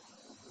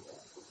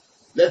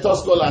 Let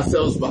us call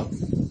ourselves back.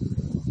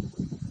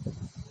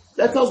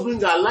 Let us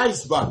bring our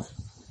lives back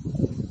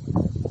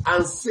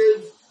and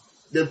save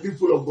the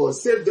people of God.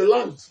 Save the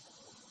land.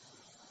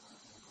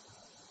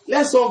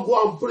 Let's all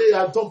go and pray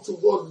and talk to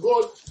God.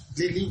 God,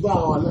 deliver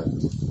our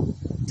land.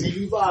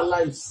 Deliver our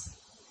lives.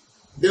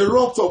 The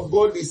wrath of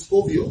God is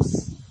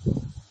obvious.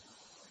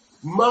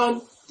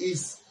 Man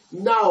is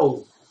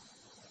now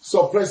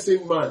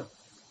suppressing man.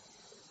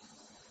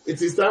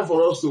 It is time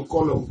for us to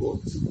call on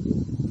God.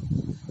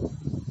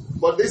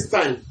 But this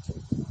time,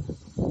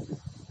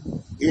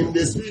 in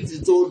the spirit,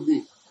 he told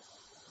me,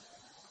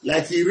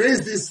 like he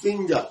raised his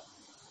finger,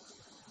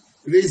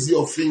 raise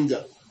your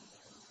finger.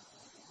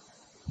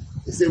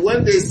 He said,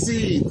 when they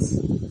see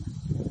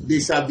it, they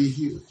shall be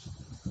healed.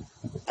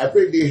 I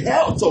pray the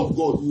health of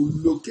God will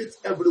locate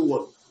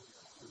everyone.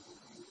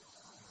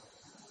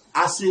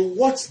 As you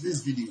watch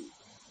this video,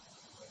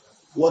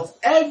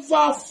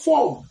 whatever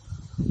form,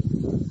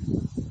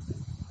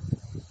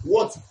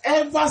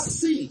 whatever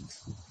seed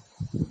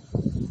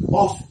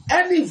of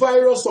any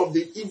virus of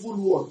the evil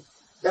one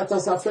that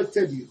has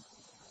affected you,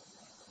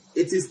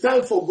 it is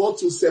time for God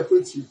to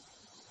separate you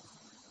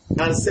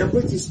and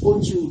separate his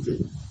own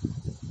children.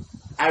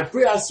 I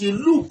pray as you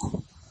look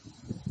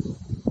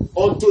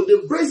unto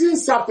the brazen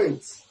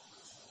serpent,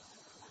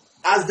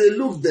 as they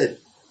look then,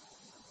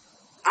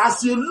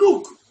 as you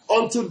look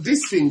unto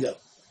this finger,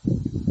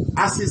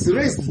 as it's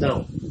raised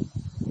now,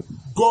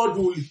 God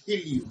will heal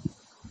you.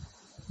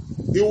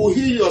 He will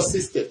heal your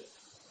system.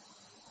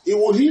 He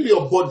will heal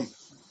your body.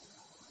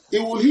 He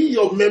will heal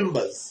your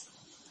members.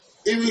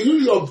 He will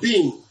heal your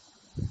being.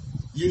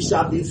 You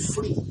shall be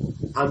free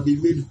and be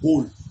made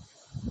whole.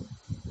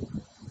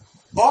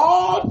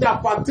 All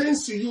that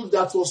pertains to you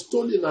that was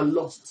stolen and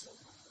lost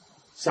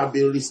shall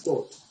be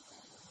restored.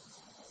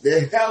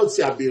 The health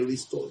shall be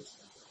restored.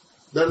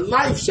 the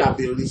life shall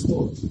be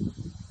restored.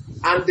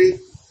 And the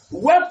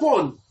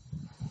weapon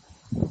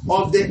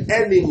of the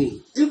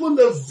enemy, even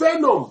the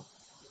venom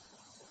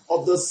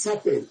of the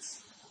serpent,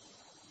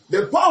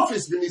 the power of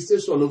his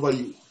ministration over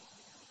you,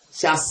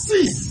 shall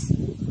cease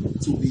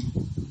to be.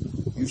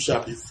 You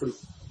shall be free.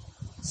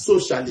 So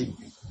shall it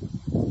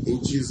be.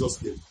 In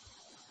Jesus' name.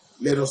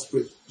 Let us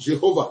pray.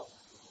 Jehovah,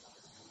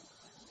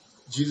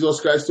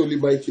 Jesus Christ, Holy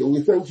Mighty,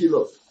 we thank you,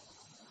 Lord,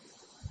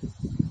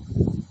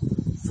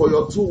 for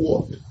your true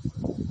word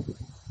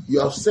you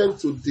have sent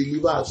to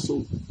deliver our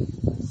soul.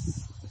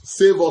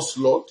 Save us,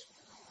 Lord.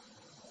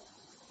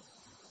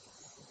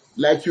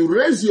 Like you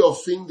raise your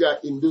finger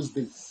in those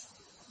days.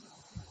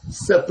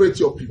 Separate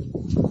your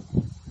people.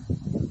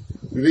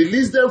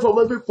 Release them from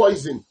every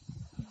poison.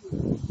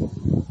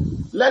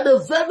 Let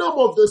the venom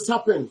of the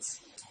serpent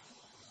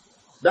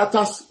that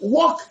has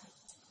worked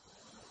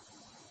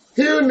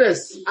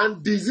illness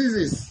and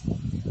diseases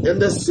in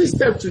the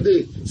system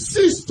today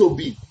cease to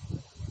be.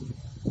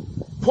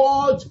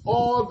 Purge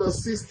all the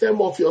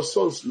system of your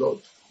sons, Lord,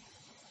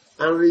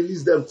 and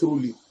release them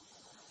truly.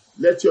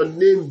 Let your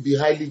name be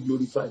highly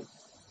glorified.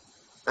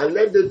 And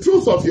let the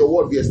truth of your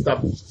word be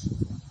established.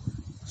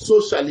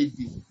 So shall it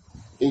be.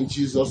 In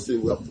Jesus'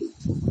 name we are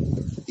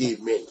prayed.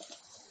 Amen.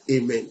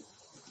 Amen.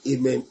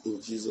 Amen.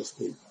 In Jesus'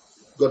 name.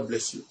 God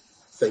bless you.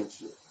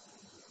 Thank you.